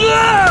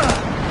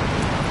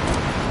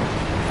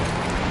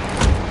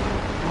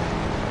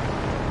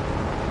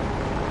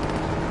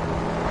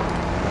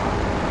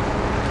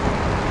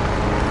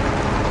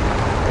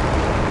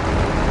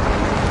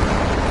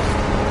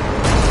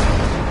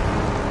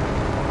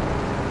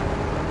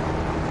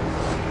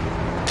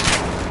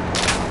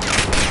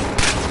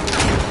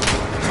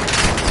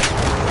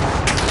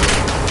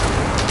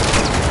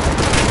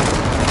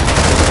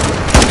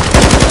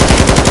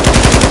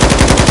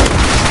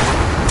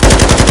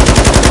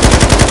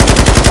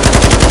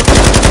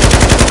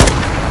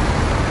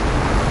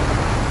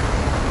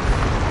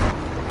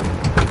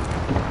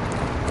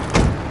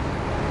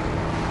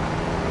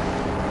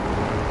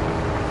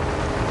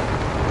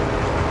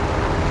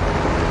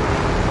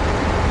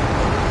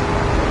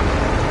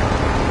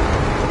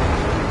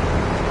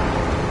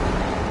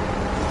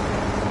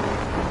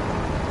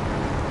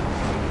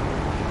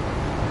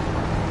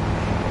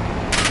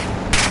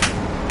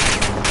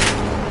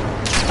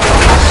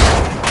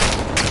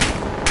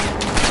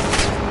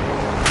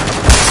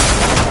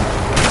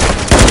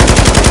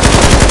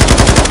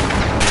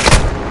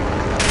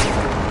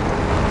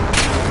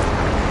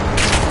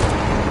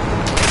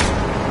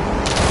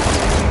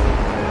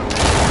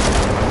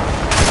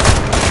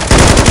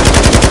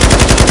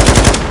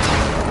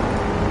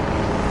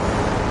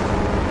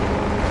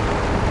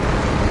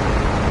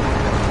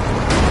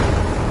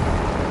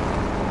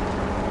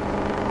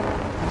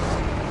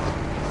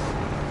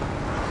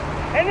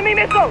 Enemy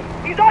missile!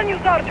 He's on you,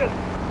 Sergeant!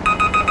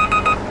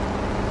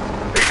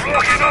 He's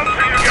locking onto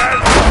you,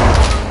 guys.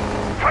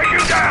 Take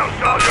you down,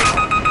 Sergeant.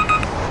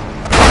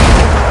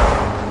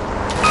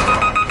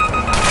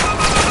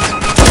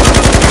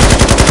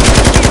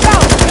 He's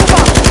down! Move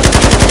up!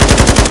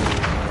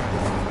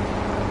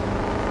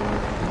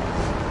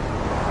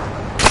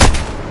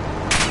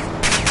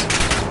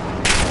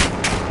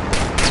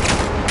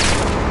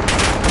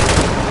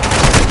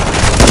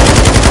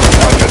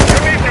 Sergeant, you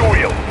need your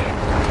wheels.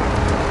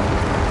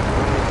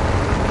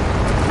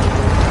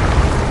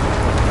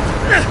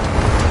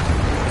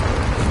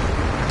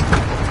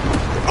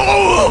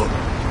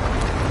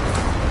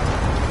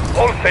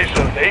 All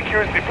stations, AQ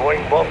is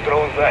deploying bomb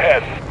drones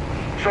ahead.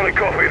 Solid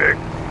copy, Nick.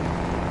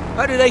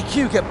 How did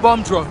AQ get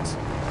bomb drones?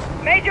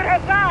 Major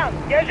Hassan!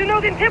 يا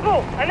جنود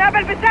انتبهوا!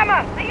 النابل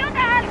بالسما!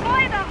 أيدها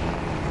القاعدة!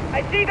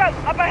 I see them!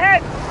 Up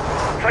ahead!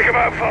 Take him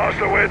out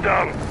faster, we're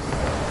done.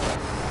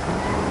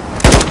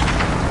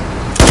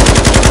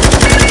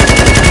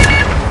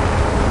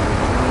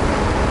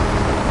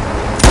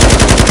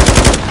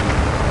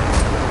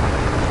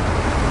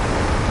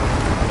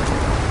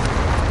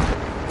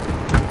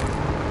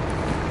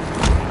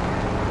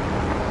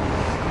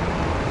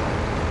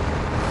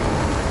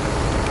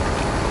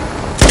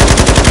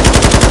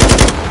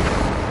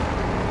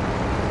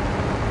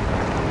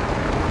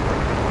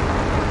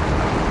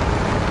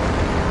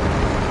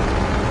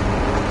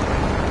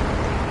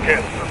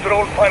 Yes, the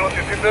drone pilot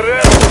is in the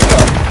rear.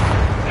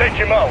 Take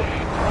him out.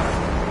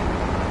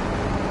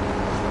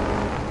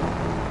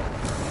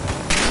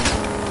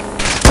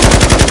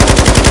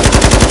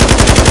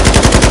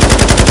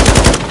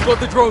 Got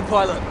the drone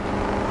pilot.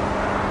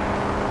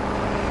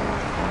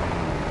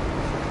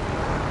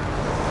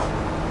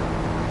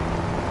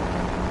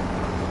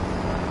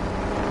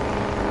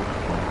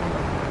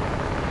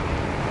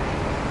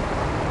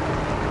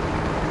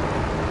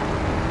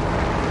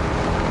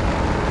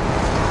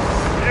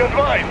 Be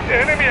advised,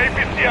 enemy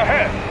APC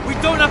ahead. We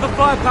don't have the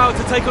firepower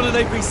to take on an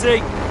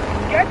APC.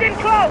 Get in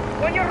close.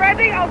 When you're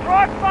ready, I'll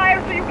draw fire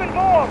so you can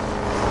board.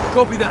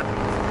 Copy that.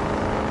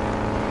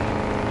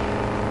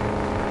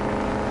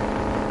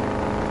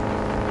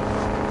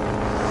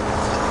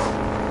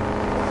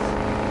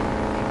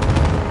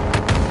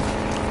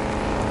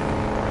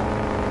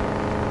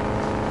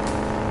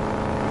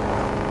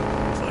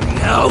 Bloody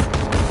hell.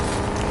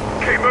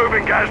 Keep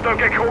moving, Gaz. Don't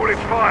get caught in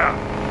its fire.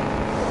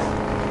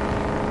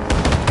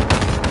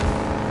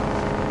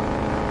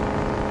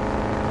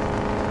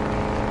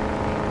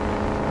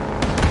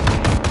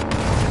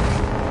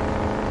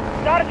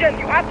 Sergeant,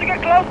 you have to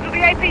get close to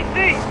the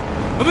APC.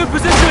 I'm in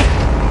position.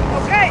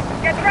 Okay,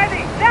 get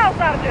ready. Now,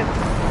 Sergeant.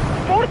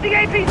 Towards the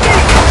APC.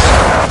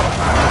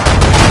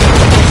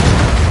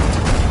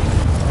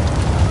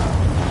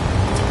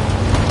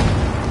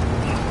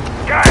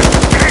 Gaz,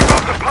 keep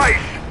up the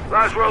pace.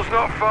 Laswell's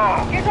not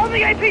far. Get on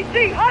the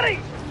APC. Hurry.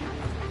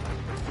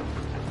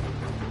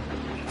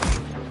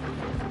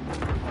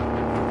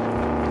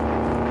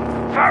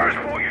 Farrah's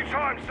bought you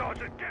time,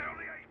 Sergeant. Get on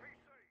the APC.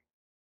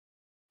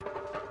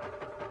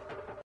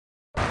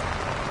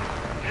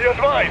 Be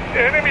advised,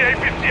 enemy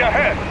APC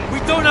ahead. We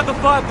don't have the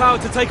firepower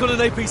to take on an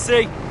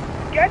APC.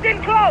 Get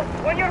in close.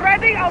 When you're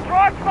ready, I'll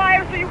draw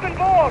fire so you can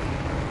board.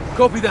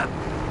 Copy that.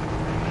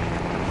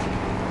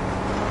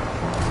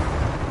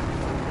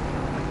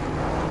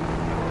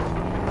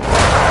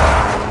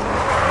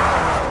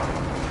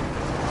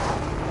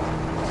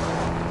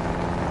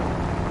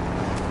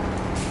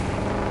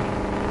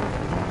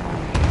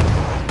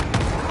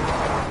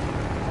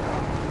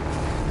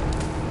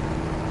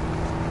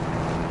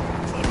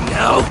 Bloody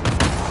hell.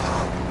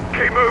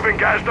 Keep moving,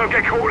 Gaz. Don't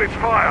get caught in its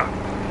fire.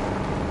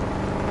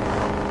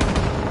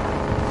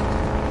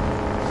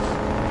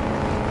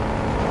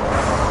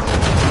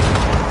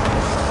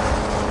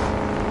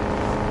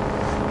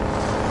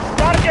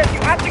 Sergeant,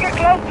 you have to get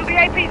close to the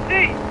APC.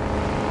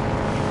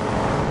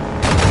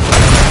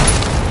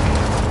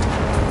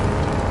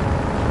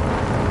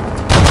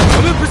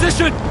 I'm in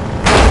position.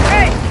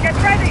 Okay, get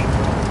ready.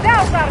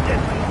 Now,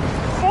 Sergeant.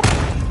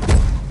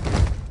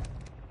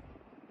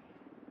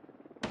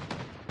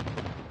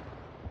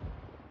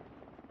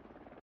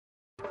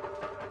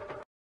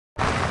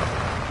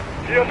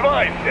 Be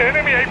advised,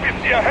 enemy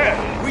APC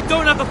ahead. We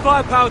don't have the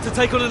firepower to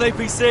take on an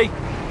APC.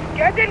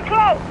 Get in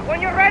close.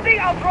 When you're ready,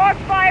 I'll draw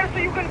fire so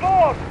you can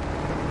board.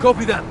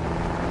 Copy that.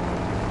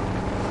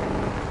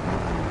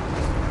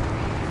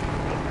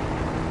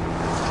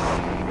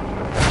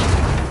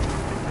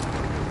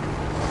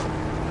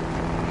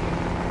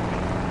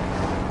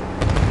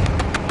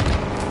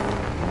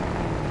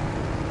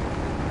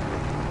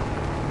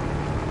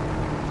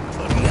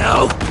 Bloody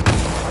hell.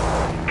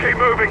 Keep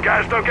moving,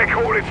 Gaz. Don't get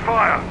caught in its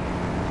fire.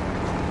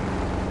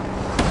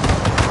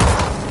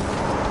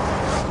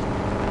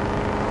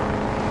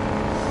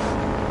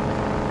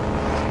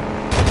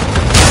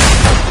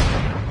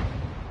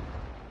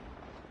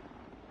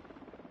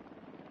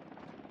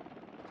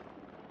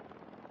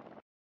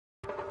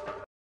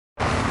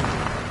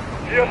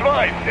 Be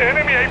advised,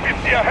 enemy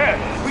APC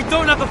ahead. We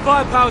don't have the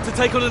firepower to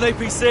take on an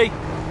APC.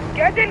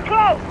 Get in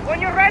close.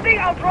 When you're ready,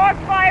 I'll draw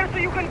fire so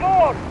you can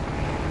board.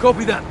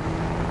 Copy that.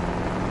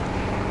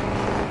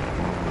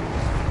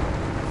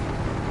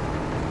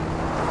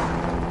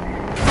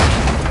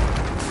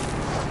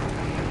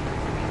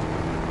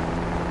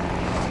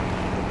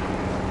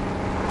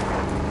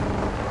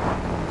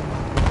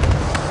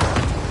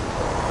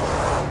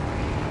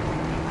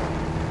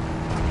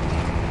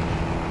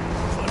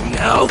 Bloody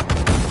hell.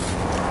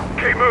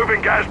 Keep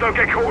moving, Gaz. Don't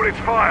get caught in its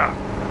fire.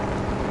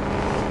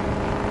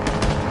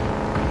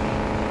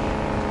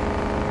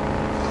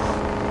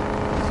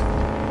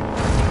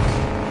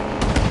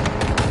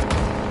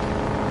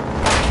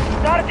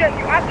 Sergeant,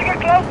 you have to get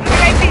close to the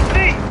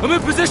APC. I'm in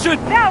position.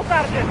 Now,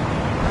 Sergeant.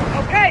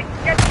 Okay,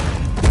 get...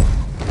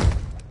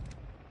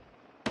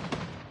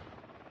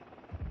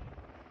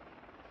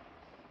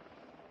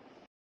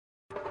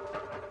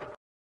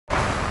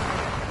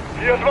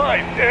 Be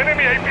advised,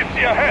 enemy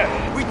APC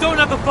ahead. We don't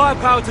have the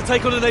firepower to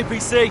take on an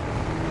APC.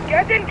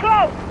 Get in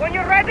close. When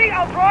you're ready,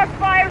 I'll draw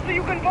fire so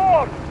you can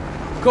board.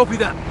 Copy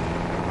that.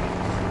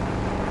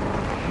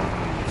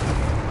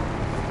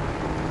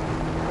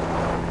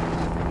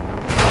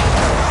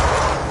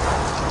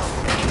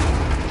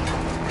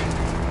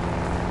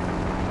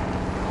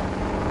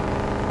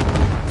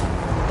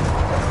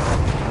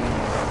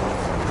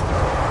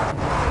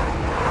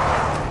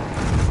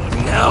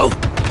 Bloody hell.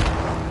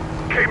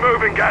 Keep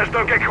moving, Gaz.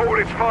 Don't get caught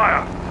in its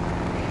fire.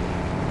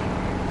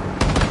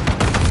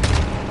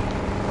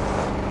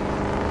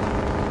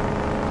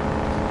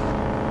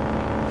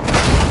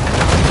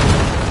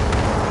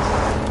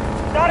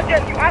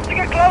 Sergeant, you have to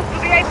get close to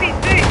the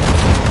APC.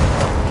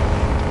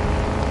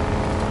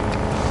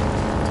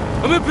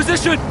 I'm in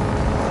position!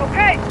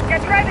 Okay,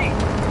 get ready!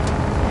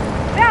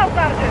 Now,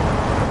 Sergeant!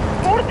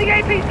 Board the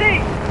APC!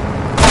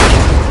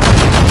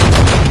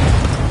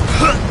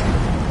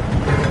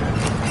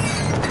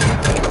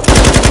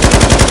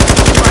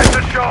 Press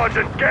the charge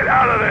and get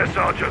out of there,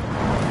 Sergeant!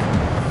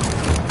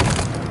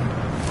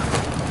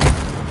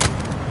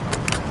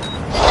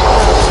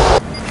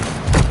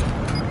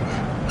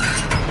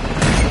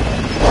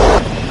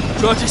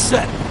 Charge is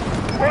set.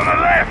 We're on the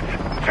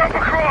left! Jump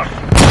across!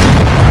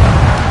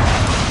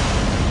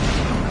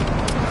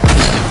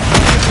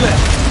 Clear.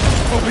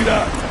 Copy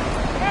that.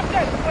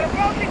 Captain, we're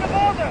approaching the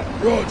border!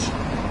 Rog.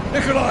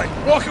 Nikolai,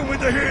 rocking with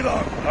the helo.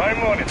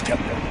 I'm on it,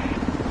 Captain.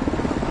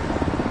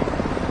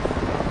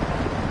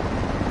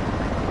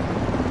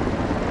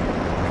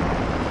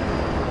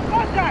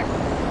 Contact!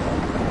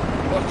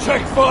 Well,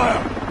 check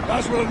fire.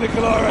 Laswell and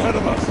Nikolai are ahead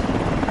of us.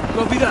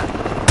 Copy that.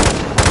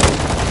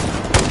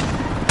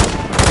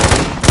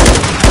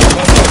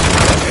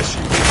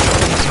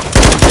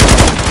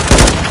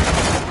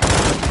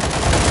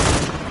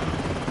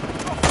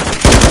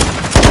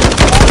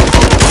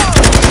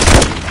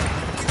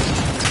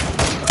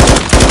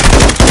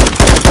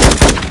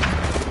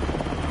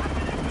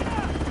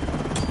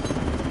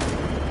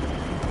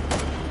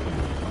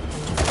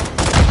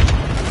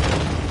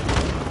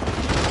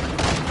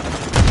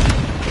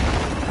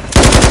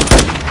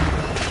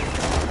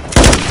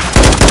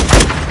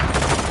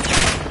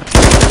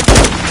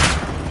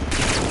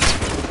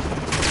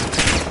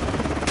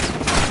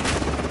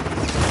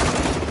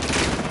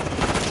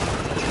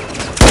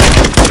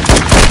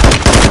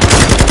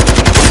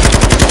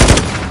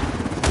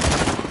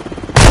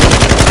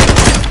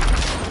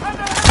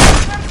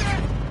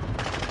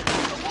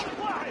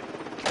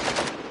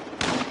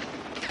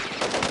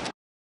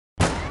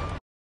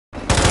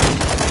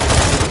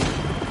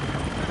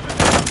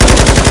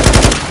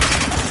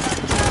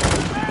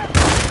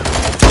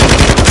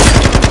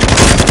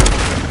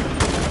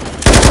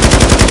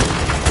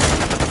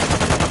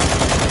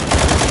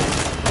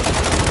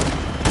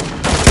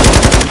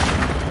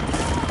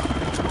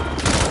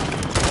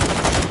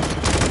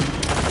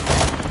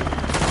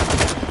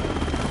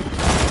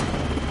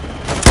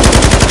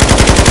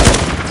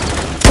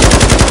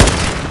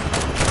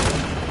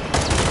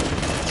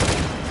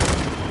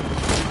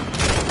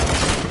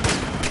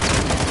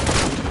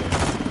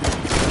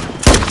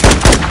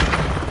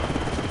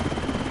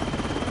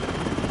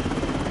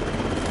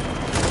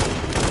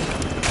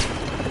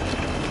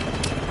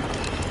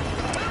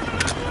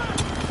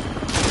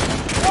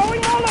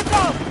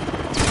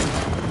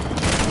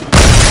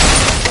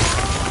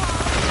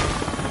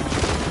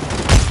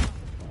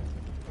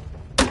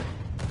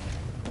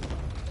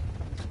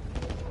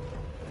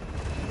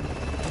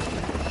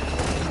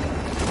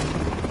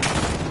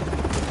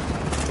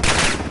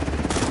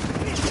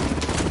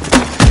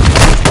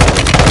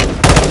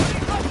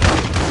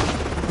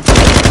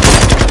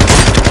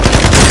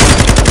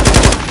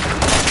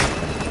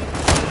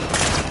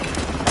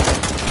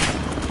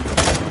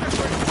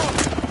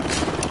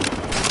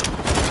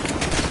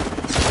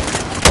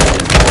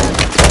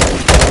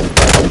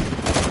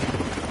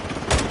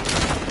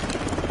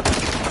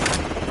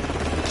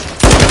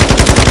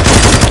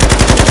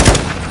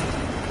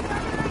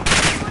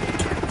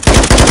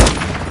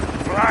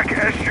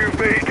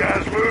 SUV,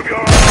 guys, move your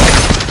arms!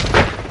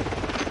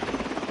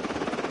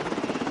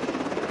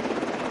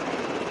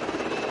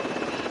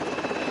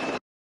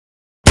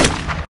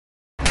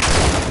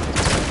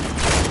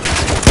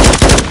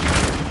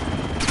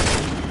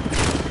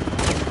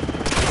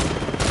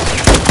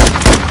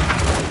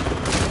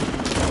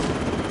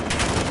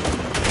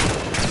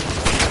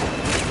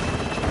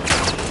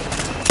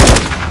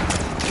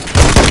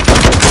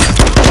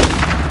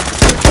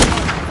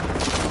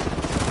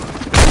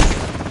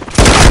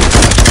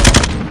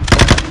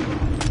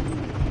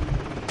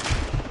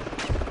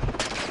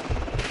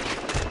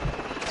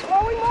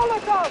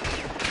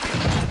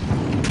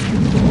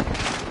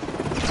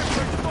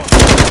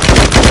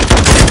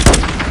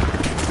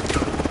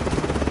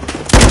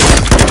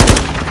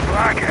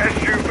 Black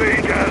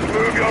SUV, guys,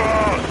 move your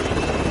arms!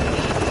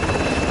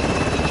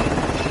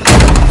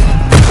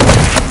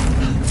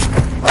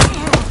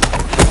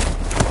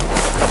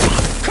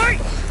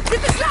 Kate!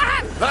 Get the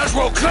shot! That's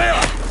well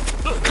clear!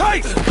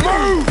 Kate,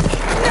 move!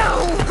 No!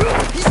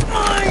 He's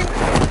mine!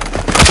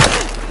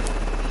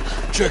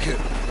 Check it.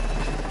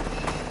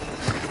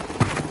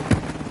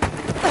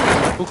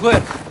 We're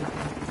clear.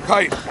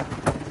 Kate.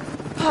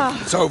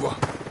 It's over.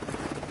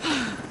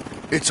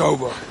 It's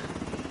over.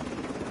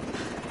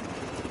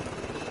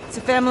 It's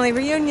a family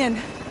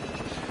reunion.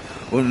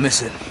 Wouldn't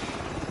miss it.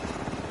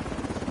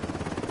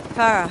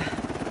 Farah.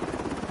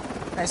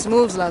 Nice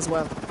moves,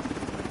 Laswell.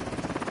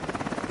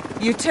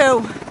 You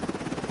too.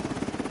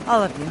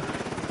 All of you.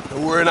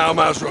 We're in Al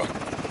Mazrah.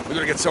 We're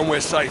gonna get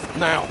somewhere safe,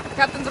 now.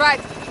 Captain's right.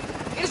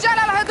 رجال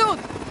على الحدود.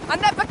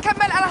 النب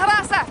بتكمل على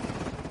هراسة.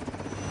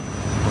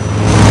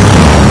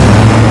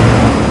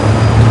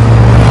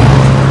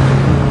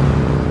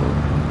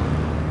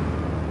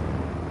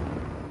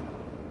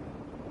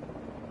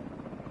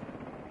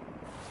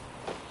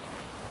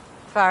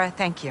 Farah. Lara,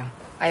 thank you.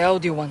 I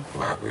owed you one.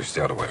 Well, it's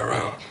the other way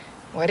around.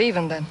 We're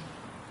even then.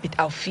 Bit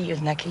auf viel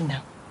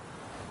Nakina.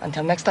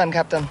 Until next time,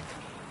 Captain.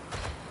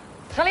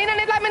 Salina,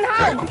 niet blijf me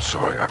Okay, houden! I'm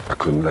sorry. I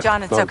couldn't let...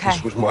 John, it's no, okay.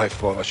 This was my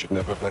fault. I should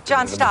never have let...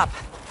 John, them in. stop.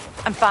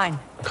 I'm fine.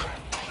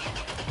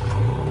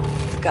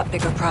 We've got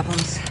bigger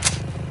problems.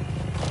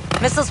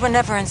 Missiles were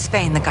never in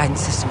Spain. The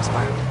guidance systems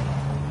were.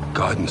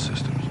 Guidance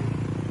systems?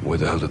 Where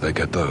the hell did they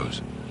get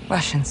those?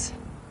 Russians.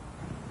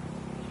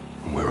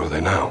 And where are they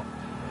now?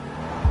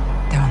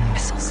 They're on the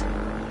missiles.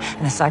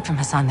 And aside from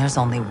Hassan, there's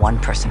only one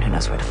person who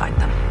knows where to find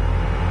them.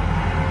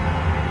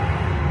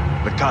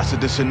 La Casa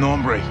de Sin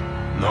Nombre.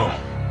 No.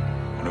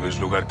 One of his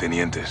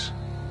lugartenientes.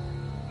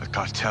 A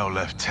cartel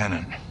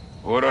lieutenant.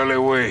 Órale,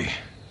 güey.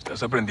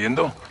 ¿Estás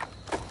aprendiendo?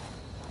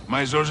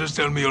 My sources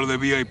tell me all the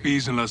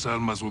VIPs in Las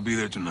Almas will be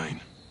there tonight.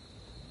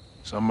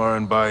 Some are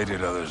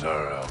invited, others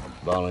are,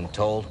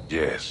 Voluntold?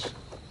 Yes.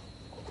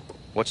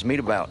 What's the meet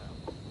about?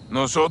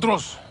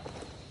 Nosotros?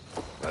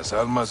 Las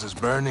Almas is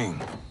burning,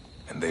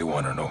 and they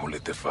want to know who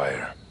lit the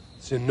fire.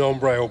 Sin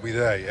Nombre will be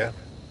there, yeah?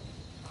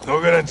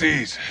 No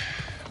guarantees,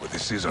 but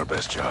this is our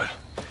best shot.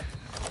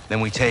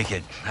 Then we take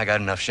it. I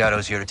got enough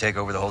shadows here to take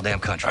over the whole damn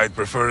country. I'd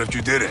prefer if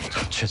you didn't.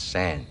 Just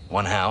saying.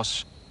 One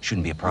house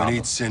shouldn't be a problem. We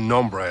need Sin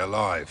Nombre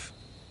alive.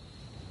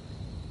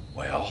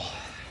 Well...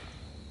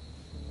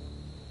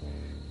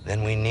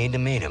 then we need to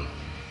meet him.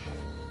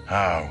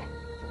 How?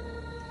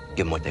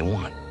 Give them what they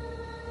want.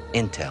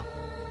 Intel.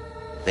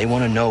 They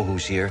want to know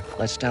who's here.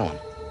 Let's tell them.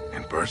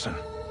 In person?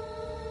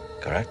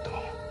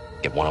 Correcto.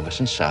 Get one of us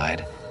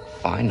inside.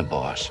 Find the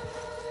boss.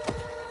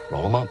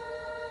 Roll him up.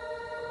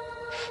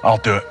 I'll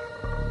do it.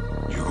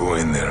 You go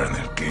in there and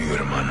they'll kill you,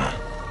 hermano.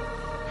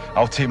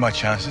 I'll take my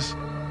chances.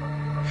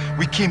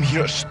 We came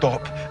here to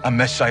stop a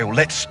missile.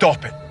 Let's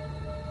stop it.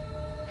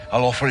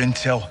 I'll offer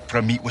intel for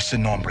a meet with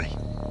Sin Nombre.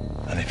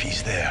 And if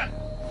he's there,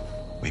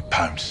 we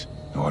pounce.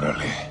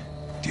 Órale.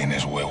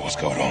 Tienes huevos,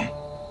 cabrón.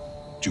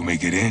 You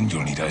make it in,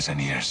 you'll need eyes and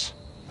ears.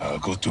 I'll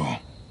go too.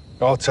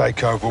 I'll take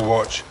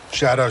Overwatch.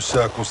 Shadow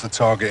circles the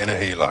target in a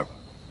helo.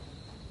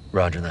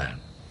 Roger that.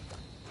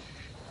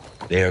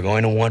 They are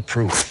going to want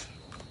proof.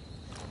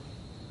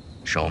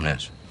 Show them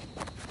this.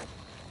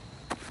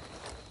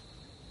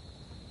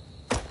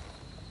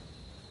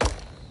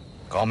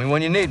 Call me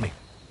when you need me.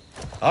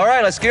 All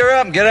right, let's gear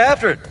up and get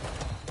after it.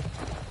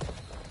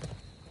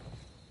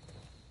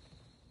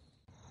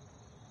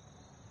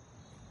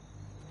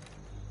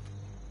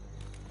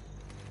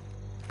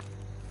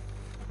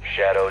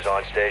 Shadows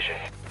on station.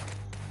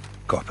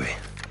 Copy.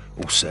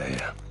 All set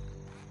here.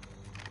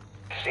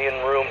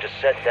 Seeing room to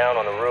set down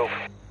on the roof.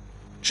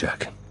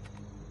 Check.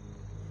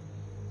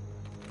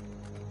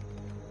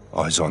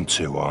 Eyes on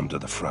two armed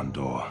at the front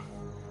door.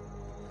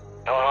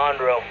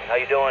 Alejandro, how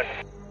you doing?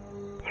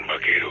 Un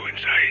vaquero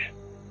inside.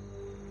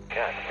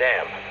 God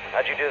damn,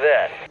 how'd you do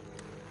that?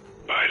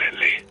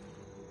 Violently.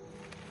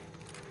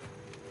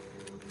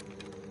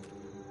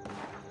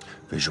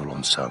 Visual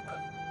on sub.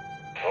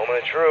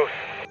 Moment of truth.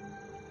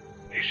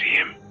 They see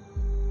him.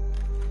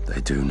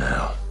 They do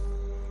now.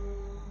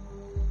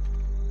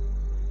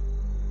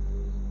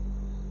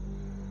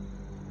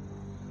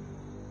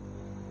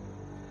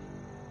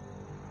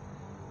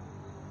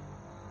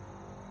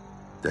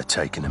 They're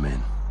taking him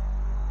in.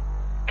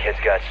 Kid's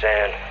got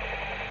sand.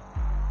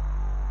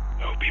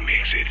 Hope he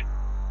makes it.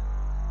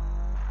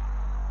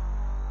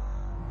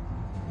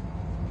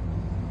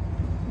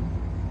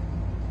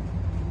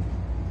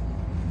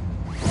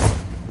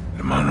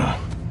 Hermano.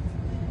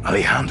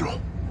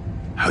 Alejandro,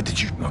 how did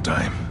you... No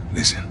time.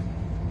 Listen.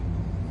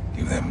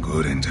 Give them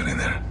good intel in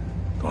there.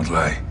 Don't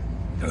lie.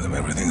 Tell them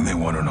everything they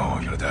want to know.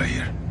 You'll die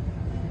here.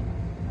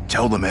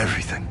 Tell them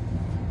everything.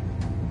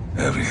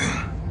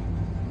 Everything.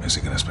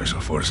 Mexican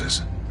Special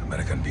Forces,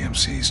 American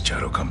PMC's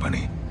Shadow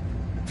Company,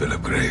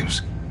 Philip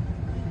Graves.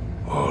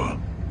 All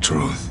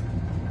truth.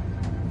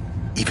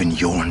 Even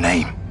your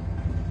name.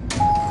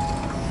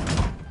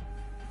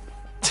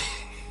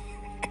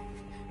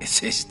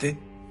 ¿Es este?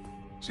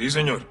 Sí,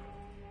 señor.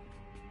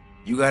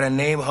 You got a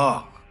name,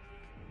 Hawk?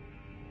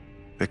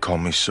 They call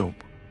me Soap.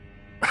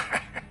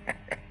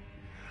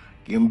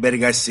 ¿Quién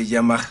verga se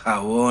llama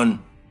Jabón?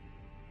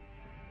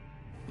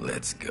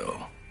 Let's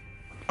go.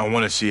 I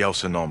want to see El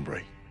Sin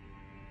Nombre.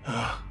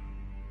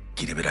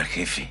 ¿Quiere ver al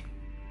jefe?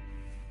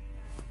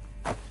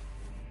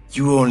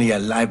 You only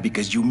alive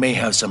because you may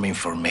have some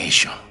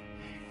information.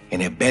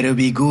 And it better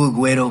be good,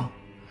 Güero.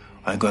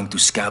 I'm going to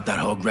scalp that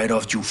hog right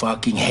off your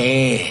fucking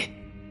head.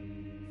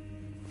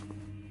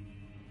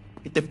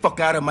 Get the fuck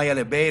out of my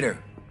elevator.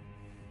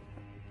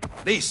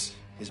 This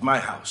is my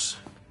house.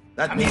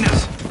 That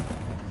means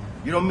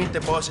you don't meet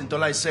the boss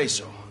until I say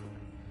so.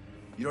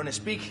 You don't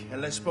speak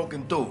unless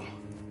spoken to.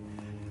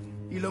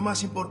 Y lo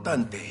más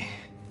importante,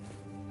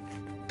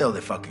 tell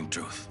the fucking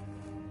truth.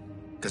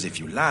 Because if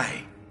you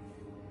lie,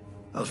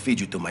 I'll feed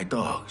you to my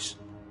dogs.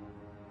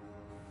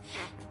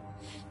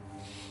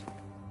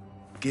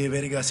 ¿Qué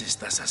vergas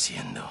estás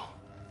haciendo?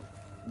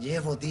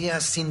 Llevo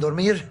días sin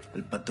dormir.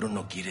 El patrón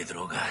no quiere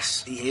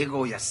drogas.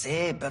 Diego, ya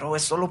sé, pero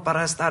es solo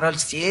para estar al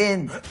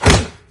 100.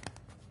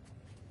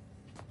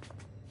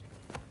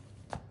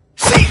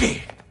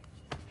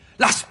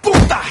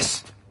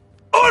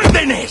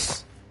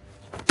 órdenes!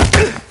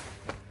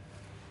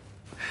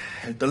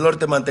 El dolor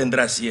te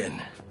mantendrá 100.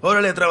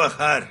 Órale a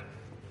trabajar.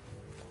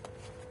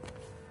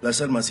 Las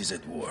Almas is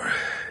at war.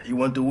 You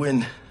want to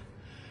win?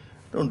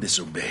 Don't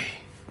disobey.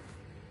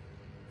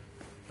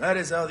 That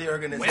is how the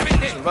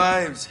organization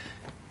survives.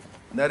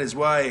 And that is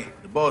why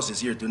the boss is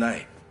here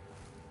tonight.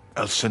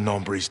 El Sin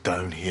Nombre's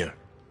down here.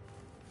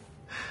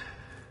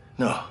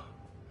 No.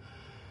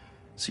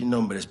 Sin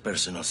Nombre es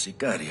personal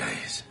sicaria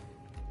es.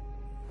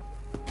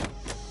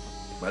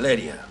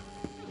 Valeria,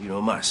 y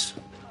no más.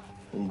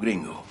 Un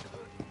gringo.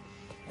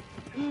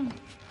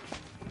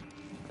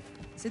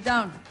 Sit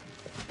down.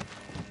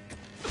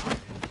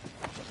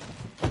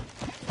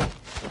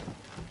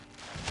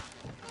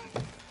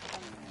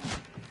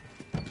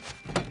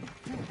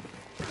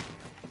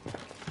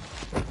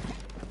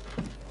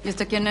 ¿Y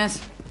este quién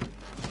es?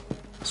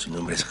 Su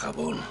nombre es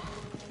Jabón.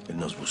 Él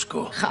nos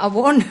buscó.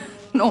 ¿Jabón?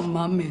 No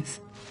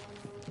mames.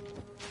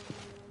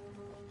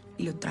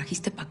 ¿Y lo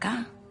trajiste para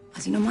acá?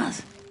 Así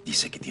nomás.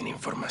 Dice que tiene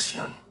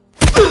información.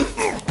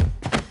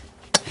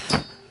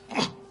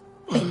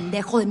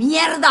 ¡Pendejo de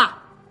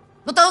mierda!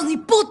 No tenemos ni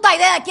puta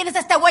idea de quién es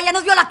este güey. ¡Ya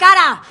nos vio la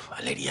cara!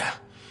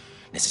 Valeria,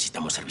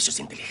 necesitamos servicios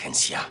de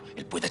inteligencia.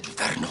 Él puede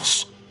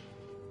ayudarnos.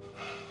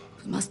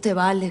 Pues más te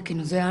vale que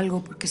nos dé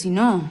algo, porque si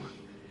no...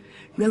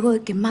 Luego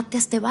de que mate a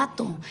este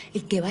vato,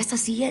 el que va a esa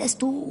silla eres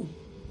tú.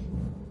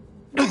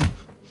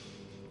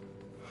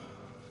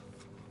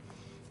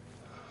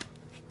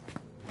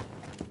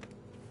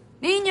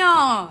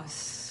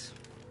 Niños!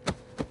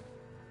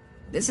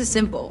 This is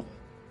simple.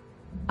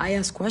 I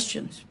ask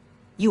questions.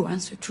 You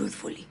answer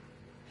truthfully.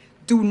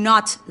 Do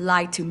not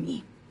lie to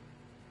me.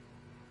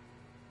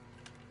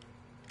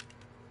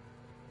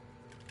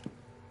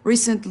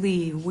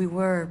 Recently, we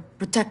were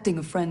protecting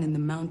a friend in the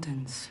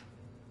mountains.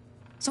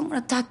 Someone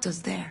attacked us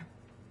there.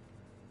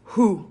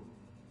 Who?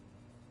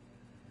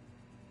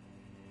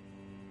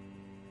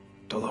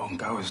 Todo un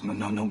caos,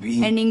 no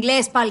vi. En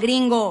inglés, pa'l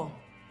gringo.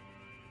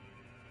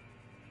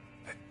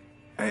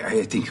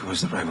 I think it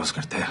was the rivals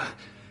cartel.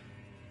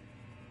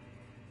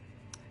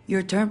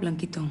 Your turn,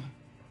 Blanquito.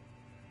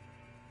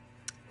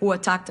 Who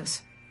attacked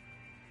us?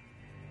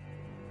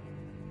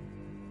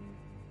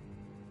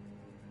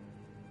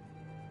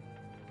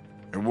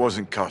 It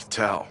wasn't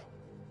cartel.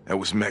 It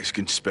was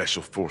Mexican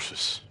Special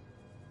Forces.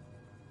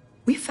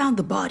 We found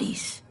the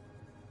bodies.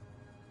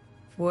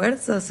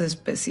 Fuerzas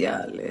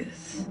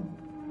Especiales.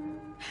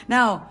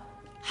 Now,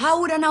 how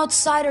would an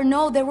outsider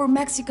know they were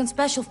Mexican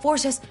Special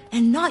Forces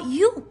and not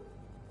you?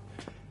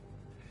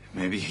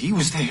 Maybe he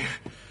was there.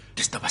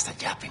 Tú estabas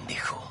allá,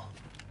 pendejo.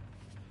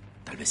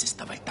 Tal vez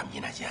estaba él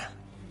también allá.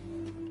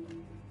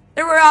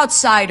 There were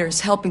outsiders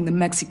helping the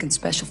Mexican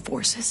Special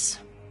Forces.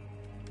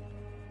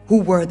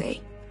 Who were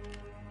they?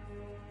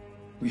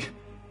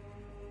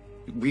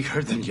 We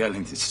heard them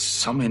yelling,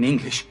 some in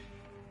English.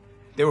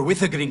 They were with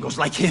the gringos,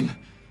 like him.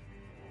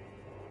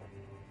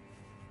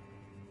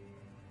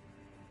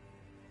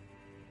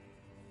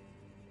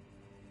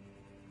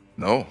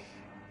 No.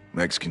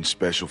 Mexican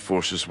Special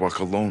Forces work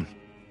alone.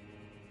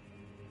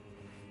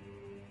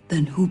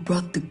 Then who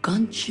brought the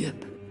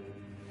gunship?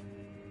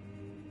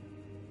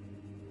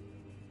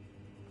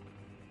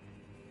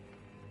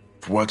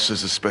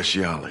 Fuerzas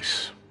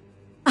Especiales.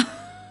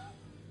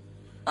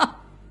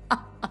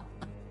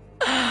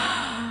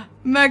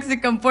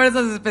 Mexican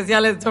Fuerzas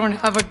Especiales don't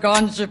have a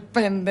gunship,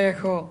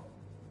 pendejo.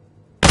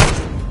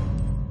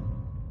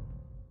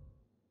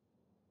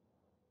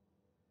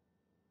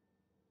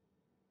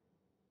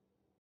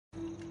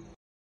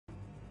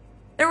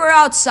 There were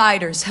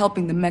outsiders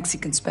helping the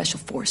Mexican Special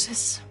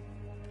Forces.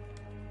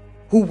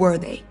 Who were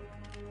they?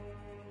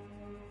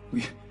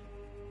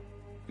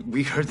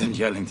 We heard them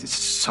yelling,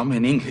 some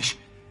in English.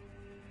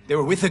 They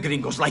were with the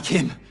gringos, like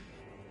him.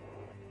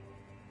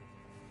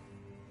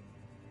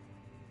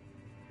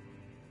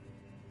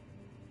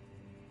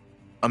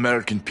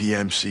 American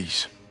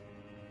PMCs.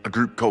 A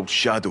group called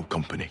Shadow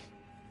Company.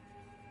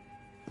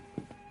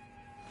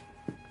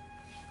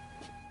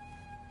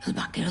 Los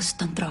vaqueros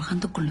están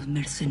trabajando con los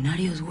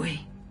mercenarios,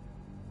 güey.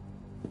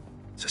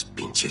 Esas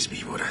pinches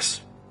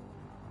víboras.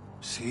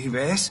 Sí,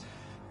 ¿ves?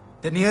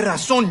 Tenía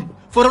razón.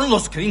 Fueron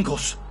los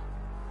gringos.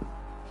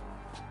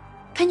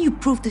 Can you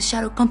prove the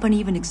Shadow Company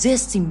even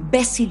exists,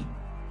 imbécil?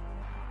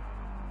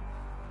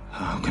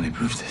 How can I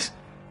prove this?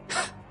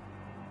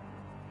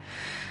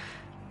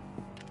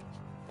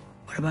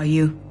 What about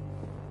you?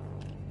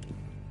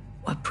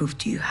 What proof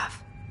do you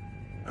have?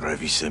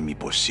 Revisé mi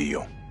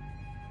bolsillo.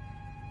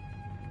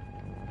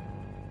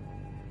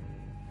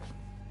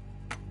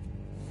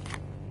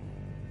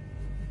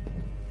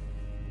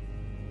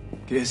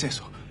 ¿Qué es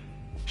eso?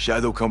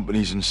 Shadow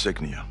Company's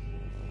insignia.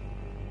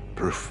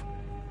 Proof.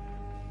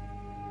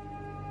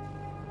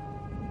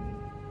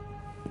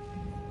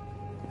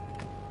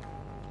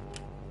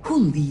 Who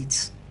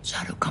leads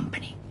Shadow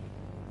Company?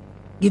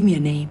 Give me a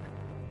name.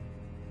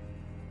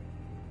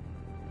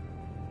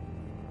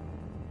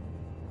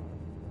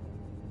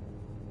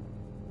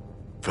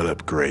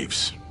 Philip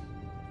Graves.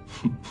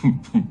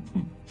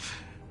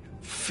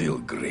 Phil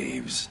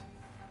Graves.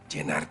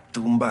 Llenar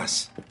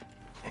tumbas.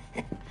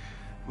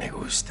 Me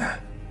gusta.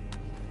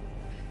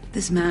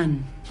 This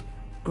man,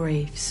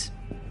 Graves,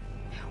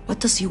 what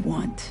does he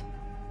want?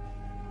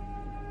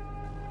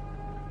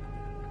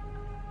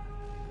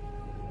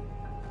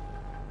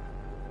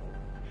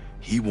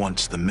 He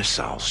wants the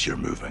missiles you're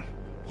moving.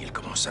 ¿Y él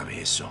cómo sabe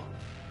eso?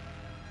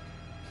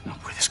 No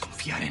puedes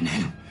confiar en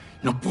él.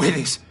 No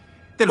puedes.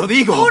 ¡Te lo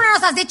digo! ¡Tú no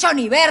nos has dicho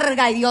ni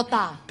verga,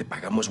 idiota! Te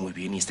pagamos muy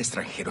bien y este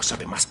extranjero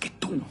sabe más que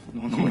tú.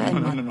 Hora de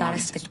matar a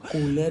este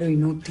culero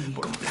inútil.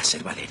 Por un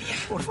placer, Valeria.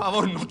 Por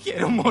favor, no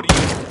quiero morir.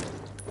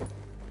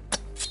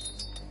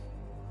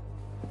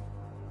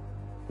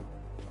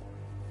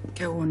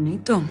 Qué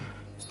bonito.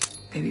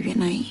 Te vi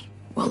bien ahí.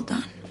 Well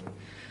done.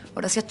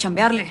 Ahora sí a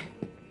chambearle.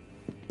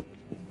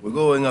 We're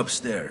going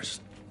upstairs.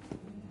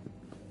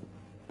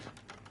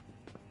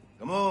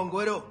 Come on,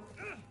 güero.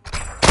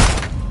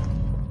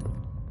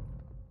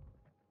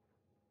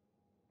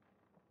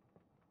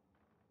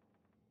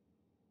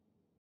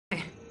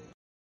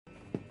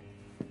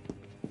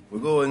 We're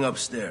going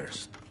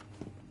upstairs.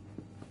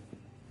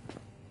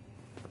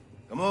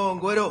 Come on,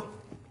 güero.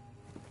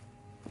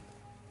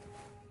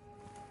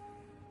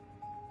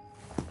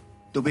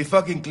 To be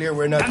fucking clear,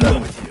 we're not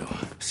done with you.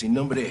 Sin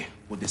nombre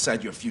will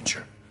decide your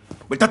future.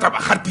 Vuelta a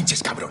trabajar,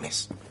 pinches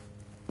cabrones.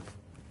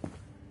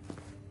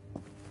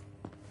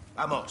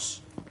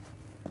 Vamos.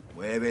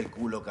 Mueve el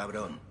culo,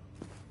 cabrón.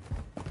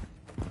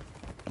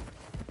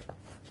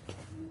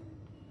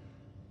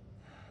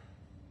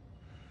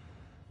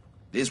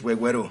 This way,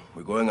 güero.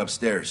 We're going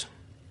upstairs.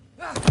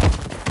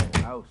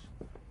 House.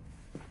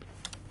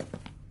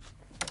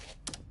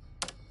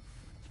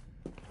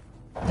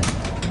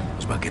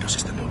 Los vaqueros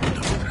están moviendo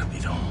muy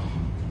rápido.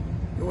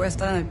 Yo voy a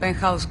estar en el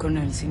penthouse con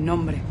él, sin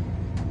nombre.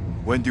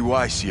 When do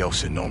I see El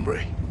Sin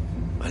Nombre?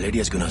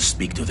 Valeria's gonna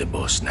speak to the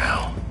boss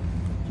now.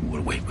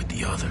 We'll wait with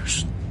the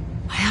others.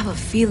 I have a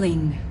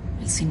feeling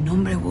El Sin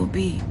Nombre will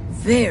be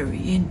very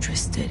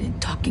interested in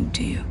talking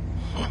to you.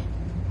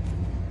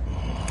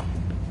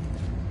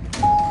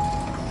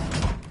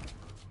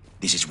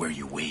 This is where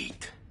you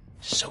wait.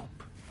 Soap.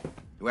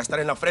 Yo voy a estar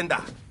en la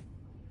ofrenda.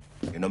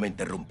 Que no me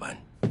interrumpan.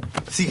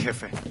 Sí,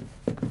 jefe.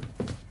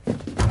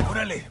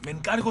 Órale, me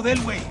encargo de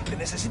él, güey. Te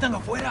necesitan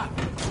afuera.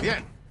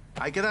 Bien.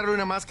 Hay que darle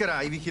una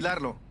máscara y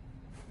vigilarlo.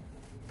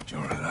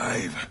 You're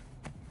alive.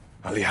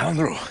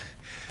 Alejandro.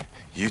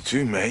 You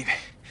too, mate.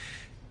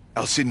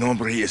 El Sin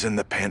Nombre is in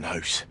the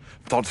penthouse.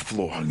 3rd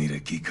floor. I'll need a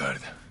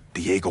keycard.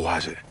 Diego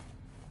has it.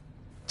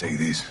 Take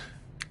this.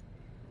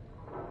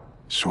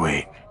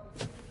 Sweet.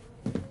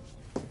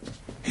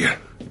 Here.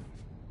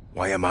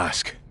 Why a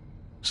mask?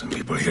 Some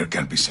people here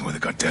can't be seen with the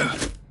cartel.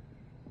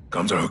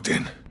 Comms are hooked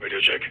in. Radio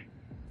check.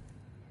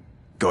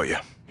 Got you.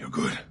 You're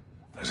good.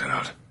 Let's head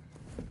out.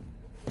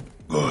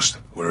 Ghost,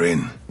 we're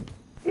in.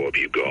 What have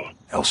you got?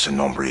 El Sin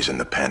Nombre is in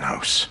the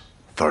penthouse.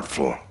 3rd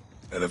floor.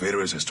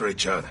 Elevator is a straight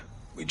shot.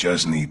 We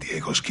just need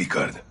Diego's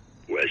keycard.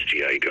 Where's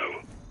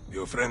Diego? The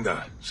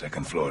ofrenda,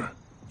 2nd floor.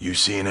 You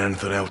seeing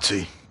anything,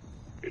 LT?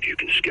 If you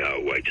can scout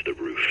away to the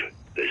roof,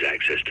 there's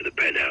access to the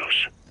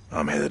penthouse.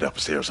 I'm headed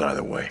upstairs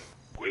either way.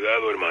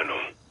 Cuidado, hermano.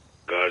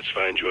 Guards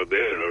find you up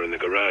there or in the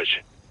garage.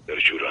 They'll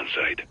shoot on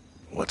sight.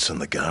 What's in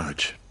the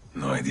garage?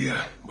 No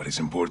idea, but it's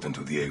important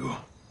to Diego.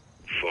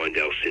 Find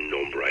El Sin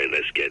Nombre and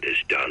let's get this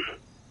done.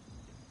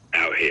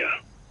 Out here.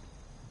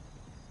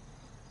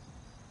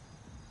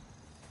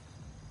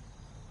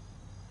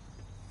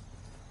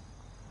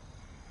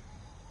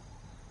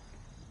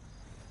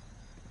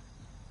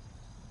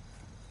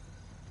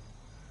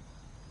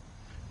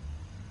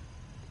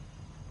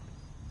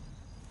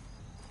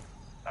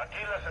 Aquí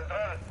la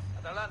central.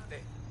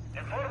 Adelante.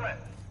 Informe.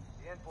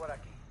 Bien por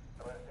aquí.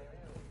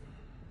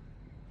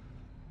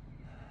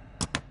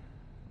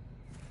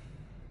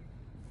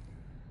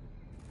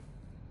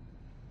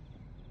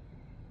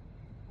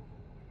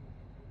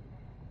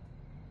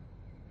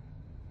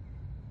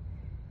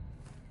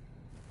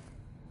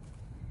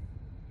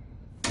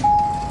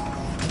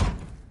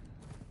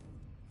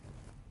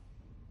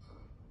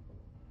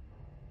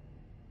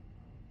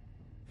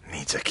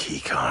 Needs a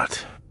keycard.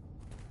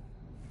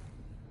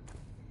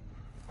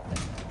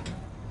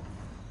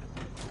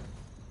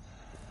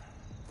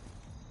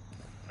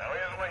 ¿Me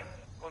oyes, güey?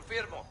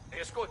 Confirmo.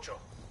 Te escucho.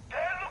 ¿Qué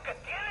es lo que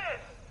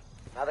tienes?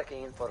 Nada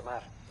que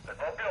informar. Te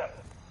copio.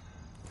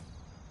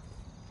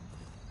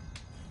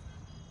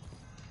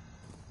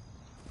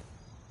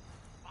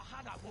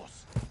 Baja la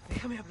voz.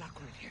 Déjame hablar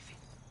con el jefe.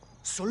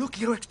 Solo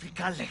quiero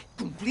explicarle.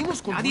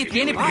 Cumplimos con... Nadie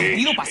tiene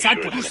permitido pasar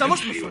por...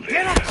 Cruzamos la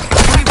frontera.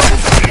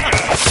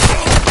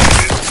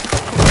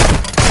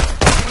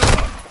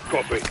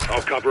 Copy.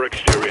 I'll cover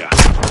exterior.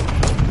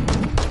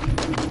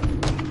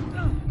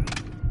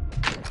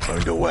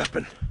 Found a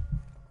weapon.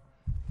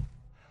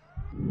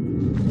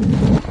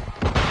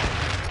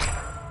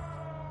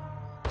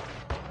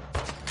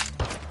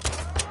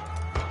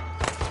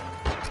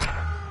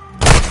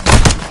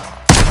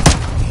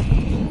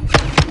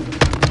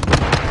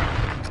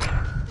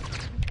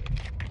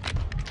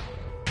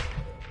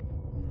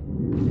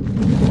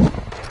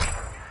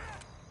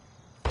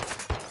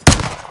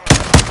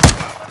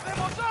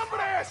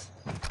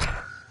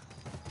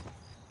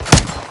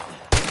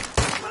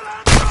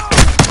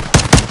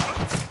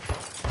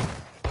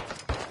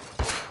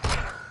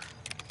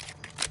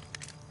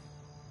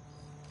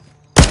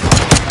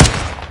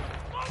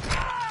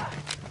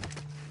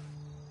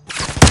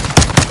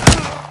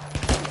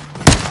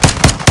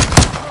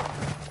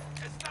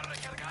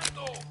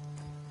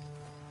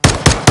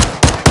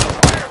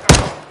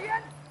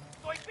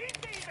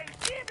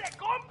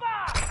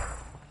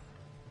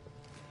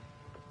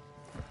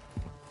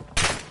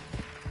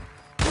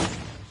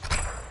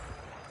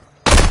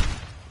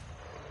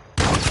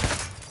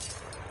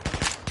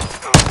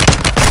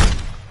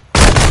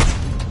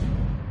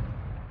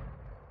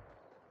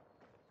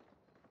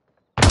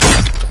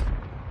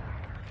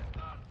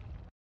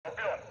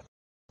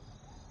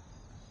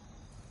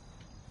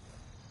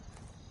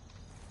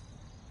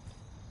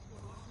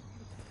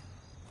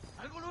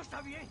 Todo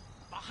está bien.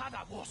 Bajad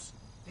la voz.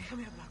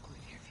 Déjame hablar con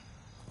el jefe.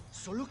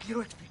 Solo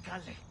quiero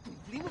explicarle.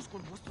 Cumplimos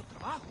con nuestro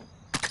trabajo.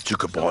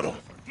 Took a bottle.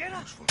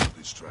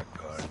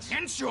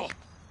 ¡Silencio!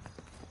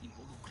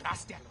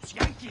 Involucraste a los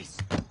yankees.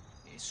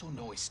 Eso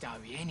no está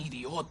bien,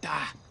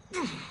 idiota.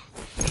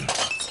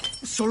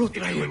 Solo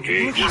traigo un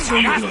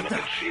idiota.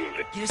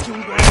 ¿Quieres que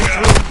un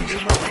guardia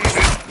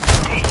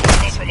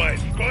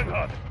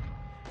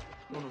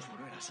no nos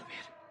volverás a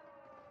ver?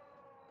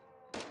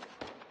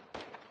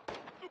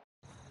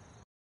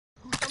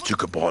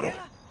 Took a bottle.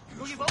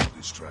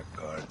 Distract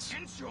guards.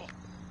 ¡Silencio!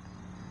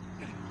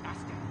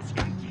 Involucraste a los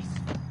yankees.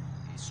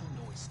 Eso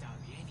no está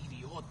bien,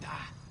 idiota.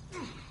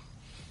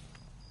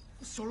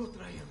 Solo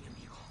trae a mi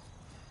amigo.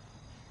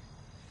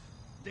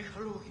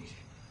 Déjalo ir. Y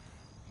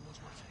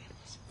nos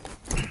marcharemos.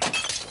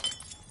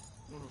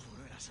 No nos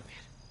volverás a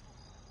ver.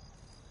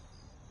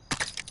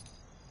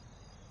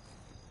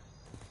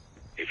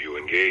 If you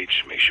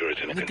engage, make sure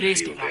it's in a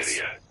concealed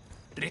area.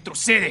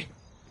 ¡Retrocede!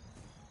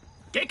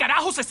 ¿Qué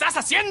carajos estás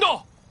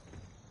haciendo?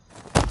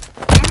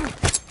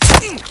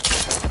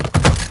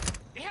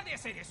 ¡Deja de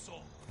hacer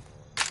eso!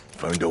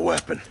 Found a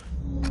weapon.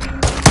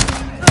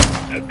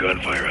 That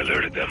gunfire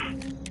alerted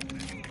them.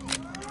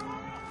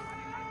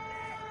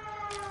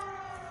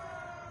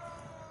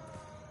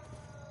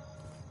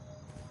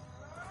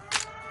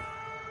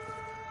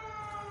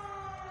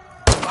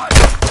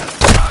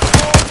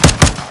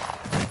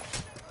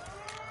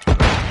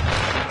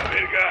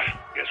 Verga,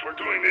 guess we're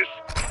doing this.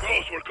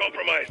 Close, we're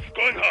compromised.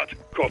 Going hot.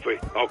 Copy.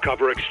 I'll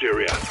cover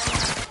exterior.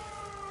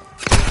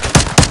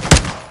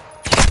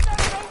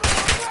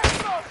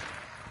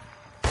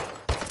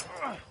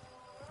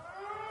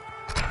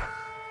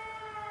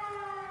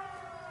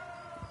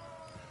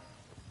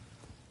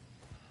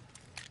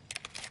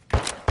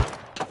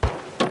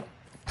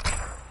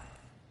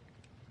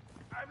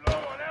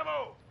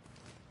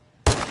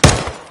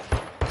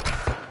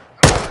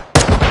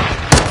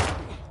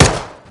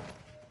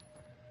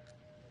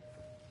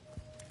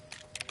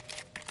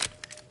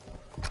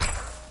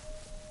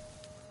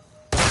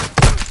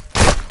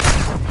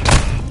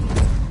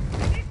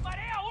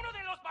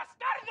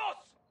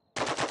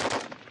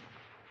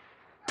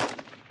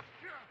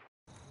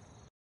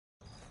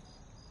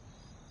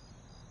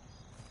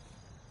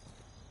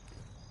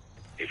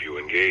 If you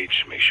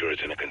engage, make sure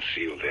it's in a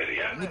concealed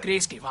area. ¿Dónde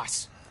crees que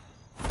vas?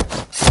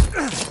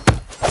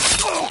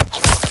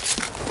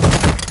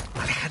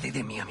 Aléjate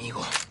de mi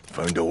amigo.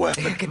 Found a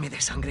weapon. Deja que me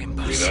desangre en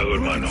paz. Cuidado,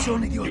 hermano.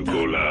 Atención, You idiota.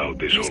 go loud,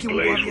 this ¿Crees whole que un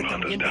place guardia will hunt us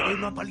también te dé down.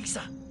 una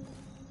paliza?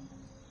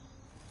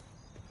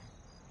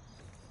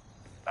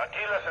 Aquí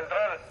la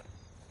central.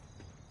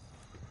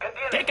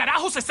 ¿Qué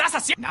carajos estás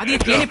haciendo? Nadie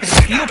tiene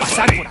permitido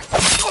pasar por aquí.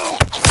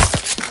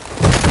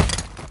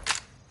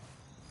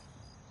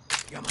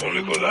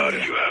 Only go loud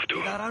if you have to.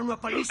 Te darán una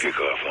You'll paliza. kick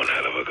off one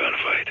hell of a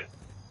gunfight.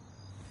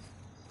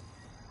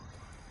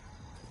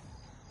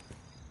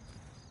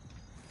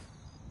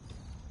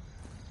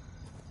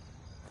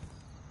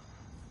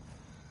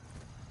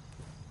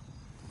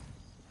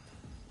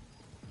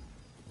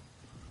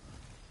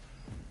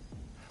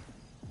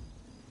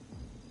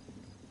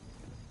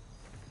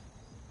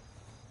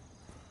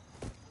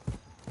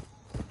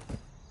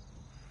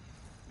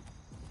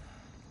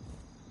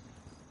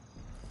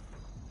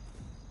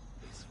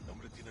 El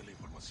hombre tiene la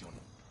información.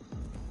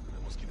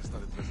 Sabemos quién está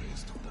detrás de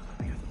esto.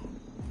 Todavía no.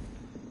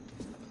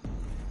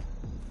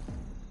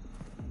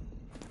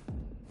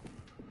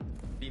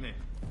 Dime.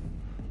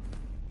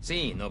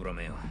 Sí, no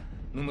bromeo.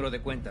 Número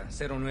de cuenta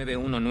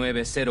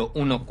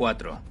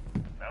 0919014.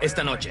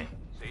 Esta noche.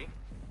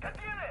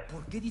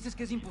 ¿Por qué dices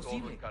que es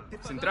imposible?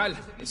 Central,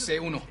 es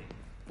C1.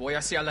 Voy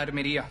hacia la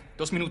armería.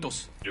 2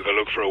 minutos. You can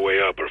look for a way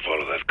up or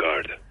follow that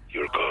guard.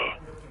 Your call.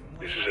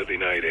 This is a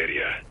denied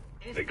area.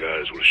 The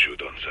guards will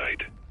shoot on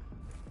sight.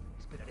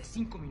 Esperaré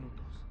 5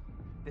 minutos.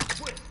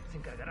 Después se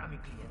encargará mi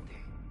cliente.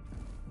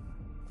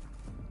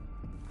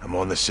 I'm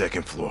on the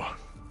second floor.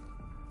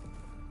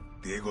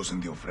 Diego's in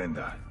the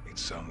ofrenda.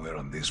 It's somewhere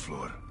on this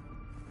floor.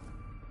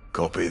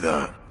 Copy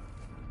that.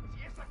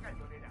 Si esa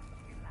cañonera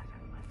sigue las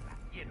armas, la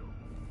quiero.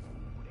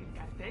 ¿Por el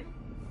cartel?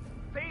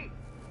 Sí.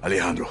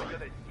 Alejandro.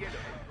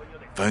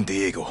 Found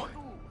Diego.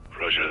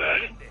 Roger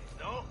that.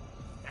 ¿No?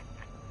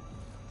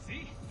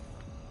 Sí.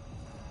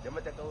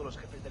 Llámate a todos los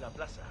jefes de la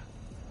plaza.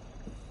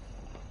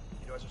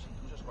 Quiero a esos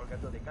intrusos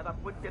colgando de cada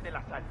puente de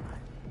las armas.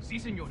 Sí,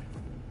 señor.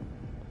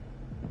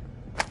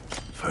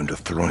 Found a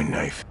throwing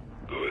knife.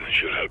 Good.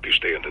 Should help you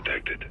stay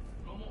undetected.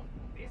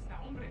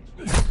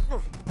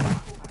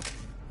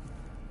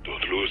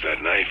 Don't lose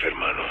that knife,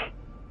 hermano.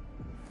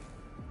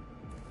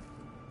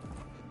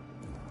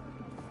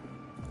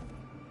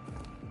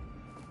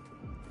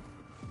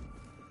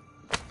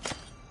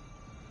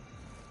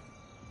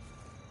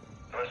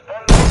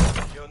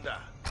 ¿Qué onda?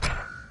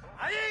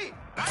 ¡Ahí!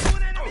 ¡Hay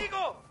un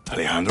enemigo!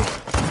 Alejandro.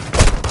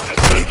 That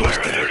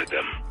gunfire alerted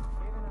them.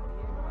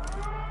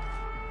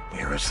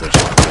 Here is this.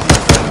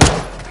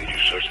 Did you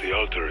search the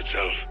altar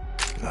itself?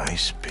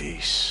 Nice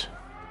piece.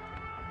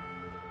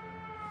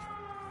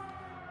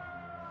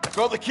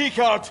 Got the key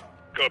card.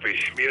 Copy.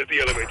 Meet at the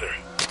elevator.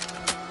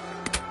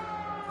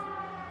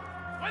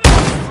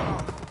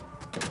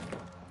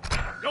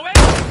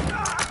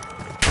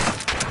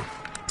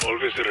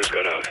 visitors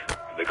got out.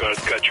 The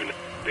guards got you.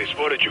 They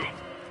spotted you.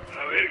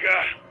 La verga.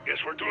 Guess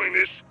we're doing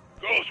this.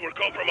 Ghost, we're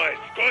compromised.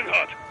 Going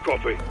hot.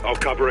 Copy. I'll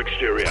cover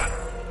exterior.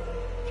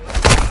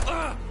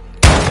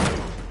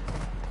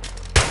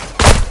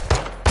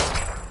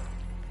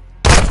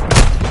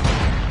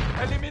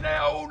 ¡Eliminé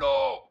a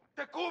uno!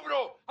 ¡Te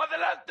cubro!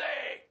 ¡Adelante!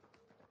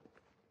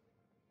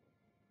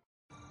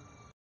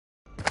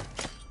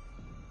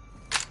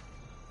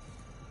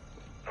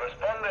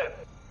 Responde.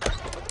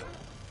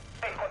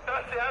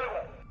 ¿Encontraste algo?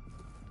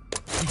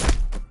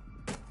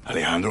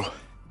 Alejandro.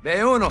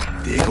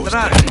 B1. Diego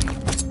entrar.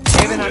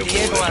 está... Lleven a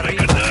Diego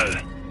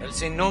arriba. El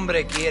sin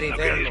nombre quiere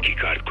verlo. Key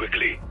card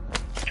quickly.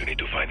 You need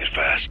to find it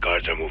fast.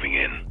 Guards are moving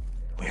in.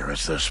 Where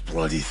is this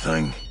bloody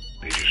thing?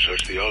 Did you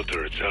search the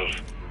altar itself?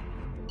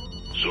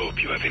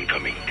 Soap, you have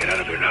incoming. Get out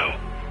of there now.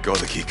 Got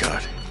the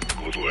keycard.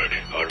 Good work.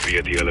 RV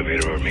at the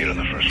elevator or meet on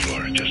the first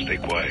floor. Just stay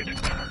quiet.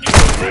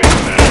 Great,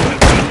 man. That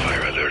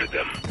gunfire alerted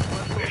them.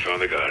 They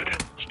found the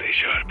guard. Stay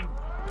sharp.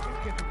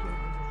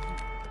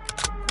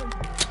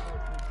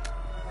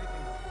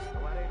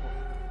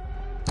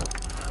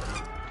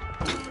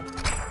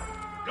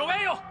 ¡Lo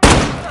veo!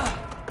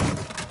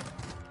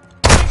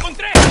 ¡Lo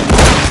encontré!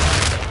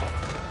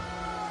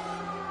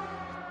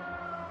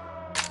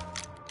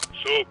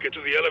 Soap, get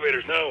to the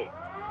elevators now.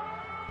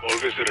 All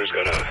visitors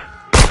got out.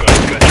 The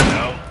guards got you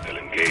now. They'll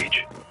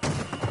engage.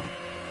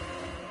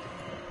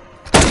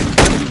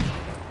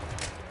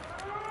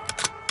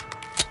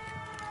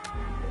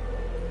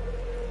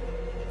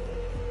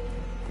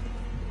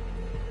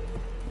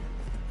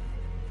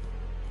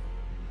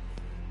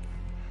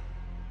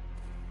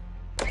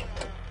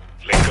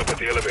 Link up at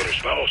the elevators.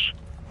 Vamos.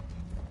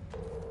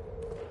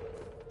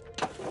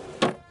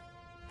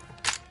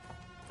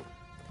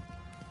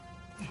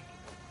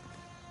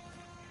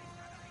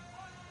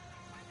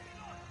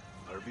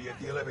 RV at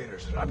the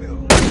elevators.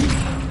 Rápido.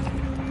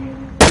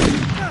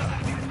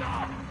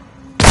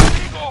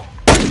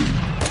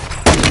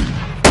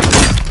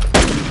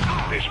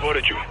 They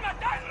spotted you.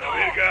 La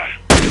verga.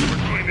 Guess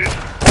we're doing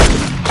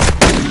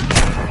this.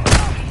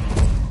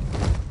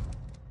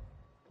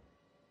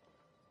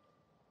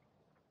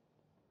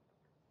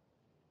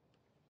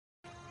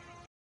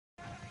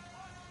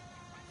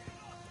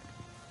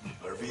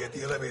 RV at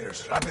the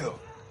elevators. Rápido.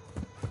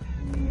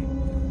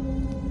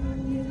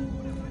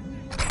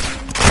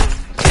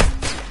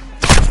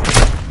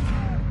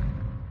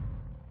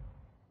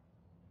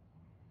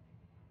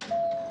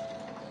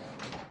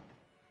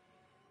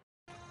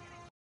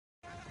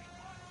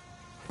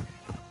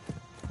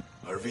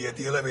 RV at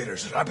the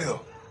elevators.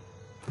 Rápido.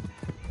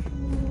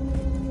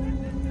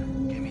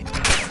 Give me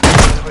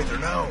the elevator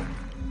now.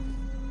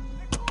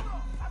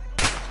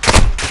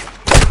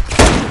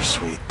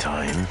 Sweet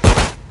time.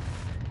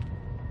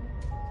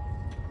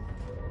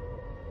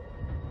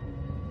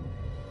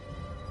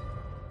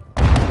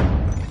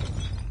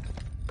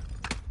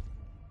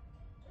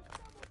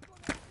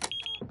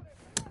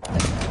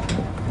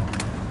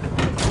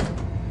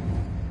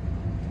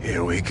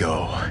 Here we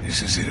go.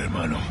 This is it,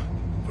 hermano.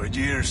 For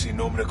years, Sin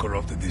Nombre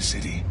corrupted this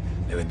city.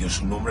 Le vendió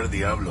su nombre al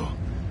diablo.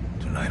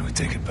 Tonight we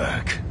take it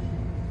back.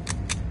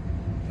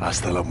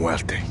 Hasta la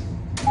muerte.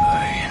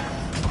 Aye.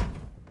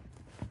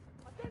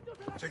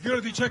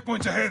 Security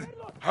checkpoints ahead.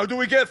 How do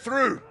we get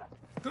through?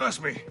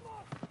 Trust me.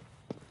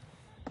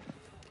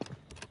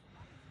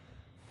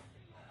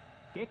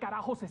 ¿Qué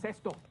carajos es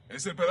esto?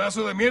 Es el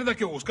pedazo de mierda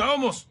que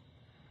buscábamos.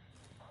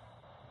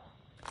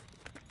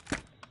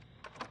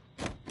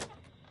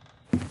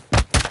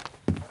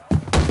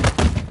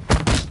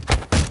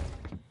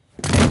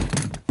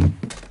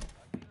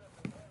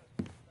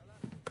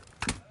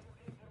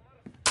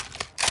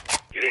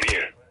 Get in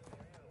here.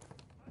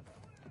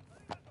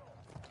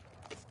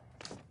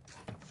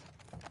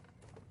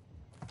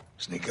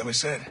 Sneak me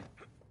said.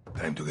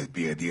 Time to get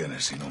PID on el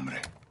Sin Nombre.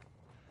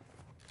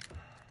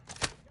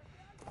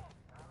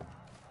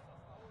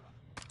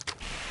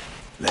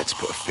 Let's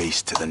put a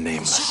face to the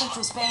nameless. Shipping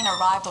for Spain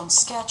arrived on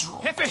schedule.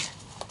 Jefe,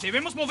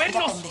 debemos Mira,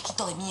 movernos.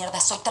 pendejito de mierda,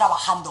 estoy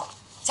trabajando.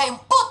 Si hay un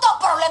puto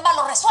problema,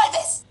 lo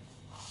resuelves.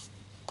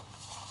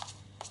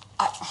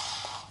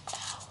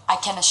 I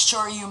can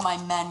assure you my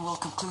men will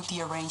conclude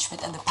the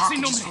arrangement and the Sin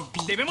packages nombre.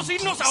 will be Debemos in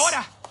irnos place.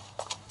 ahora.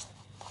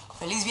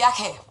 ¡Feliz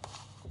viaje!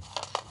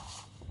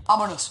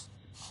 Vámonos.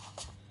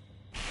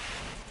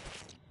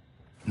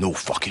 No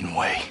fucking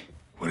way.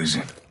 What is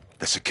it?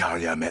 The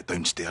Sicaria I met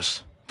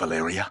downstairs,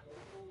 Valeria.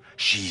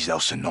 She's El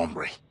Sin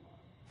Nombre.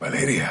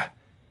 Valeria.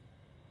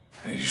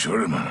 Are you sure,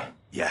 hermano?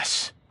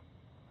 Yes.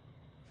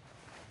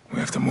 We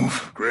have to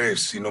move.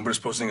 Graves, Sin Nombre's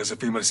posting as a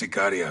female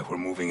Sicaria. We're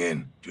moving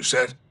in. You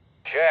said?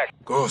 Check.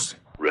 Ghost.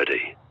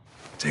 Ready.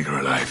 Take her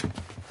alive.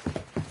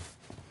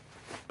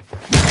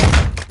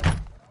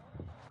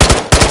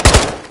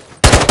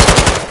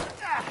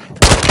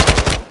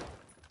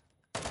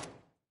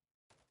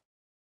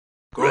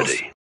 Ghost.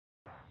 Ready.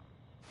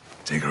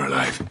 Take her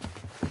alive.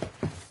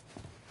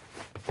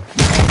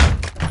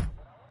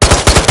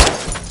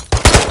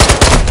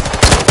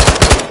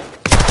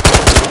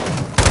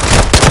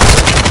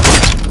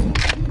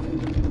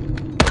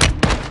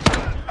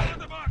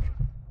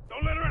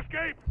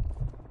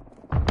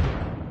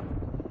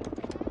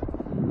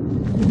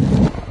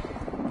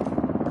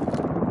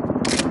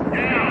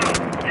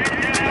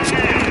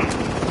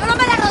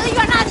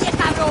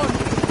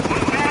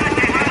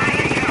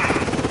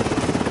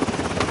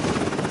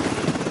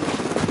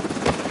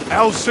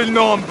 El Sin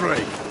Nombre.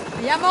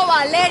 Me llamo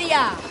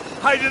Valeria.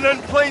 Hiding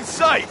in plain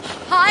sight.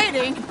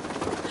 Hiding.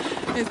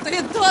 Estoy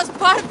en todas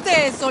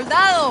partes,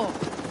 soldado.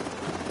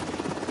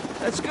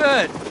 That's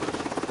good.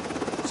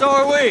 So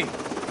are we.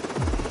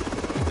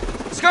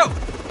 Let's go!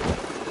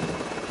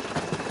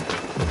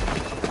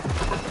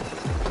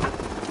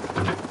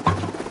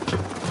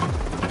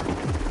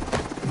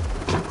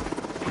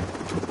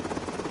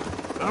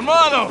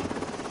 Hermano,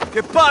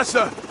 ¿qué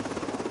pasa?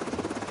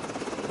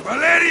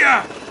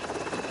 Valeria!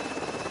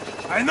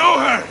 I know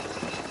her!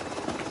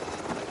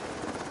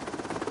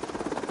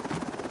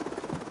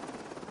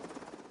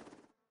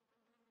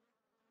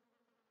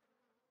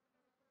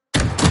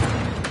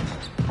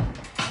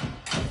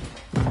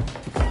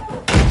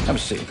 Have a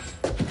seat.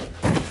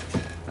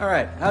 All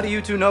right, how do you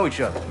two know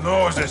each other?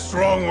 No is a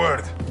strong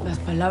word. Las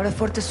palabras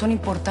fuertes son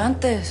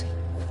importantes.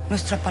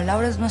 Nuestra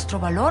palabra es nuestro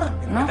valor,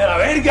 ¿no? ¡De la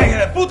verga,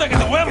 hija de puta, que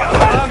te voy a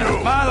matar!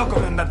 Calmado,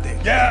 comandante.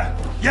 ¡Ya!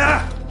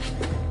 ¡Ya!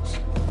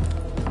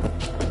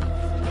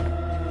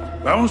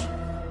 ¿Vamos?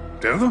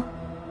 ¿Cerdo?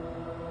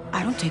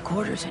 I don't take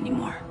orders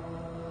anymore.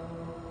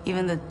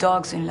 Even the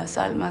dogs in Las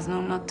Almas know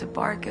not to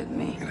bark at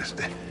me.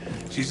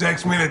 She's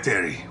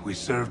ex-military. We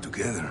served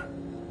together.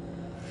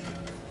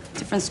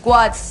 Different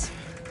squads,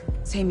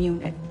 same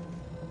unit.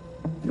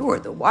 You were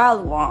the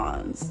wild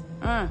ones.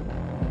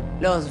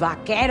 Los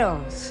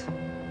vaqueros.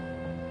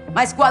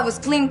 My squad was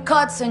clean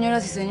cut,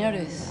 señoras y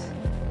señores.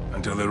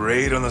 Until the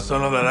raid on the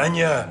Son of la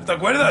Araña. ¿Te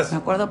acuerdas? Me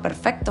acuerdo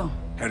perfecto.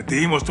 Her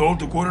team was told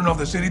to cordon off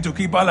the city to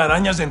keep all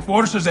Araña's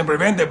enforcers and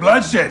prevent the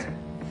bloodshed.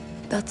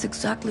 That's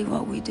exactly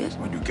what we did.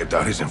 Well, you kept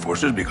out his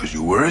enforcers because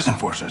you were his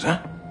enforcers, huh?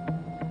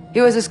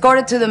 He was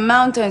escorted to the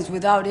mountains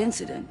without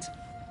incident.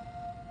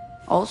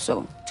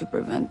 Also, to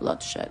prevent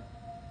bloodshed.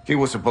 He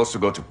was supposed to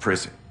go to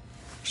prison.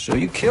 So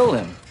you killed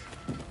him.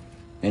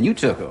 And you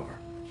took over.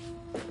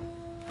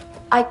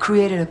 I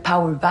created a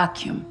power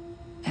vacuum,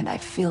 and I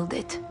filled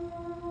it.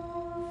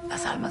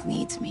 Las Almas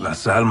needs me.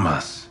 Las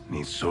Almas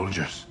needs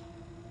soldiers,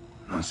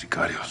 not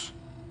sicarios.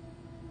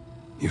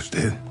 Y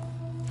usted?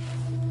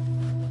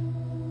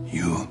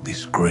 You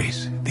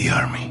disgrace the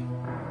army.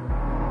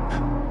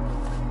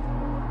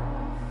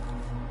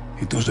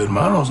 Y tus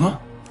hermanos, ¿no?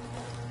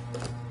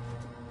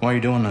 Why are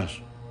you doing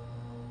this?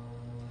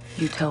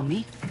 You tell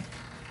me.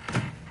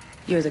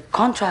 You're the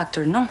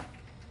contractor, no?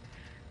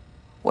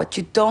 What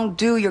you don't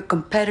do, your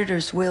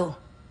competitors will.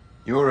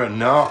 You're a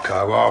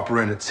narco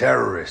harboring a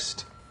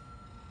terrorist.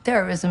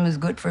 Terrorism is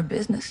good for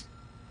business.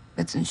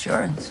 It's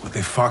insurance. What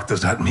the fuck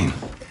does that mean?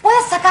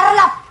 ¡Puedes sacar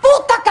la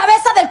puta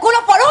cabeza del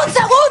culo por un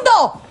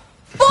segundo!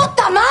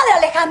 ¡Puta madre,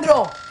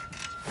 Alejandro!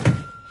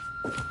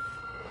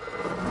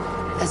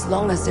 As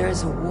long as there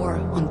is a war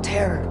on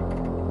terror,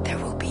 there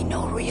will be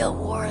no real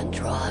war on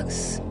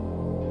drugs.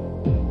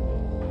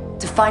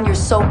 To find your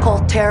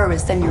so-called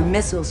terrorists and your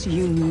missiles,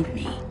 you need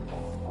me.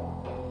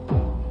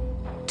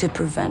 To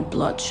prevent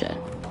bloodshed.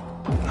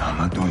 No, I'm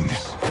not doing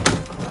this.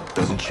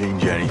 Doesn't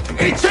change anything.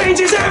 It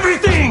changes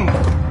everything!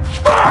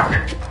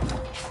 Fuck!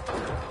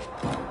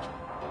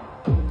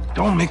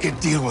 Don't make a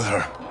deal with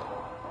her.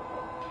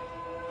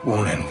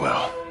 Won't end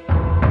well.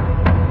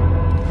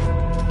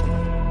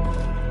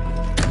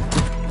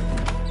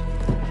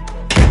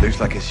 Looks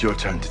like it's your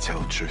turn to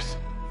tell the truth.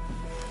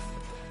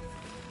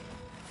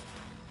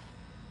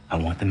 I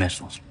want the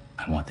missiles,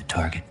 I want the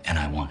target, and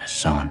I want his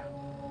son.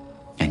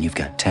 And you've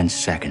got 10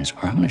 seconds,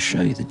 or I'm gonna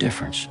show you the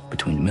difference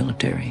between the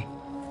military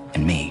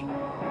and me.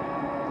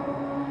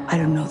 I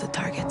don't know the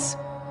targets.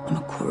 I'm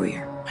a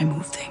courier. I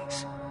move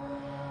things.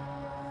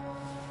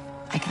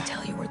 I can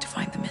tell you where to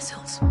find the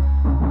missiles.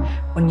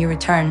 When you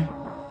return,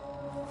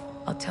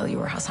 I'll tell you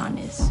where Hassan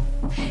is.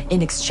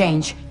 In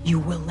exchange, you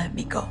will let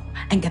me go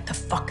and get the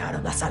fuck out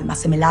of Las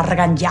Almas. Se me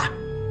largan ya.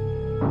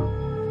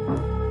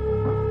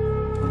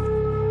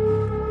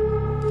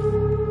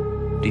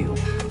 Deal.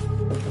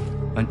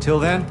 Until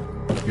then,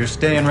 you're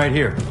staying right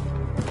here.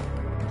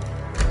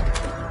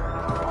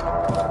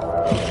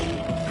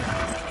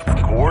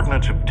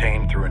 Coordinates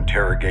obtained through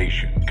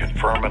interrogation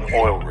confirm an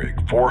oil rig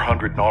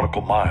 400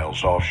 nautical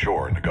miles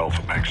offshore in the Gulf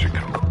of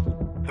Mexico.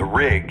 The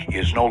rig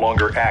is no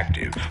longer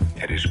active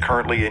and is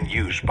currently in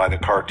use by the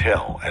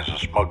cartel as a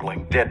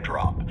smuggling dead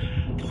drop.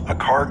 A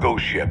cargo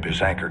ship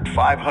is anchored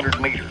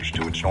 500 meters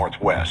to its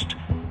northwest.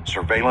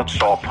 Surveillance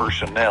saw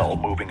personnel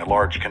moving a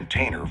large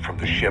container from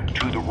the ship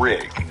to the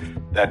rig.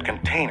 That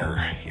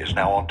container is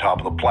now on top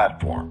of the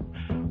platform.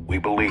 We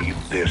believe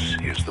this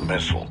is the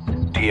missile.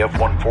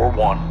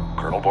 TF-141,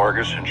 Colonel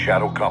Vargas and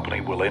Shadow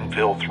Company will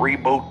infill 3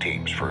 boat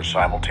teams for a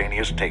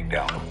simultaneous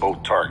takedown of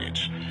both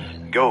targets.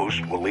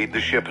 Ghost will lead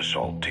the ship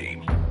assault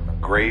team.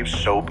 Graves,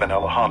 Soap, and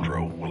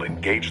Alejandro will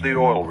engage the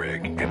oil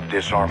rig and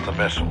disarm the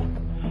missile.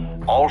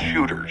 All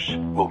shooters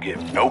will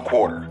give no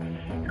quarter.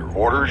 Your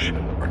orders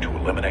are to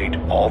eliminate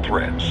all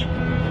threats.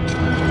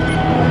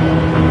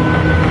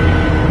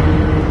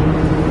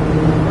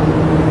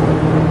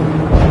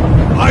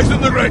 Eyes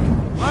on the rig!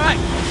 Alright,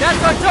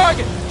 that's our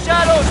target!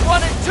 Shadows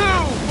 1 and 2!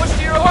 Push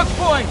to your hook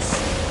points!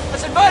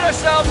 Let's invite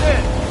ourselves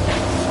in!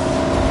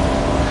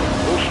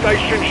 All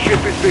station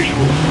ship is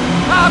visual.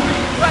 Copy!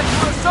 Threat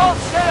to assault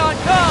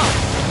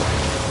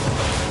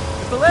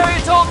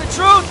Everybody's told the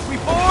truth. We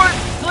board,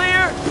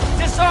 clear,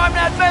 disarm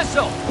that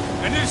missile.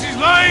 And if she's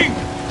lying?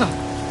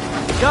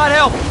 God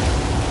help.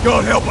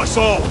 God help us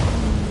all.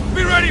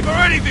 Be ready for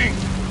anything.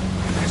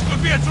 This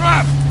could be a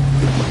trap.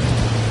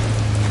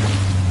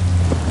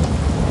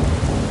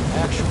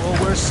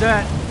 Actual, we're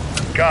set.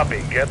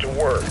 Copy. Get to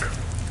work.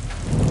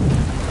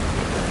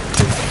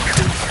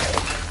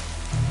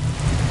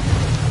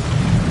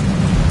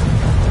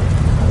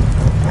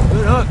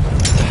 Good hook.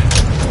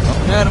 Up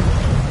and at him.